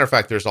 as a matter of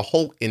fact, there's a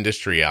whole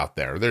industry out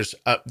there. There's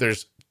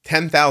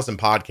 10,000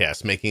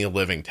 podcasts making a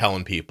living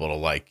telling people to,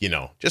 like,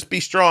 just be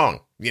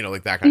strong,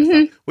 like that kind of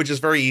stuff, which is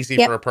very easy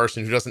for a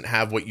person who doesn't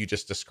have what you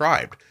just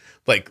described.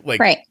 Like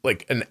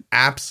an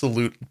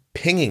absolute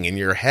pinging in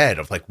your head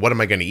of, like, what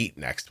am I going to eat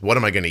next? What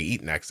am I going to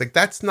eat next? Like,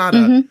 that's not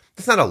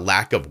a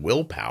lack of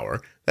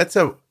willpower. That's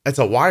a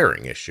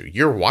wiring issue.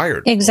 You're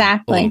wired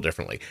exactly a little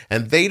differently,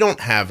 and they don't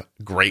have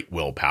great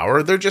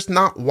willpower. They're just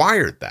not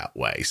wired that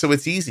way. So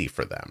it's easy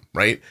for them,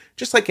 right?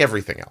 Just like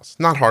everything else,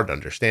 not hard to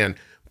understand.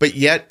 But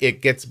yet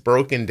it gets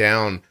broken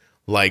down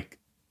like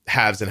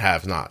haves and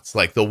have-nots,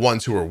 like the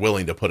ones who are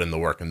willing to put in the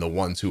work and the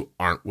ones who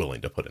aren't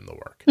willing to put in the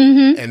work.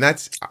 And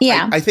that's,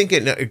 I think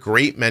in a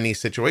great many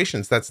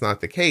situations, that's not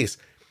the case.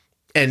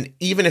 And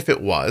even if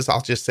it was,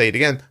 I'll just say it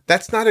again,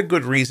 that's not a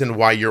good reason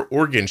why your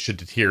organs should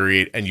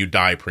deteriorate and you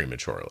die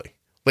prematurely.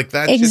 Like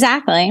that's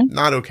Exactly. just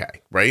not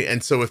okay, right?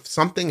 And so if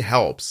something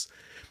helps,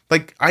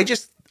 like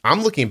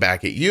I'm looking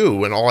back at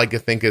you and all I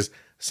could think is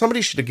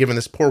somebody should have given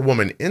this poor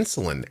woman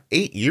insulin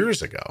 8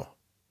 years ago.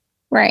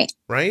 Right.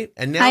 Right?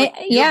 And now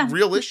you have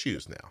real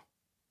issues now.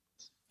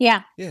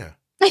 Yeah. Yeah.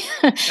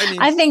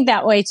 I think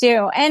that way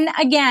too. And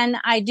again,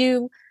 I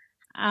do,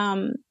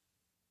 I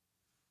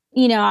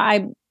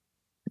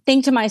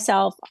think to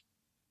myself,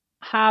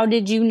 how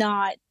did you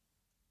not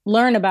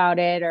learn about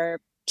it or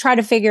try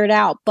to figure it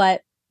out?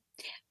 But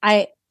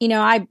I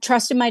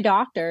trusted my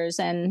doctors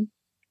and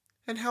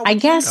how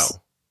would you know?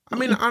 I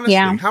mean, honestly,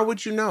 how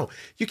would you know?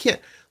 You can't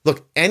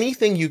look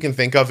anything you can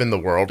think of in the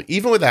world,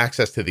 even with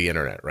access to the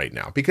internet right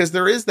now, because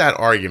there is that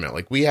argument.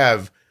 Like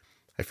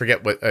I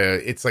forget what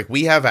it's like.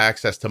 We have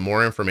access to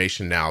more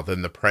information now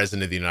than the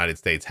president of the United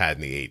States had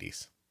in the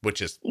 80s,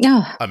 which is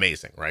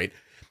amazing, right?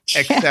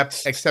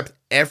 Except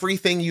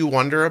everything you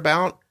wonder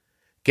about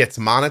gets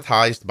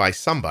monetized by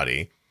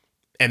somebody,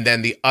 and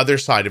then the other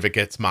side of it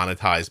gets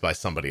monetized by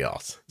somebody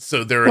else.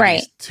 So there are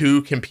these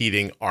two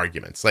competing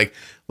arguments. Like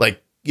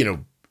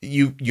you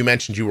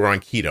mentioned you were on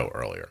keto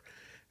earlier.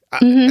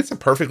 That's a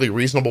perfectly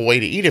reasonable way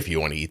to eat if you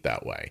want to eat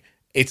that way.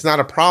 It's not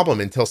a problem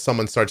until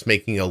someone starts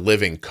making a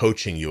living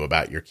coaching you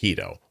about your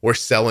keto or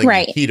selling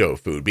you keto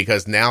food,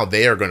 because now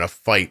they are going to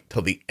fight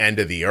till the end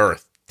of the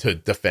earth to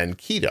defend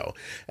keto.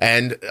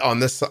 And on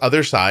this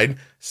other side,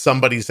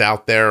 somebody's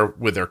out there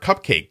with their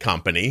cupcake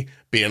company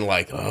being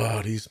like,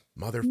 oh, these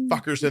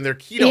motherfuckers and their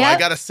keto, I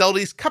got to sell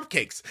these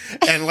cupcakes.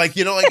 And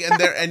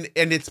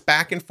and it's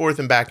back and forth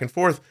and back and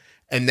forth.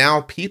 And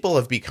now people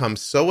have become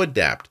so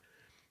adept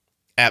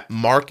at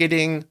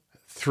marketing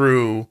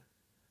through,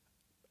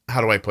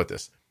 how do I put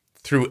this?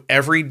 Through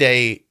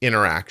everyday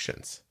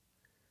interactions.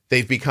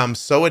 They've become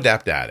so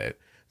adept at it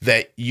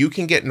that you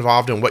can get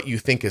involved in what you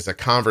think is a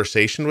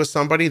conversation with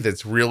somebody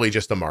that's really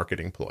just a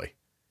marketing ploy.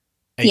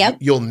 And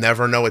you'll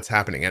never know it's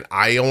happening. And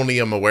I only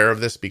am aware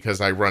of this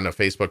because I run a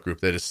Facebook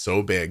group that is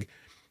so big.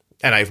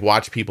 And I've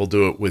watched people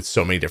do it with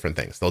so many different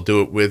things. They'll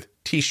do it with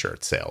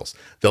t-shirt sales.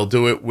 They'll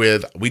do it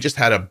with,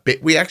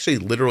 we actually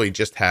literally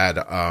just had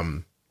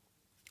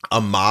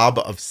a mob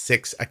of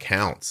 6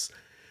 accounts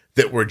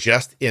that were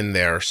just in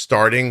there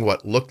starting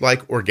what looked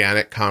like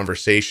organic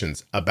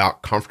conversations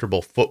about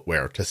comfortable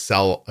footwear to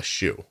sell a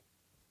shoe.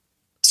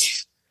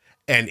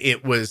 And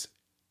it was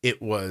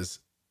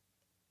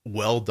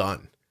well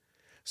done.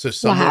 So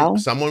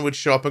someone would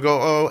show up and go,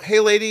 oh, hey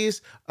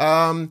ladies,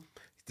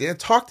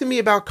 talk to me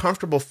about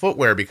comfortable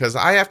footwear because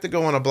I have to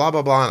go on a blah,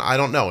 blah, blah. And I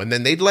don't know. And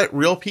then they'd let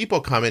real people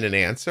come in and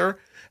answer.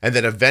 And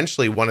then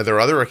eventually one of their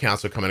other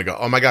accounts would come in and go,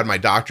 oh my God, my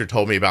doctor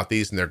told me about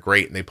these and they're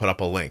great. And they put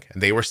up a link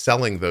and they were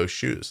selling those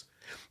shoes.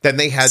 Then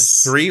they had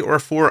 3 or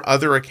 4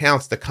 other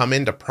accounts to come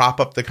in to prop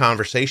up the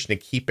conversation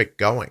and keep it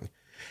going.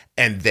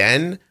 And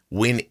then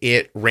when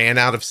it ran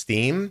out of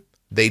steam,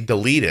 they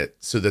delete it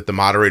so that the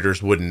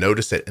moderators wouldn't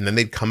notice it. And then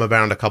they'd come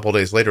around a couple of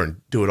days later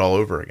and do it all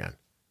over again.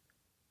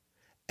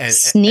 And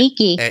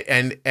sneaky.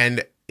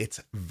 And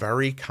it's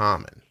very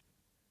common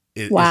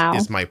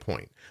is my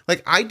point.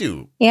 Like I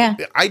do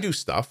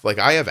stuff, like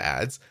I have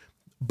ads,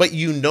 but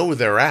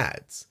they're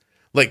ads.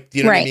 Like, do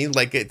you know what I mean?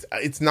 Like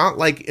it's not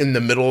like in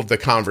the middle of the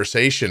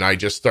conversation, I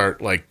just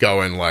start like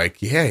going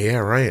like, yeah,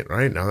 right.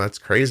 No, that's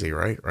crazy.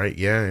 Right.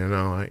 Yeah.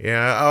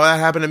 Yeah. Oh, that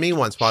happened to me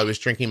once while I was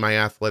drinking my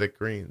Athletic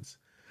Greens.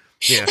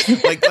 Yeah.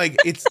 like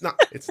it's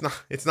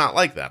not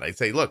like that. I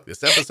say, look,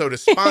 this episode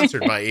is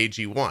sponsored by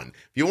AG1.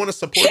 If you want to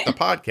support the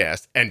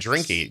podcast and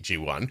drink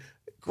AG1,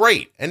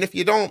 great. And if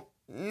you don't,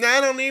 I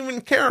don't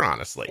even care,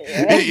 honestly.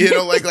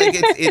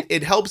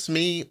 It helps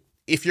me.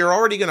 If you're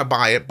already going to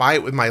buy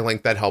it with my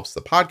link. That helps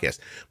the podcast.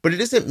 But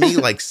it isn't me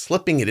like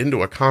slipping it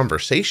into a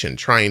conversation,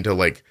 trying to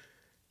like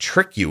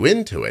trick you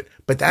into it.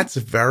 But that's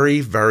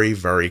very, very,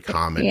 very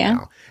common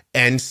now.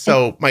 And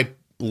so my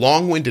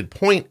long-winded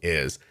point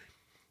is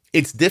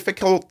it's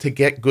difficult to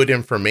get good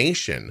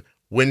information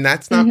when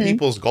that's not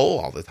people's goal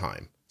all the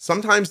time.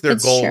 Sometimes their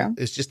goal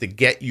is just to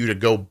get you to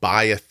go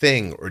buy a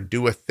thing or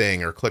do a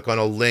thing or click on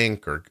a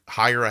link or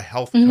hire a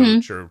health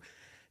coach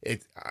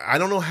I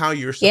don't know how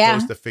you're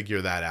supposed to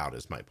figure that out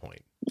is my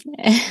point.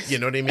 You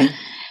know what I mean?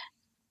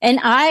 And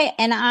I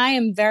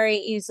am very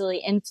easily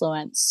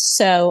influenced.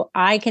 So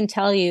I can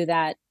tell you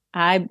that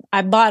I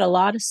bought a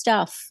lot of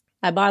stuff.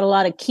 I bought a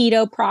lot of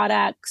keto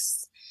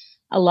products,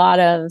 a lot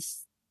of,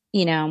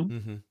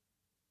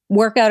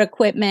 workout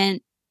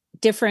equipment,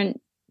 different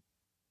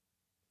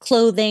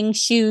clothing,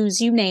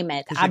 shoes, you name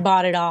it. I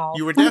bought it all.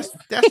 You were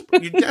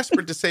you're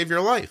desperate to save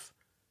your life.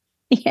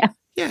 Yeah.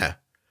 Yeah.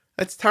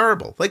 That's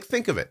terrible. Like,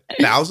 think of it.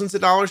 Thousands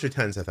of dollars or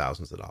tens of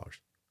thousands of dollars?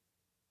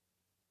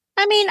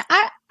 I mean,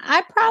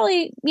 I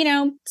probably,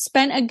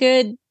 spent a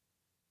good,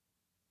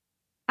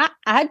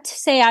 I'd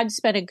say I'd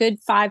spent a good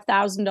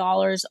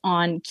 $5,000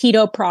 on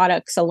keto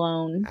products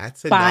alone.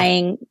 That's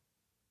buying enough.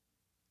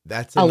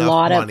 That's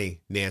enough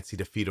money, Nancy,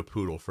 to feed a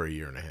poodle for a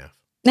year and a half.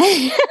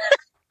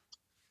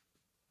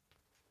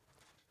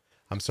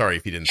 I'm sorry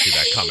if you didn't see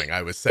that coming.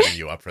 I was setting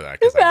you up for that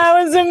because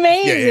That was yeah.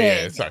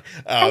 amazing. Sorry.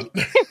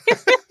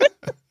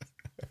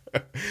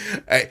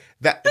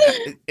 That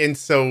and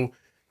so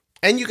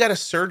and you got a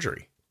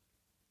surgery.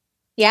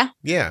 Yeah.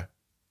 Yeah,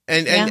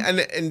 and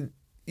Yeah.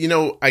 you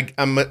know,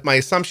 my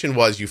assumption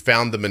was you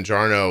found the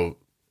Mangiano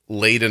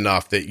late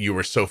enough that you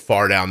were so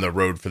far down the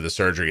road for the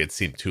surgery it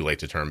seemed too late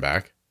to turn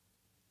back.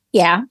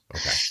 Yeah.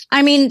 Okay.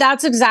 I mean,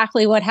 that's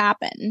exactly what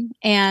happened.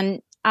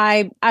 And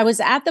I was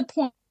at the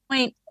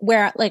point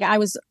where like I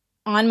was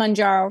on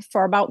Manjaro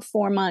for about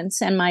 4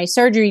 months and my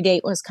surgery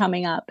date was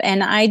coming up.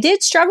 And I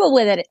did struggle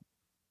with it.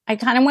 I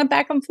kind of went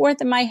back and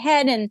forth in my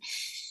head. And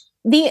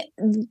the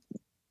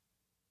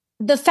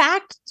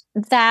fact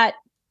that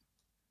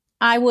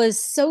I was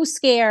so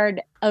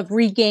scared of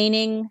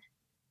regaining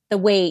the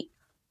weight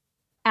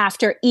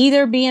after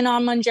either being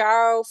on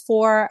Manjaro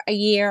for a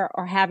year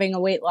or having a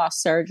weight loss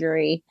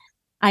surgery,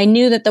 I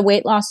knew that the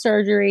weight loss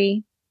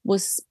surgery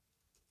was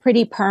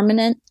pretty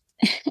permanent.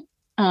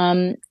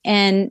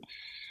 And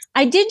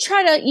I did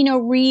try to,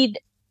 read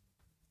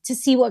to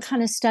see what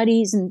kind of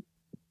studies and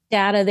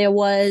data there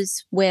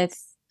was with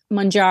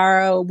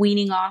Manjaro,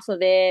 weaning off of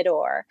it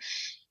or,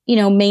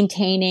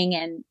 maintaining.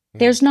 And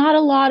there's not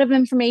a lot of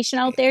information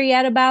out there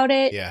yet about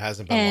it. Yeah, it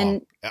hasn't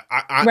been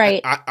long.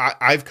 Right.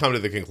 I've come to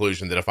the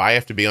conclusion that if I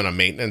have to be on a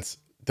maintenance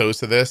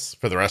dose of this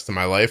for the rest of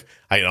my life,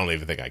 I don't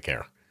even think I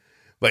care.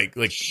 Like,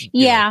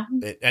 yeah.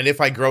 And if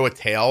I grow a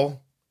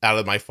tail out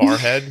of my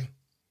forehead,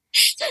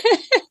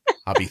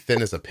 I'll be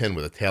thin as a pin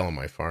with a tail on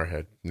my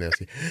forehead,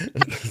 Nancy.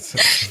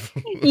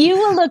 You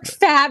will look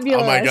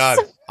fabulous. Oh my God.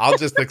 I'll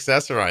just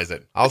accessorize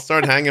it. I'll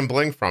start hanging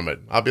bling from it.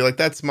 I'll be like,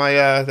 that's my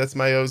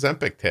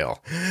Ozempic tail.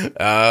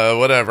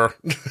 Whatever.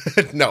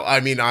 No,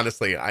 I mean,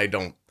 honestly, I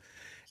don't.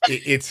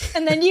 It's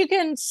and then you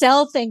can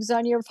sell things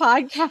on your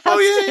podcast.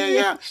 Oh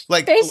yeah.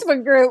 Like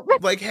Facebook group.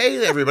 Like,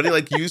 hey everybody,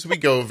 like use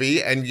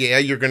Wegovy, and yeah,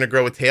 you're gonna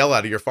grow a tail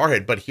out of your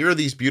forehead, but here are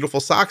these beautiful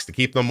socks to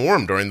keep them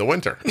warm during the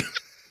winter.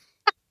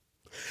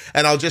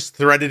 And I'll just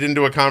thread it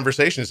into a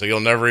conversation so you'll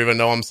never even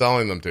know I'm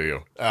selling them to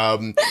you.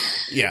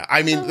 Yeah,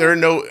 I mean, there are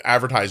no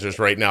advertisers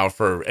right now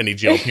for any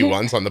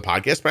GLP-1s on the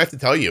podcast, but I have to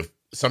tell you, if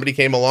somebody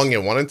came along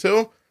and wanted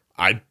to,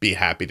 I'd be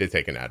happy to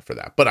take an ad for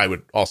that. But I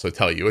would also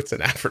tell you it's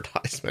an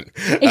advertisement.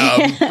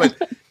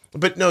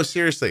 But no,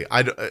 seriously,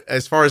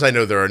 as far as I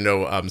know, there are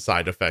no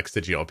side effects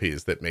to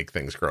GLPs that make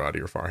things grow out of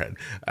your forehead.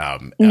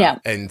 No.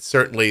 And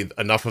certainly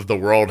enough of the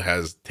world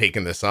has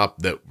taken this up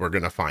that we're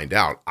going to find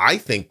out. I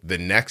think the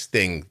next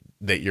thing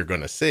that you're going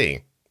to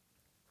see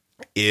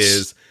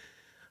is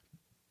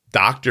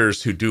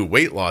doctors who do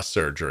weight loss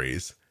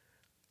surgeries.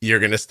 You're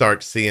going to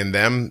start seeing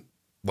them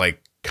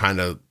like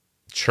kind of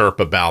chirp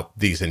about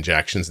these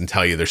injections and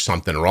tell you there's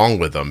something wrong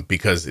with them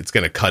because it's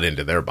going to cut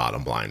into their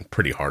bottom line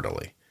pretty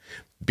heartily.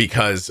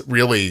 Because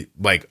really,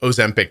 like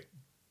Ozempic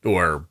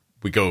or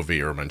Wegovy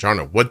or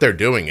Mounjaro, what they're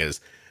doing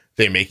is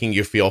they're making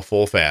you feel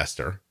full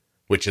faster,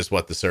 which is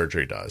what the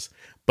surgery does.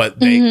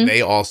 But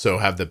they also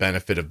have the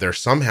benefit of they're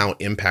somehow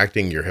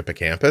impacting your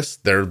hippocampus.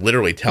 They're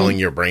literally telling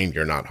your brain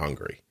you're not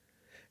hungry.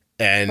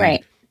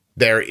 And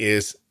there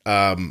is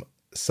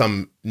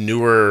some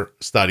newer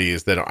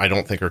studies that I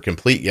don't think are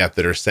complete yet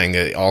that are saying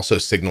that they also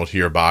signal to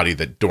your body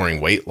that during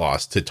weight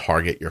loss to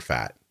target your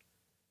fat.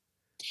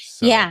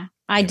 So, yeah,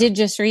 I did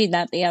just read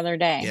that the other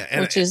day,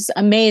 which is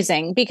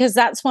amazing because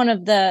that's one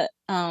of the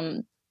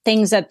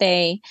things that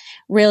they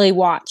really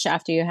watch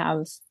after you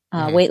have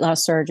weight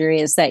loss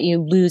surgery is that you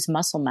lose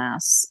muscle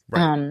mass.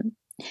 Right.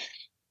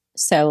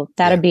 So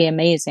that'd be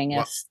amazing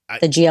if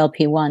the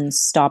GLP-1s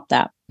stop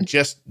that.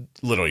 Just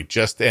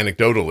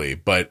anecdotally,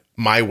 but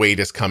my weight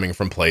is coming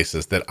from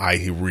places that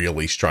I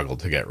really struggled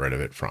to get rid of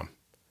it from.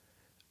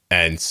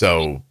 And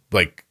so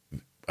like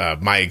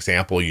my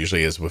example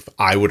usually is if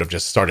I would have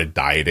just started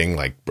dieting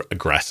like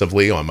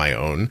aggressively on my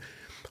own,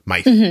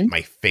 my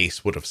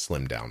face would have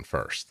slimmed down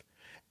first.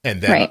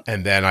 And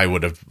then I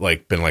would have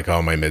like been like,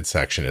 oh, my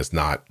midsection is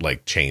not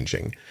like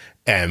changing.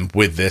 And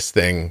with this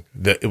thing,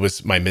 it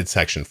was my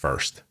midsection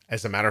first.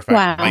 As a matter of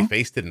fact, my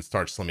face didn't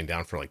start slimming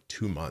down for like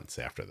 2 months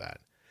after that.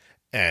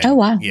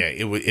 And yeah,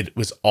 it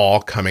was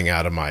all coming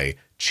out of my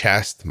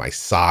chest, my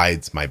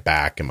sides, my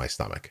back, and my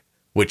stomach,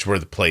 which were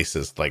the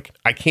places like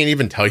I can't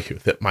even tell you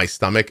that my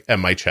stomach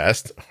and my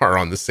chest are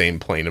on the same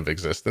plane of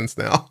existence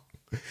now,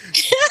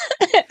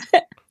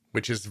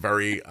 which is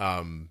very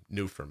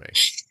new for me.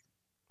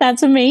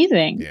 That's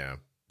amazing. Yeah.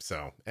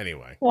 So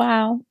anyway.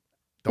 Wow.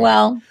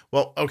 Well,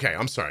 okay.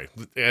 I'm sorry.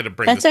 I had to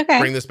bring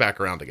this back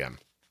around again.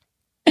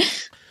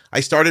 I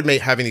started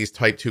having these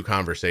type 2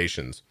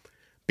 conversations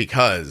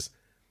because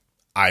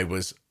I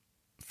was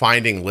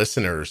finding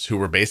listeners who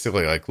were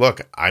basically like,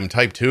 look, I'm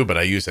type 2, but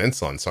I use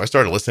insulin. So I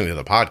started listening to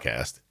the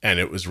podcast and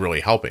it was really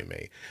helping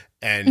me.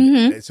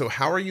 And so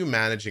how are you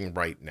managing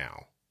right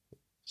now?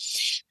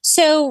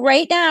 So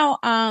right now,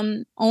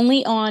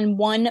 only on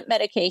one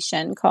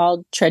medication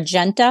called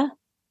Trajenta.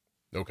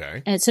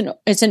 Okay. And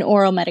it's an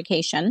oral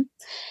medication.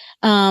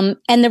 And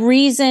the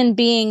reason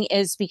being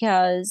is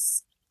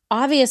because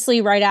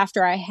obviously right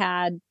after I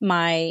had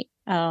my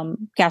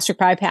gastric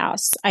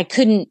bypass, I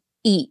couldn't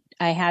eat.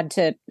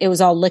 it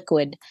was all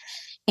liquid.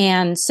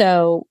 And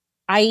so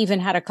I even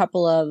had a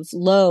couple of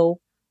low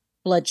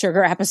blood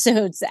sugar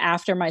episodes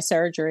after my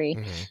surgery.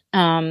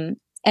 And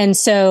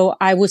so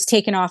I was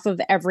taken off of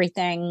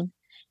everything.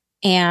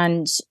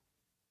 And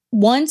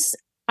once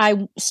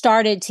I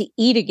started to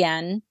eat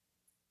again,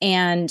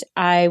 and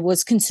I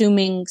was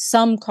consuming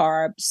some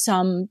carbs,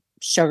 some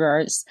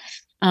sugars,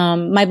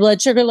 my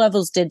blood sugar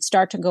levels did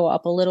start to go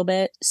up a little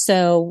bit.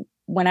 So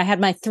when I had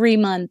my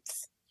 3-month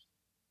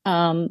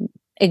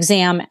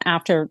exam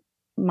after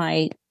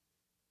my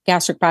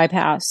gastric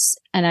bypass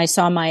and I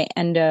saw my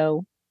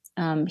endo,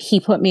 he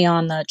put me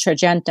on the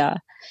Trajenta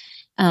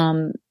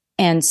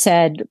and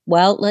said,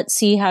 well, let's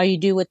see how you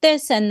do with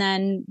this. And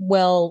then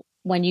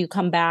when you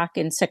come back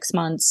in 6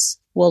 months,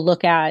 we'll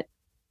look at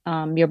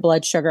your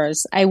blood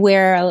sugars. I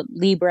wear a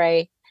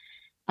Libre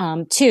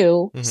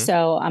too.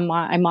 So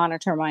I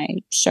monitor my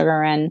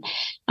sugar. And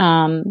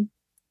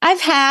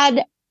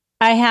I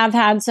have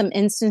had some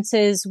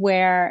instances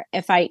where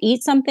if I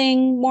eat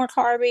something more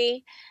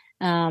carby,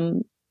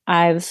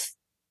 my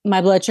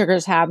blood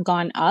sugars have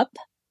gone up.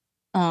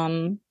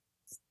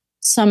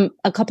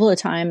 A couple of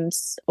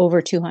times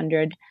over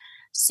 200.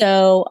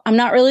 So I'm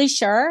not really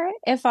sure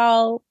if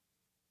I'll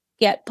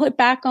get put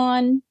back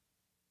on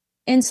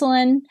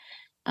insulin.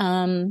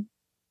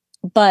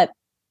 But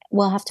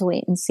we'll have to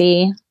wait and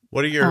see.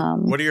 What are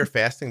your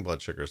fasting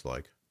blood sugars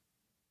like?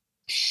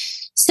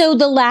 So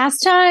the last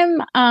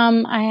time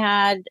I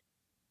had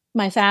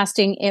my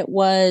fasting, it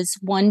was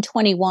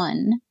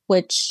 121,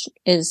 which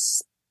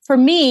is, for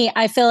me,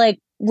 I feel like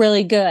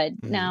really good.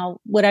 Now,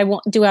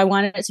 do I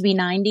want it to be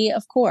 90?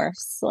 Of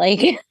course.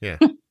 Like, yeah.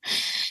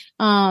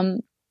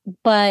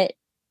 But,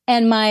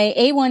 and my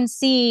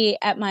A1C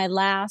at my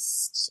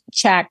last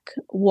check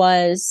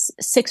was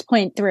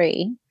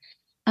 6.3,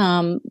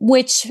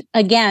 which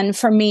again,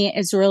 for me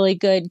is really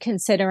good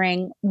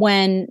considering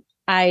when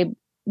I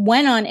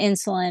went on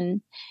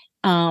insulin,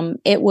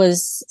 it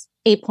was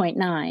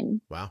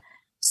 8.9. Wow.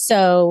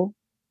 So,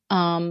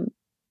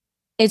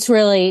 it's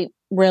really,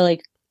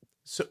 really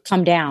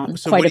come down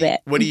quite a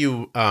bit. What do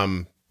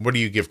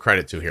you give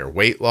credit to here?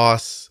 Weight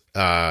loss,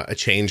 a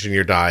change in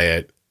your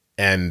diet,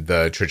 and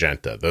the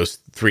Trajenta. Those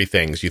 3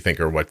 things you think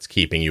are what's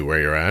keeping you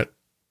where you're at?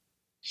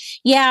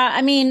 Yeah,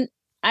 I mean,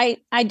 I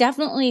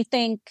definitely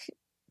think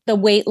the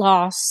weight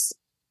loss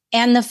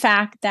and the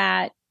fact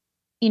that,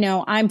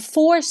 I'm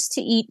forced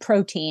to eat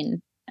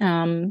protein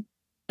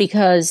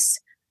because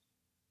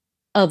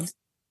of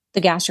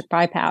the gastric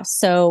bypass.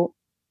 So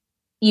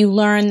you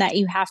learn that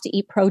you have to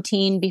eat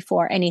protein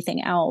before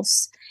anything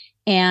else.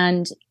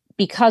 And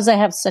because I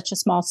have such a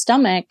small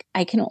stomach,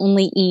 I can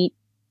only eat,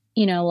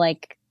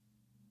 like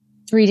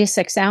 3 to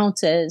 6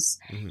 ounces.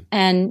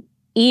 And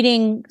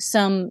eating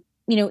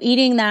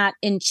eating that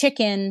in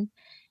chicken,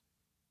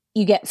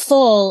 you get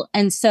full.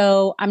 And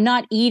so I'm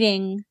not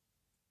eating,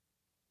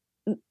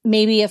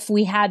 maybe if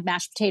we had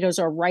mashed potatoes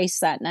or rice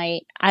that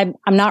night, I'm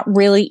not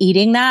really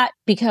eating that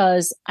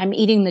because I'm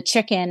eating the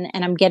chicken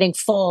and I'm getting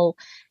full.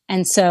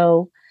 And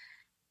so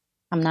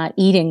I'm not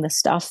eating the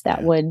stuff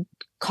that would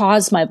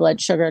cause my blood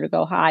sugar to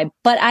go high.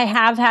 But I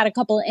have had a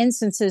couple of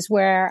instances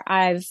where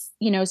I've,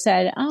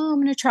 said, oh, I'm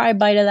going to try a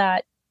bite of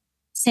that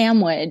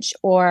sandwich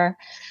or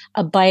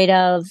a bite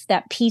of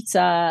that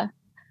pizza.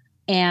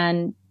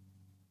 And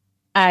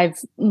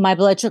my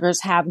blood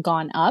sugars have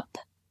gone up.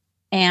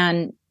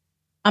 And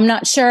I'm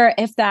not sure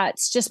if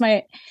that's just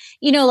my,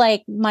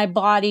 like my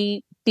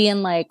body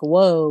being like,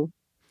 whoa.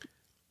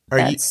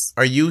 Do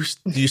you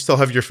still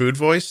have your food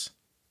voice?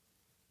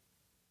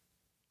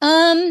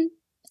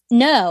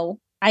 No,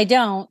 I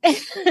don't.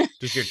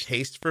 Does your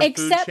taste for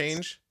food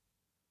change?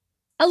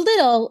 A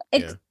little.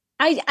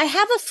 I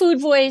have a food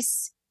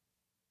voice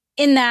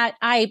in that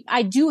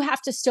I do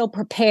have to still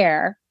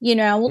prepare,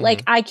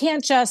 like I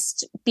can't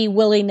just be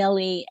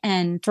willy-nilly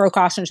and throw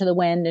caution to the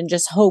wind and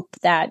just hope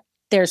that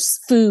there's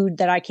food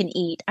that I can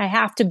eat. I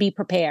have to be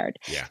prepared.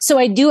 Yeah. So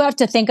I do have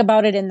to think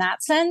about it in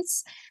that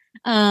sense.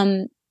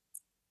 And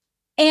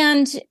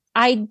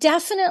I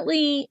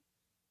definitely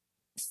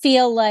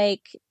feel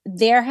like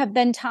there have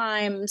been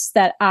times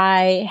that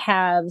I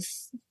have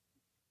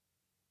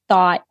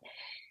thought,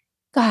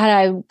 God,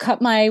 I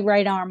cut my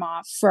right arm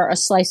off for a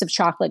slice of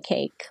chocolate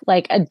cake,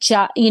 like and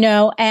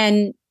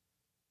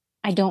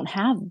I don't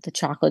have the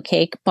chocolate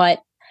cake,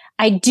 but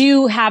I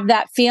do have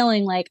that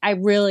feeling like I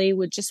really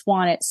would just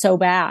want it so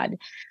bad.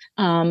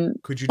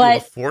 Could you do a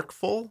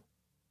forkful?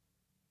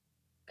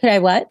 Could I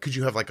what? Could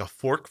you have like a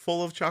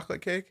forkful of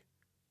chocolate cake?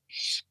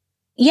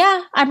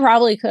 Yeah, I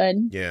probably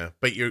could. Yeah,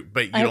 but you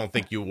don't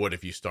think you would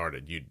if you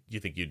started. You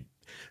think you'd.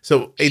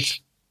 So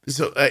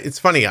it's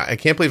funny. I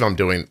can't believe I'm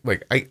doing,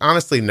 like, I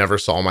honestly never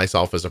saw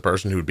myself as a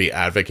person who would be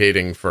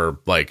advocating for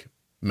like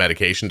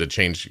medication to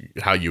change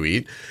how you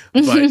eat.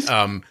 But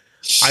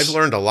I've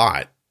learned a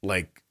lot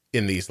like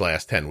in these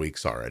last 10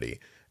 weeks already.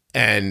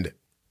 And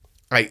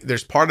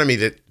there's part of me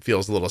that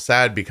feels a little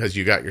sad because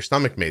you got your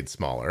stomach made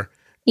smaller.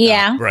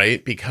 Yeah.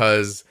 Right.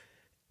 Because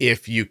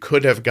if you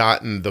could have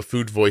gotten the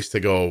food voice to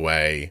go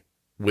away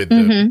with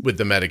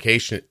the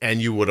medication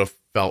and you would have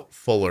felt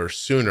fuller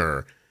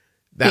sooner,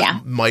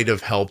 that might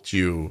have helped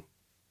you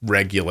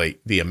regulate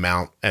the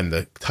amount and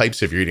the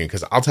types of your eating.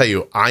 Because I'll tell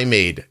you, I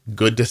made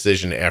good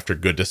decision after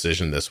good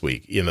decision this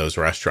week in those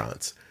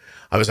restaurants.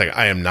 I was like,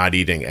 I am not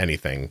eating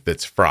anything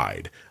that's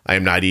fried. I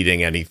am not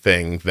eating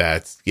anything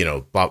that's,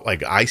 but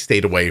like I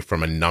stayed away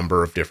from a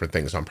number of different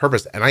things on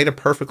purpose, and I had a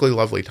perfectly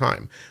lovely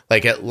time.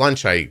 Like at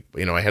lunch, I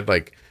had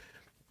like,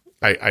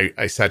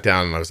 I sat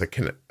down and I was like,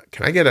 can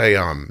I get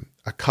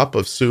a cup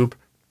of soup?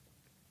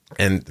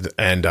 And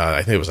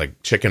I think it was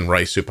like chicken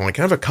rice soup. I'm like,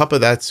 can I have a cup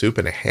of that soup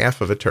and a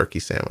half of a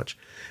turkey sandwich?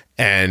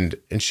 And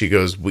she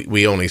goes,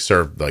 we only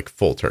serve like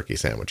full turkey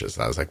sandwiches.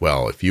 I was like,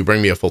 well, if you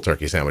bring me a full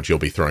turkey sandwich, you'll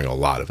be throwing a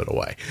lot of it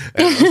away.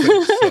 And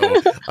I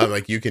was like, so I'm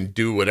like, you can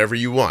do whatever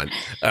you want.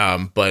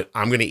 But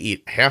I'm going to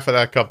eat half of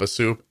that cup of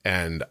soup.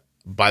 And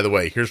by the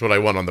way, here's what I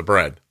want on the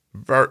bread.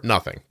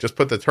 Nothing. Just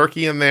put the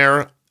turkey in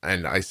there.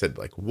 And I said,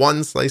 like,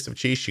 one slice of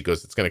cheese. She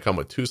goes, it's going to come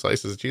with 2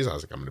 slices of cheese. I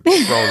was like, I'm going to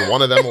be throwing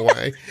one of them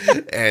away.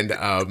 And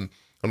I'm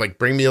like,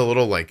 bring me a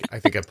little, like, I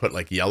think I put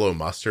like yellow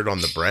mustard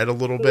on the bread a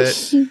little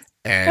bit.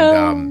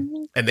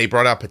 And they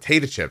brought out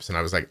potato chips. And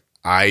I was like,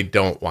 I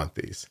don't want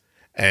these.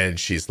 And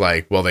she's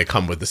like, well, they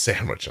come with the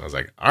sandwich. And I was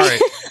like, all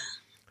right.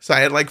 So I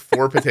had like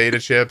 4 potato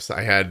chips.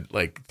 I had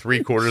like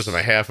 3/4 of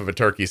a half of a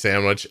turkey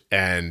sandwich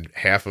and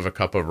half of a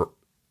cup of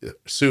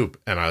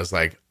soup. And I was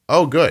like,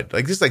 oh, good.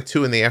 Like, this is like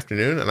 2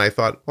 PM. And I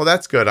thought, well,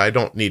 that's good. I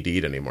don't need to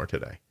eat anymore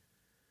today.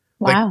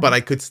 Wow. Like, but I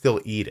could still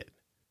eat it.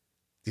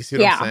 Do you see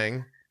what I'm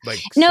saying? Like,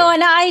 no,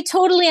 and I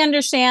totally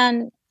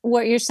understand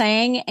what you're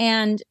saying.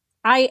 And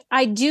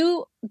I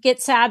do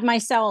get sad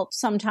myself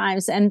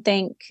sometimes and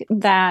think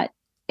that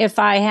if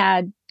I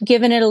had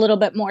given it a little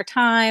bit more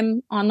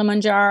time on the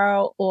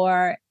Mounjaro,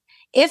 or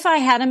if I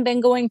hadn't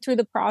been going through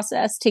the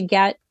process to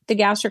get the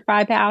gastric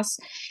bypass.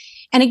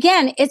 And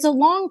again, it's a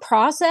long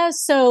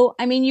process. So,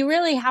 I mean, you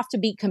really have to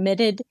be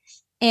committed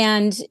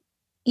and,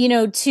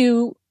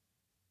 to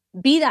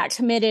be that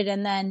committed.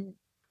 And then,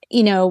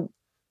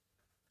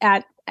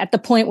 at the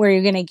point where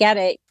you're going to get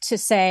it, to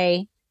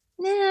say,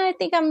 nah, I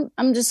think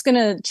I'm just going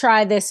to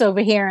try this over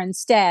here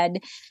instead.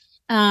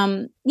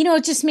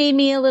 It just made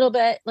me a little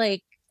bit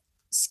like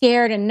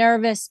scared and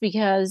nervous,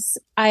 because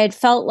I had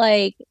felt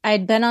like I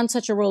had been on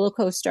such a roller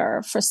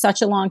coaster for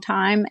such a long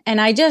time. And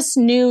I just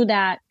knew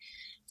that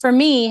for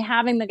me,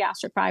 having the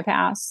gastric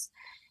bypass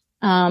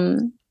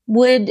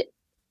would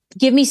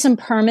give me some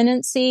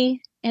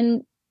permanency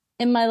in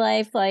my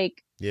life.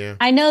 Like, yeah,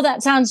 I know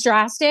that sounds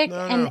drastic,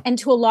 and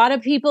to a lot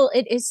of people,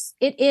 it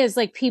is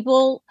like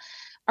people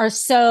are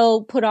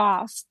so put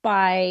off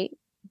by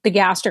the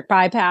gastric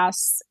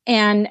bypass.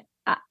 And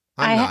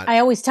I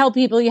always tell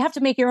people, you have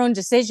to make your own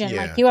decision.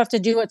 Yeah. Like, you have to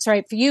do what's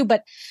right for you.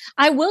 But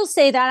I will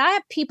say that I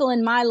have people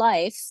in my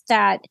life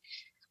that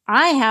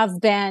I have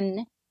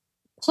been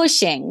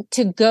pushing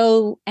to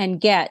go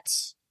and get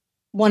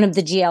one of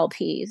the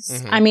GLPs.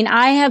 Mm-hmm. I mean,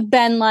 I have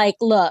been like,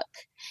 look,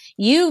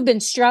 you've been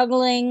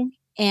struggling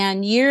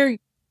and you're,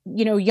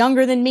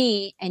 younger than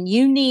me, and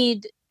you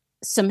need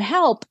some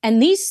help.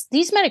 And these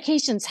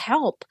medications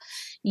help.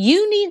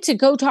 You need to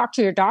go talk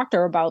to your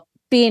doctor about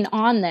being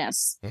on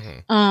this.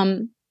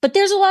 Mm-hmm. But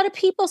there's a lot of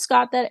people,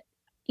 Scott, that,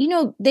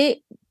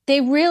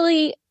 they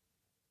really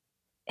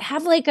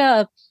have like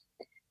a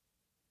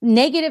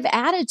negative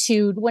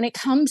attitude when it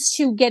comes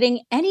to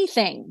getting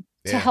anything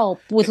to help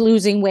with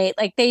losing weight.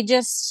 Like, they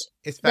just,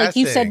 like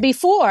you said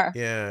before.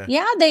 Yeah.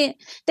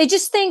 They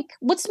just think,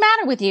 what's the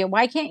matter with you?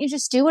 Why can't you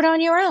just do it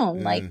on your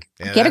own? Like,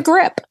 get a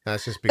grip.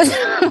 That's just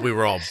because we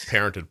were all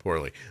parented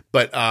poorly.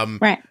 But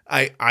right.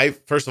 I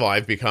first of all,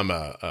 I've become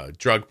a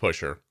drug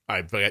pusher.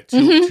 I've got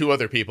two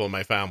other people in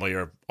my family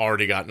have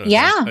already gotten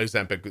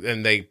Ozempic,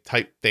 and they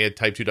had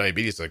type 2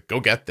 diabetes. Like, go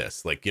get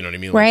this. Like, you know what I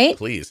mean? Like, right.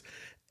 Please.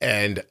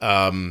 And,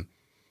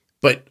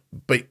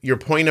 but your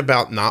point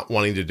about not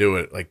wanting to do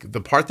it, like,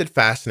 the part that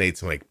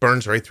fascinates and like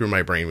burns right through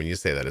my brain when you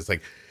say that is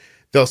like,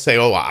 they'll say,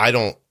 oh,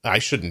 I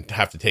shouldn't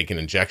have to take an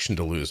injection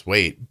to lose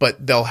weight,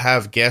 but they'll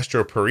have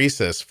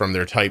gastroparesis from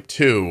their type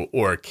 2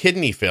 or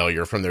kidney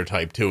failure from their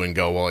type 2 and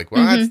go, well,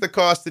 that's the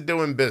cost of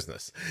doing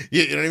business.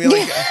 You know what I mean?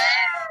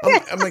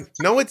 Like, I'm like,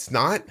 no, it's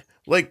not.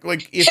 Like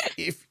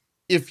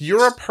if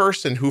you're a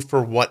person who,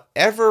 for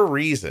whatever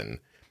reason,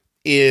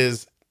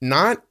 is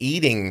not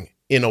eating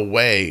in a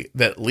way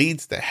that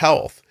leads to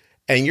health,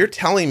 and you're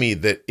telling me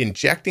that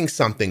injecting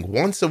something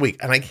once a week,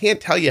 and I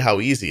can't tell you how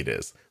easy it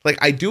is. Like,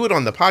 I do it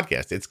on the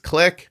podcast. It's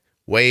click,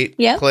 wait,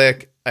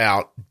 click,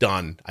 out,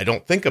 done. I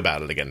don't think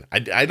about it again.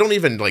 I don't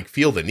even like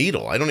feel the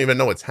needle. I don't even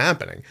know what's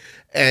happening.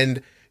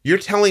 And you're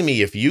telling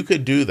me if you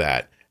could do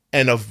that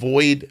and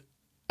avoid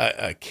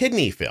a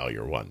kidney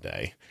failure one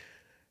day,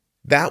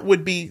 that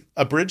would be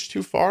a bridge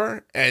too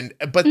far.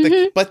 But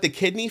the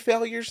kidney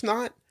failure's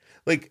not.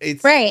 Like,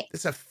 it's right.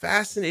 It's a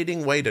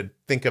fascinating way to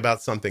think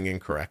about something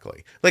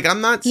incorrectly. Like, I'm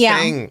not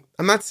saying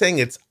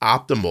it's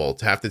optimal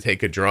to have to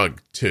take a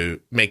drug to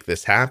make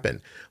this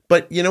happen.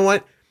 But you know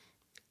what?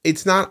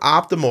 It's not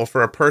optimal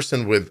for a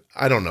person with,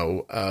 I don't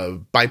know,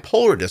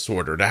 bipolar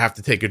disorder to have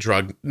to take a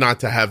drug not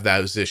to have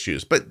those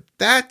issues. But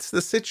that's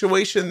the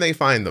situation they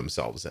find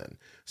themselves in.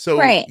 So,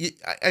 Right.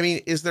 I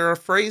mean, is there a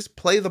phrase,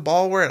 play the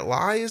ball where it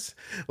lies?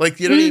 Like,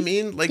 you know what I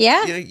mean? Like,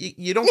 Yeah.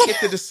 you don't get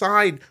to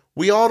decide.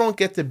 We all don't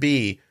get to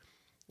be,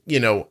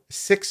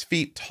 6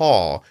 feet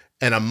tall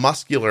and a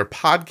muscular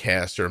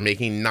podcaster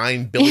making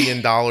 $9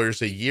 billion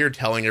a year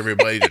telling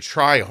everybody to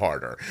try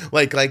harder.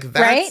 Like that's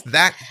Right?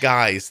 that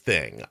guy's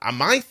thing.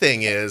 My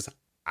thing is,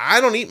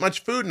 I don't eat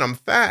much food and I'm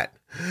fat.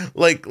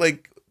 Like,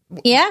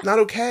 Yeah. not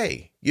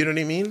okay. You know what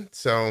I mean?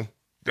 So,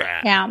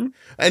 Yeah.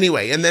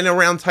 anyway, and then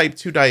around type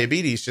 2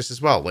 diabetes just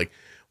as well. Like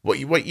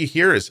what you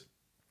hear is,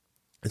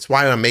 it's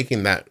why I'm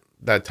making that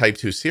type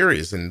 2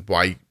 series and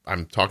why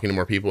I'm talking to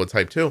more people with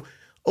type 2.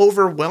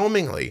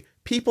 Overwhelmingly,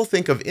 people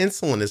think of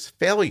insulin as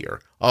failure.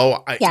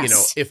 Oh,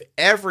 Yes. if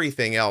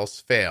everything else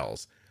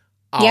fails,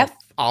 Yep.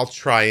 I'll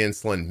try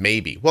insulin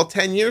maybe. Well,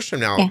 10 years from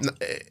now,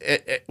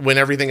 Yeah. when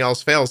everything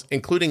else fails,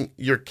 including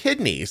your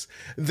kidneys,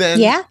 then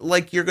Yeah.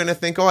 like you're going to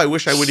think, oh, I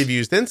wish I would have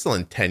used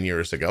insulin 10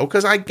 years ago.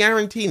 Because I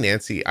guarantee,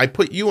 Nancy, I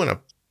put you in a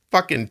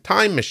fucking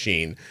time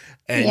machine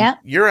and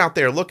you're out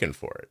there looking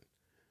for it.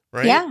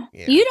 Right? Yeah.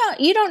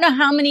 You don't know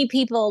how many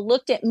people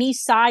looked at me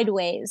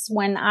sideways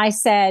when I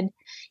said,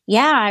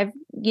 yeah,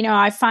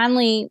 I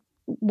finally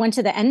went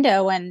to the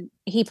endo and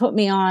he put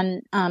me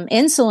on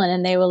insulin,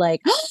 and they were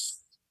like,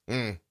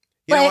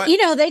 but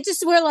they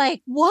just were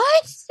like,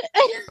 what?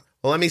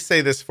 Well, let me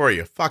say this for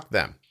you. Fuck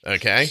them.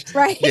 Okay.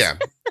 Right. Yeah.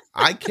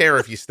 I care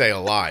if you stay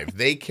alive.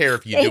 They care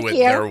if you do it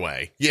their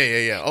way.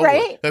 Yeah. Oh,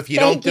 right? If you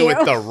don't do it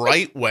the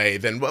right way,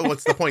 then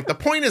what's the point? The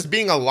point is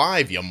being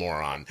alive, you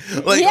moron.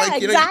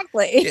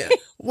 Exactly.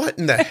 What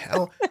in the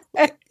hell?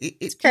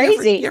 It's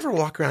crazy. You ever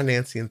walk around,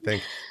 Nancy, and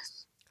think,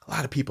 a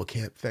lot of people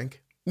can't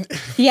think?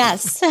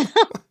 Yes.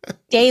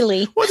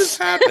 Daily. What is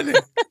happening?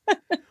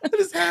 What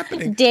is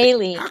happening?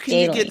 Daily. How can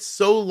you get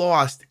so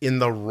lost in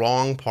the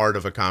wrong part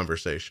of a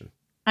conversation?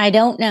 I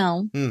don't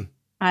know.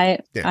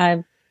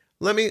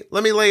 Let me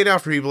lay it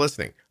out for people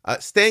listening.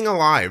 Staying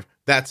alive,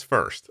 that's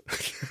first.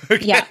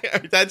 Okay? Yeah.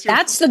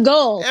 That's the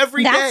goal.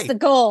 Every day. That's the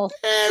goal.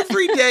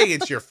 Every day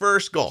it's your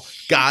first goal.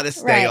 Gotta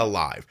stay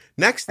alive.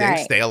 Next thing,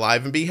 stay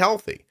alive and be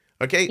healthy.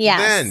 Okay? Yes.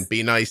 Then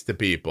be nice to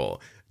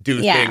people. Do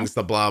things,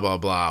 the blah, blah,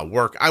 blah.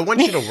 Work. I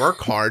want you to work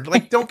hard.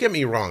 Like, don't get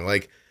me wrong.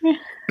 Like,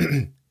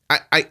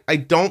 I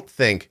don't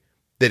think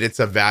that it's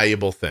a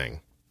valuable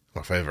thing.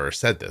 Well, if I ever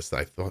said this,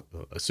 I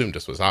assumed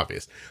this was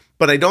obvious.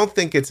 But I don't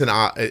think it's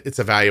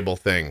a valuable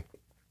thing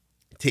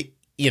to,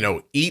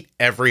 eat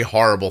every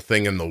horrible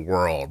thing in the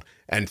world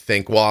and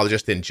think, well, I'll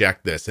just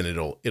inject this and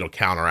it'll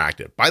counteract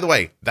it. By the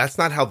way, that's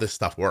not how this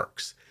stuff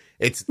works.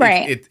 It's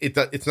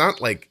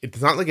not like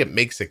it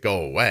makes it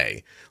go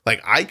away.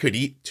 Like, I could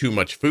eat too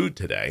much food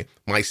today,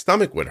 my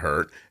stomach would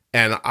hurt,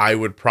 and I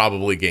would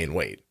probably gain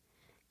weight.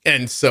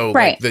 And so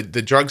like,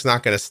 the drug's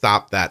not going to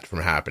stop that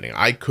from happening.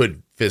 I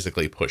could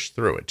physically push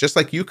through it. Just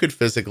like you could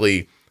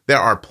physically, there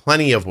are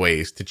plenty of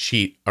ways to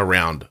cheat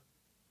around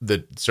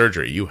the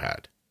surgery you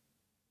had.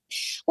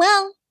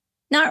 Well,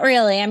 not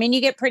really. I mean, you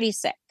get pretty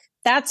sick.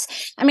 That's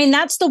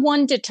the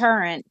one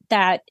deterrent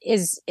that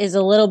is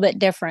a little bit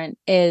different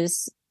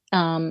is,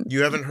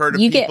 you haven't heard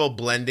of people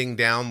blending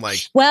down like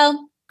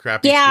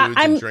crappy foods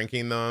and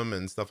drinking them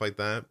and stuff like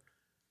that?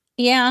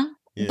 Yeah.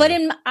 But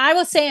I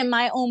will say in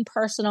my own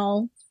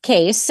personal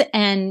case,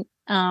 and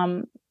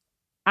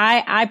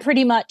I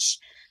pretty much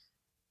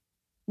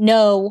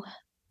know,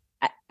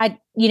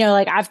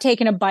 I've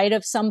taken a bite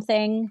of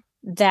something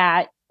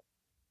that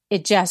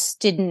it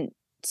just didn't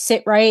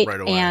sit right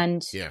away.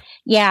 And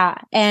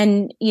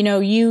and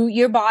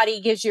your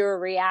body gives you a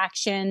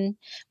reaction,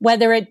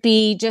 whether it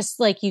be just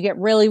like you get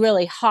really,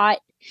 really hot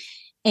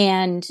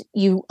and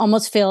you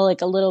almost feel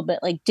like a little bit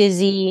like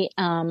dizzy.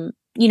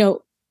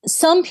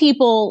 Some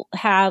people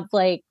have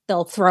like,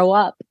 they'll throw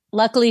up.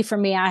 Luckily for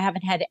me, I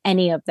haven't had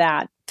any of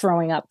that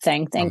throwing up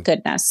thing. Thank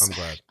goodness. I'm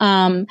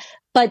glad.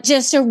 But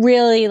just a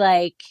really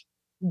like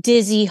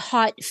dizzy,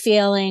 hot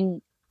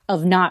feeling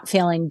of not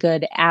feeling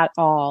good at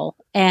all.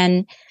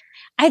 And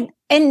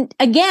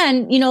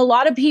again, a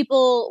lot of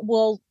people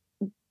will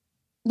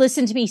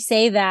listen to me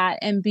say that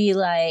and be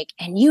like,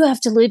 and you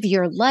have to live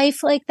your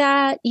life like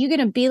that. You're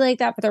going to be like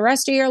that for the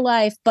rest of your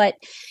life. But,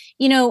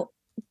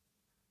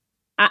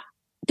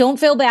 don't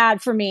feel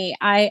bad for me.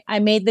 I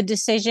made the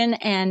decision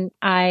and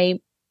I'm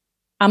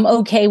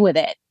okay with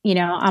it.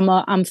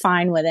 I'm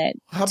fine with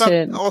it. How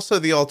about also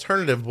the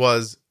alternative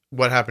was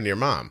what happened to your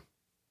mom?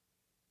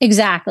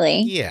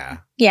 Exactly. Yeah.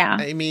 Yeah.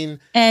 I mean,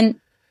 and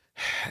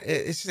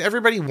it's just,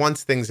 everybody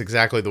wants things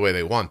exactly the way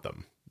they want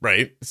them.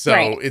 Right. So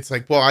it's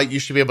like, well, you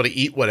should be able to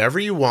eat whatever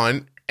you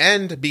want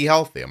and be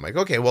healthy. I'm like,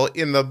 okay, well,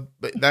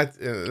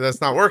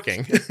 that's not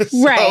working.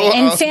 So, right.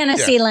 In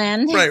fantasy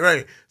land.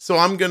 Right. So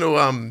I'm going to,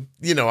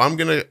 I'm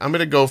going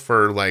to go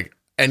for like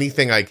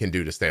anything I can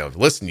do to stay alive.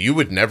 Listen, you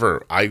would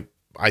never, I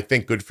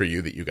think good for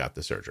you that you got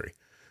the surgery.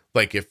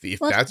 Like if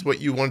that's what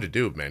you wanted to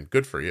do, man,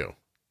 good for you.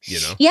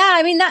 Yeah,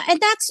 I mean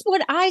that's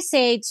what I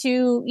say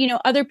to,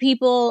 other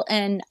people.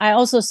 And I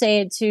also say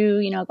it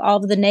to, all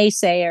of the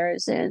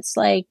naysayers. It's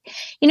like,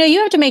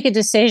 you have to make a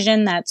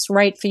decision that's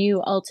right for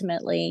you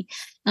ultimately.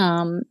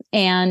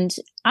 And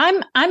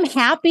I'm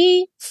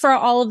happy for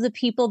all of the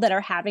people that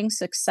are having Of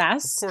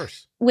success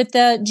course. with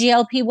the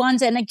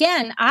GLP-1s. And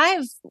again,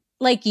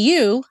 like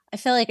you, I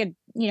feel like,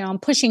 I'm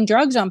pushing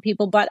drugs on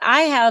people, but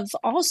I have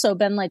also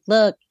been like,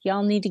 look,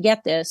 y'all need to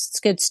get this. It's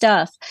good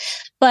stuff.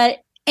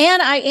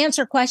 And I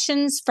answer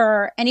questions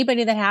for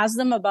anybody that has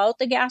them about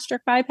the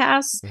gastric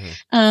bypass.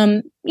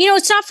 Mm-hmm.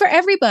 It's not for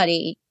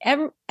everybody.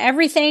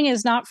 Everything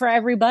is not for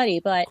everybody,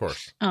 but, Of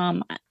course.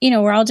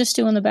 we're all just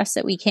doing the best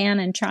that we can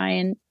and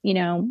trying,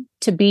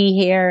 to be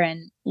here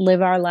and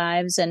live our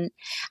lives. And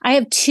I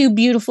have two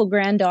beautiful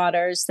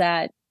granddaughters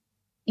that,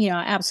 I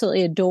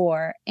absolutely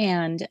adore.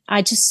 And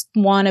I just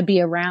want to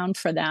be around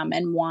for them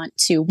and want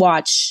to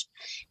watch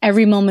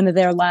every moment of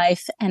their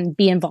life and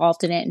be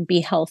involved in it and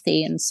be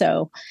healthy. And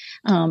so,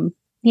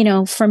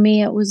 for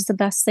me, it was the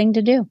best thing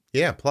to do.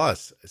 Yeah.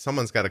 Plus,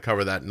 someone's got to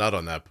cover that nut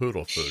on that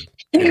poodle food.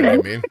 You know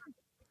what I mean?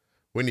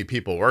 We need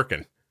people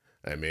working.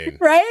 I mean,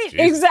 right?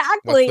 Jesus,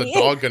 exactly. what's the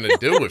dog going to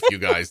do if you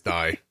guys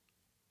die?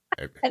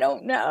 I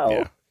don't know.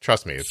 Yeah.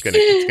 Trust me, it's gonna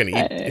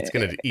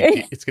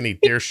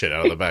eat deer shit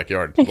out of the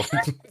backyard.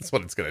 That's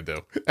what it's gonna do,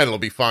 and it'll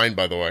be fine.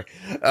 By the way,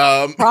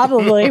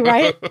 probably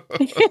right.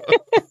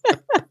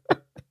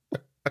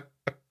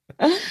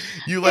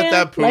 You let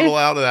that poodle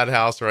out of that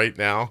house right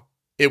now,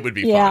 it would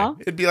be fine.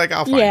 It'd be like,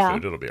 I'll find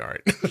food. It'll be all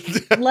right.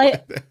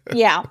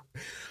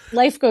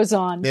 Life goes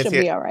on. Nanci, She'll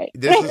be all right.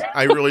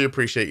 I really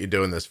appreciate you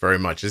doing this very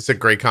much. It's a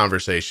great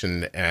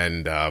conversation,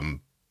 and I'm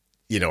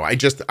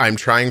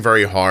trying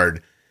very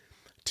hard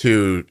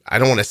to, I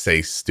don't want to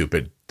say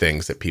stupid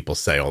things that people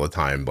say all the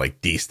time,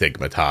 like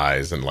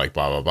destigmatize and like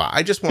blah, blah, blah.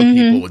 I just want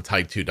people with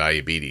type 2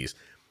 diabetes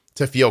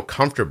to feel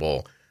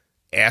comfortable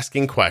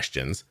asking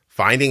questions,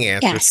 finding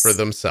answers for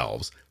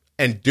themselves,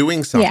 and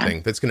doing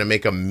something that's going to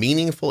make a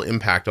meaningful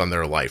impact on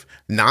their life,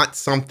 not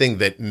something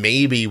that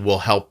maybe will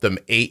help them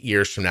 8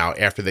 years from now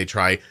after they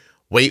try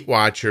Weight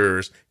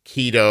Watchers,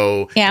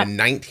 keto, and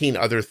 19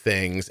 other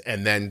things,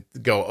 and then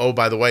go, oh,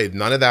 by the way,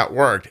 none of that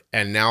worked,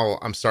 and now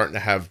I'm starting to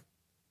have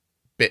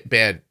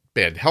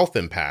bad health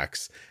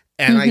impacts,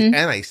 and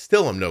I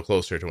still am no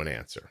closer to an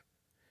answer.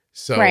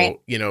 So, I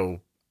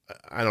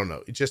don't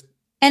know. It just,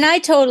 and I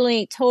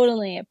totally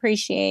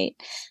appreciate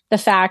the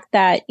fact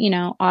that,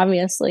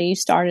 obviously you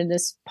started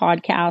this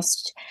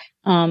podcast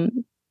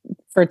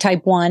for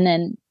type 1,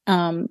 and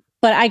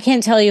but I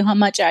can't tell you how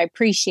much I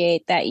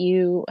appreciate that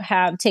you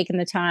have taken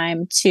the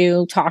time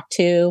to talk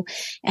to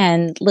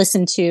and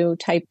listen to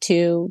type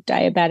 2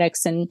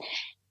 diabetics and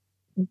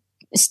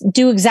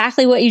do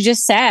exactly what you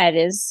just said,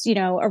 is,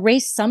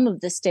 erase some of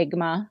the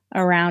stigma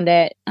around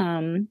it,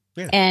 and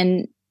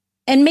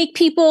make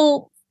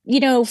people,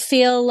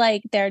 feel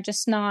like they're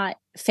just not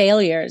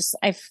failures.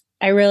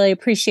 I really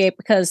appreciate,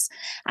 because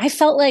I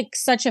felt like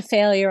such a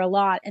failure a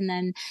lot. And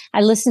then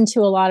I listened to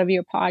a lot of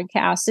your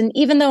podcasts, and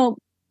even though,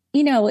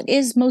 it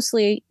is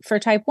mostly for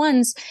type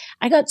 1s,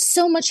 I got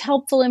so much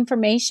helpful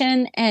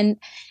information and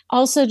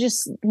also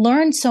just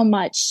learned so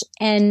much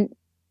and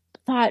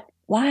thought,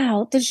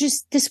 wow,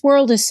 this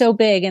world is so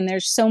big and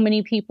there's so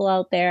many people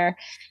out there.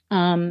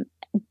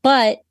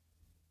 But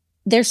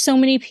there's so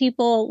many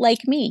people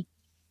like me.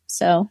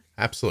 So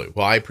absolutely.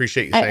 Well, I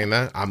appreciate you saying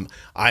that.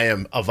 I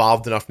am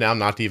evolved enough now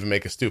not to even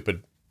make a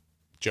stupid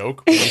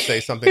joke when you say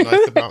something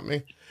nice about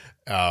me.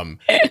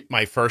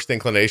 My first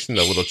inclination,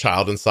 the little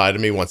child inside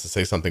of me wants to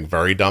say something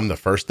very dumb. The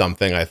first dumb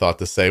thing I thought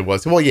to say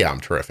was, well, yeah, I'm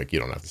terrific. You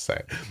don't have to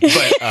say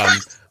it.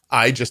 But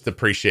I just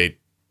appreciate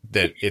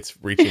that it's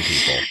reaching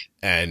people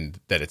and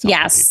that it's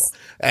helping people.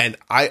 And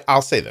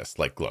I'll say this,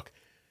 like, look,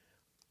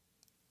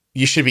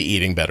 you should be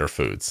eating better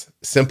foods,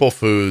 simple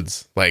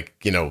foods, like,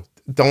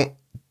 don't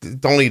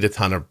eat a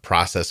ton of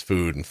processed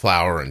food and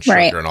flour and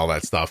sugar and all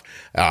that stuff.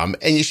 And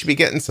you should be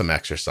getting some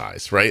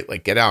exercise, right?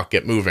 Like, get out,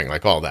 get moving,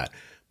 like all that.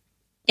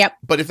 Yep.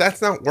 But if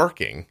that's not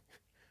working,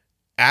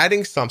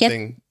 adding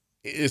something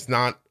is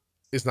not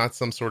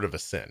some sort of a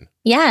sin.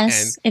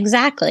 Yes,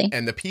 exactly.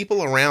 And the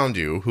people around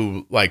you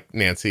who, like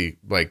Nanci,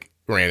 like,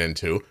 ran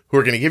into, who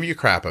are going to give you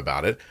crap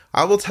about it,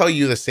 I will tell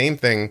you the same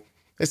thing.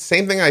 The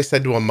same thing I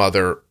said to a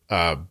mother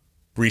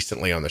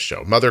recently on the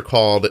show. Mother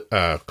called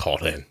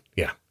in.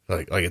 Yeah,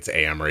 like it's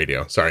AM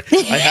radio. Sorry,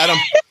 I had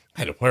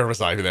him. Where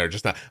was I there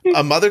just now?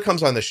 A mother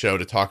comes on the show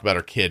to talk about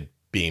her kid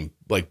being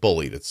like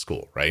bullied at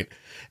school, right?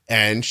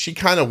 And she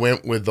kind of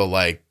went with the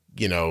like,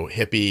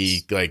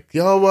 hippie, like,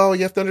 oh, well,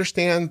 you have to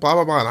understand, blah,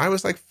 blah, blah. And I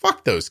was like,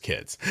 fuck those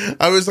kids.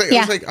 I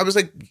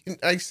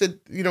said,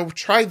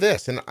 try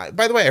this. And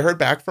by the way, I heard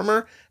back from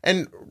her,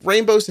 and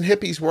rainbows and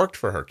hippies worked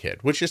for her kid,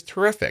 which is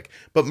terrific.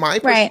 But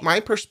my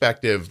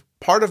perspective,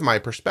 part of my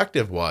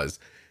perspective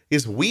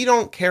is we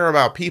don't care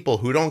about people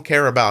who don't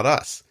care about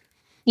us.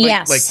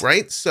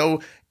 Right.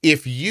 So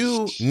if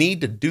you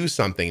need to do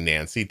something,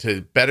 Nanci,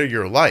 to better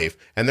your life,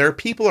 and there are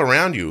people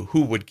around you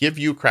who would give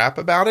you crap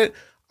about it,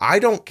 I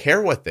don't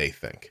care what they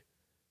think.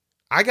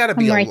 I gotta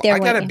be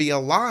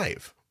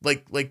alive.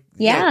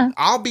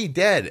 I'll be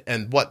dead,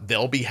 and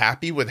they'll be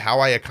happy with how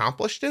I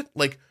accomplished it.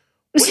 Like,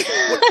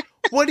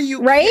 what do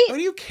you? Right? What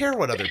do you care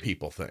what other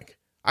people think?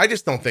 I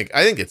just don't think,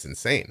 I think it's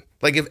insane.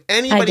 Like if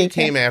anybody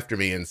came after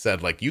me and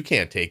said like, you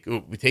can't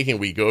taking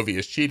Wegovy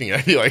is cheating,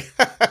 I'd be like,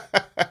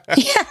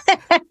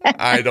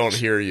 I don't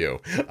hear you.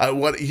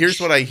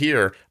 Here's what I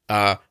hear.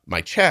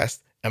 My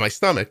chest and my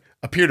stomach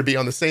appear to be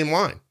on the same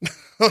line.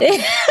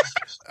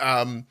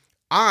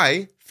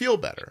 I feel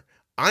better.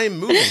 I'm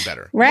moving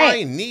better.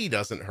 Right. My knee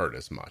doesn't hurt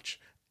as much.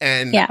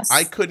 And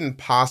I couldn't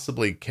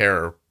possibly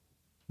care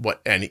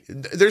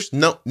there's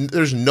no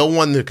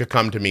one that could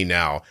come to me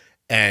now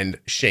and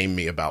shame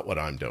me about what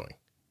I'm doing.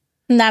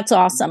 And that's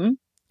awesome.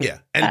 Yeah.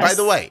 And by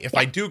the way, if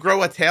I do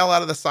grow a tail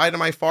out of the side of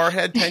my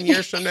forehead 10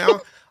 years from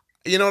now,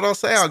 you know what I'll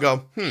say? I'll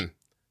go,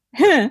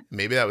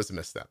 maybe that was a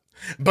misstep.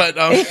 But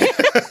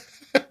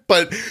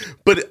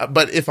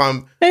but if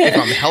I'm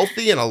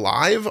healthy and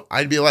alive,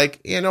 I'd be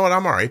like, you know what,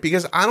 I'm all right,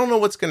 because I don't know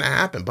what's going to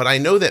happen. But I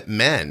know that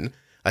men,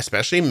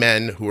 especially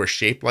men who are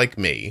shaped like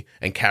me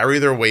and carry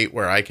their weight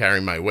where I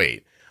carry my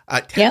weight,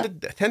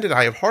 tend to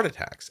die of heart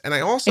attacks. And I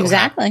also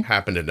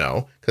happen to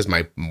know, because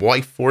my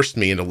wife forced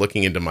me into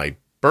looking into my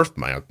birth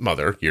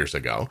mother years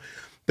ago,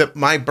 that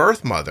my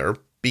birth mother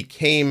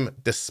became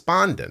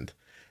despondent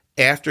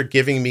after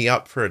giving me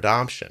up for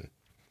adoption,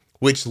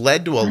 which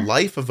led to a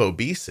life of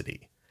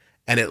obesity.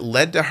 And it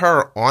led to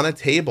her on a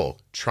table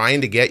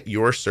trying to get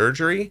your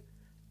surgery.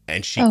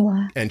 And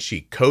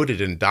she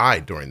coded and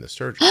died during the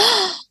surgery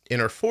in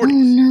her 40s. Oh,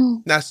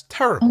 no. That's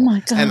terrible. Oh, my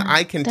God. And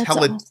I can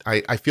tell it.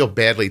 I feel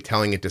badly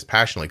telling it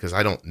dispassionately because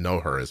I don't know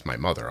her as my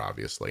mother,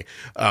 obviously.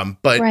 So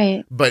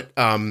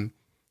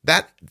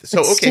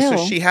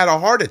she had a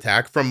heart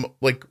attack from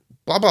like,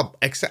 blah, blah.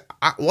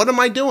 What am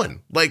I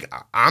doing? Like,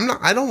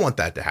 I don't want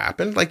that to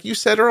happen. Like you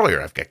said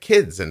earlier, I've got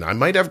kids and I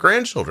might have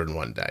grandchildren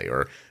one day,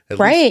 or at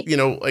least,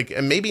 like,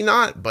 and maybe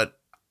not, but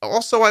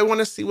also I want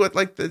to see what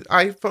like the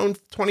iPhone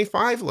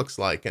 25 looks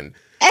like. And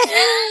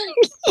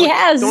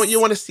don't you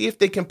want to see if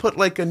they can put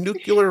like a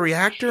nuclear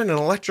reactor in an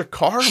electric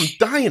car? I'm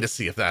dying to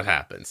see if that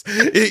happens.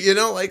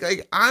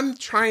 Like I'm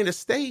trying to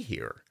stay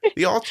here.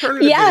 The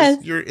alternative is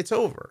it's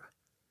over.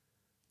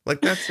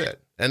 Like, that's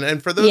it.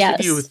 And for those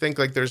of you who think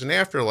like there's an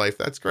afterlife,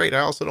 that's great. I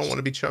also don't want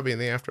to be chubby in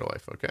the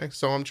afterlife. Okay.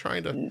 So I'm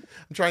trying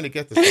to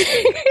get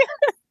this.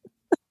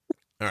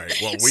 All right.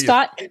 Well,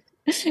 Scott,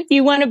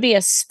 you want to be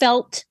a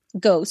svelte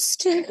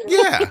ghost.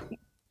 Yeah.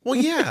 Well,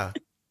 yeah.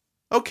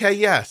 Okay.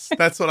 Yes.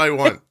 That's what I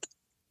want.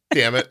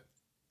 Damn it.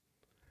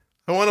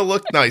 I want to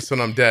look nice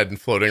when I'm dead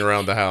and floating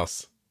around the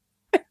house.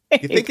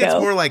 You think it's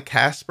more like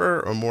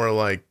Casper or more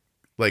like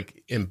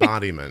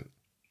embodiment?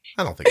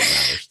 I don't think it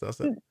matters,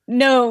 does it?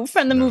 No,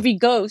 from the movie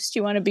Ghost,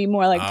 you want to be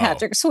more like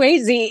Patrick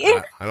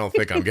Swayze. I don't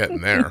think I'm getting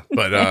there,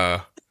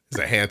 but he's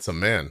a handsome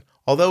man.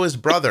 Although his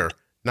brother,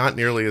 not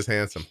nearly as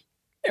handsome.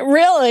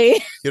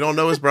 Really? You don't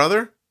know his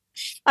brother?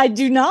 I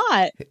do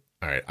not.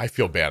 All right, I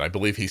feel bad. I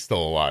believe he's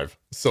still alive.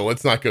 So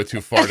let's not go too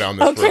far down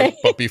this road.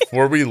 But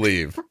before we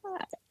leave,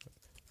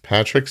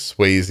 Patrick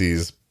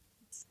Swayze's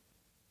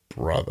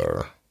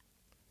brother.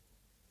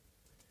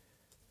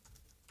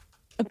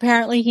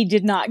 Apparently, he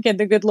did not get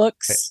the good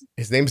looks.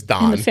 His name's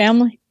Don. In the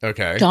family.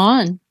 Okay.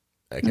 Don.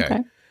 Okay.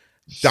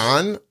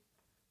 Don,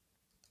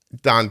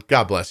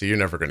 God bless you. You're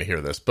never going to hear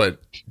this, but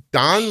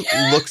Don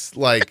looks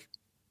like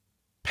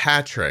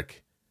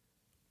Patrick,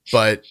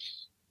 but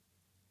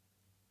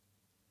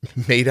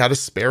made out of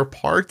spare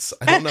parts.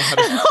 I don't know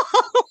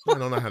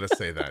how to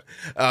say that.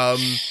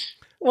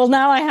 Well,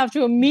 now I have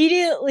to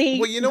immediately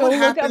what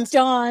happens?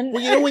 Look up Don.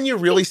 Well, when you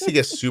really see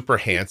a super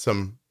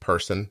handsome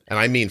person, and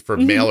I mean for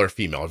male or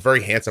female, a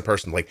very handsome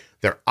person, like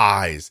their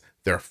eyes,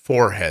 their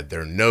forehead,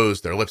 their nose,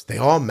 their lips, they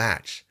all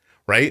match,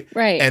 right?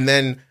 Right. And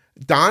then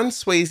Don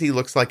Swayze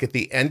looks like at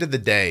the end of the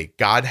day,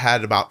 God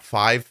had about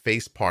 5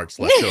 face parts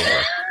left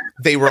over.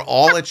 They were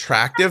all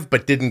attractive,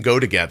 but didn't go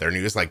together. And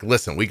he was like,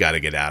 listen, we got to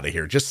get out of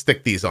here. Just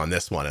stick these on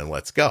this one and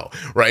let's go.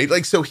 Right?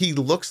 Like, so he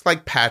looks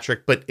like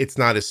Patrick, but it's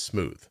not as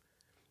smooth.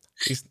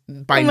 He's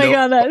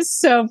God, that's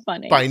so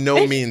funny. By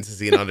no means is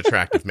he an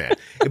unattractive man.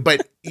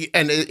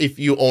 And if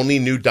you only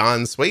knew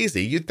Don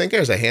Swayze, you'd think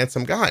there's a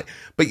handsome guy.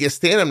 But you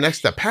stand him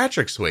next to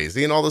Patrick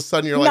Swayze, and all of a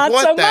sudden you're like,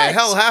 what the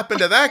hell happened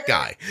to that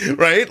guy?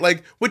 Right?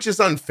 Like, which is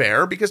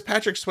unfair because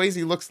Patrick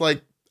Swayze looks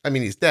like, I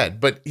mean, he's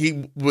dead, but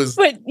he was.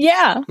 But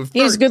yeah,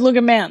 he's a good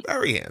looking man.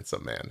 Very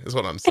handsome man is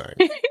what I'm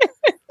saying.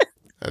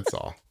 That's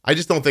all. I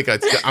just don't think I'm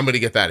going to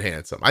get that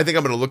handsome. I think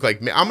I'm going to look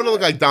like me. I'm going to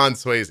look like Don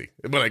Swayze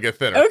when I get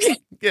thinner. Okay.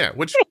 Yeah,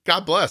 which,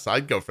 God bless.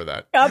 I'd go for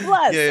that. God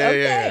bless.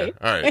 Yeah.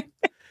 All right.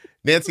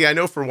 Nanci, I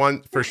know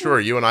for sure,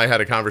 you and I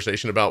had a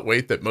conversation about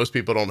weight that most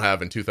people don't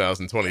have in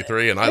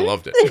 2023, and I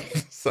loved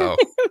it. So.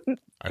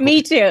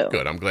 Me too.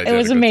 Good. I'm glad it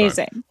was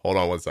amazing. Time. Hold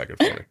on one second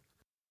for me.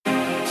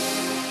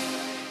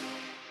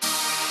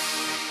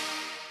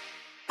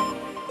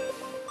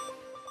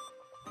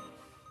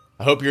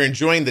 I hope you're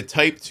enjoying the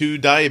type 2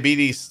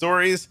 diabetes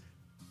stories.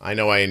 I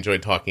know I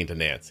enjoyed talking to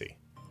Nanci.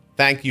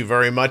 Thank you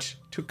very much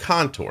to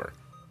Contour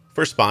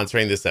for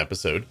sponsoring this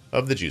episode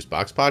of the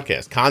Juicebox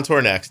Podcast.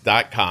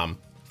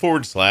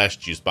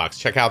 ContourNext.com/Juicebox.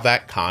 Check out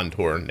that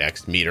Contour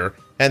Next meter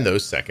and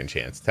those second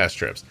chance test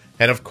strips.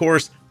 And of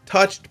course,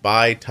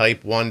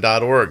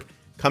 touchedbytype1.org.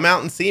 Come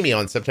out and see me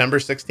on September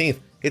 16th.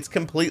 It's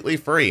completely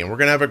free, and we're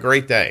going to have a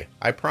great day.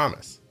 I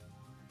promise.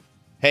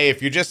 Hey,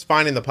 if you're just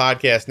finding the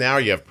podcast now,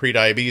 you have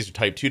prediabetes or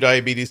type 2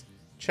 diabetes,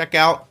 check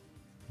out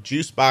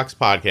Juicebox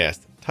Podcast,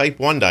 Type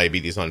 1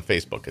 Diabetes on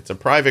Facebook. It's a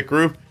private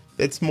group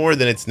that's more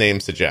than its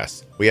name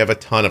suggests. We have a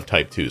ton of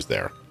type 2s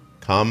there.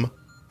 Come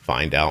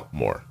find out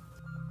more.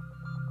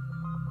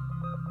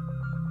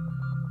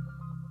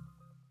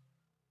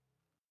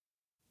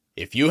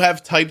 If you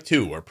have type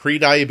 2 or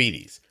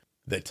prediabetes,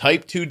 the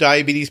Type 2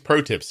 Diabetes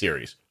Pro Tip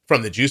series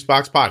from the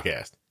Juicebox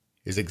Podcast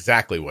is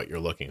exactly what you're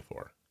looking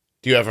for.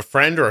 Do you have a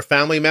friend or a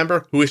family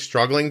member who is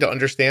struggling to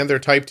understand their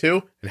type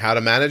 2 and how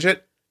to manage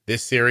it?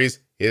 This series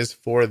is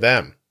for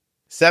them.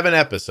 7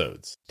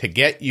 episodes to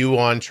get you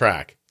on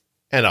track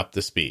and up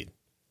to speed.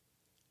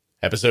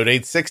 Episode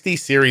 860,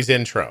 Series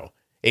Intro.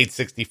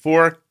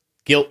 864,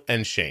 Guilt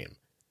and Shame.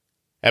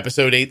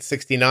 Episode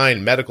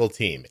 869, Medical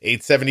Team.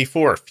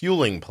 874,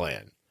 Fueling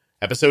Plan.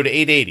 Episode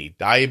 880,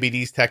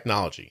 Diabetes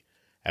Technology.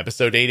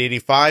 Episode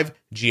 885,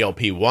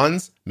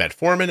 GLP-1s,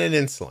 metformin, and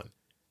insulin.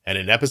 And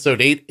in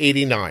episode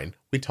 889,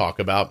 we talk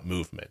about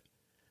movement.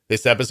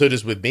 This episode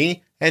is with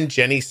me and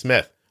Jenny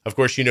Smith. Of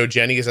course, you know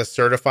Jenny is a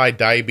certified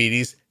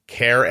diabetes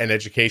care and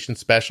education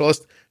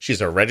specialist.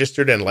 She's a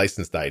registered and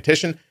licensed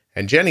dietitian,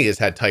 and Jenny has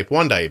had type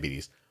 1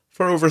 diabetes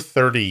for over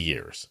 30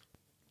 years.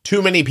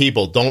 Too many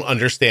people don't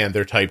understand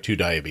their type 2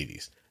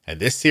 diabetes, and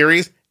this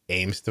series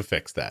aims to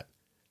fix that.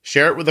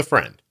 Share it with a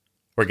friend,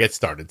 or get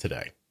started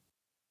today.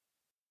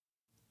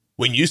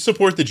 When you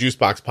support the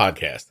Juicebox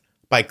Podcast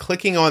by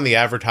clicking on the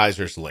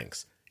advertisers'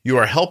 links, you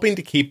are helping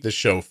to keep the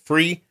show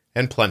free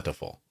and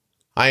plentiful.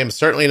 I am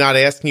certainly not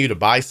asking you to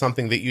buy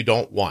something that you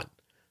don't want,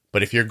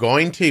 but if you're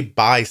going to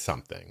buy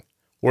something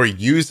or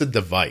use a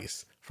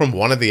device from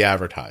one of the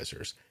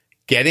advertisers,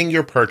 getting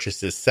your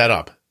purchases set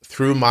up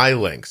through my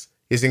links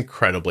is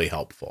incredibly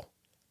helpful.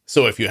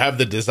 So if you have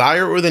the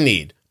desire or the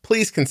need,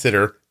 please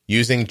consider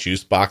using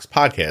Juicebox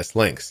Podcast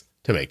links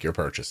to make your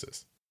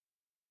purchases.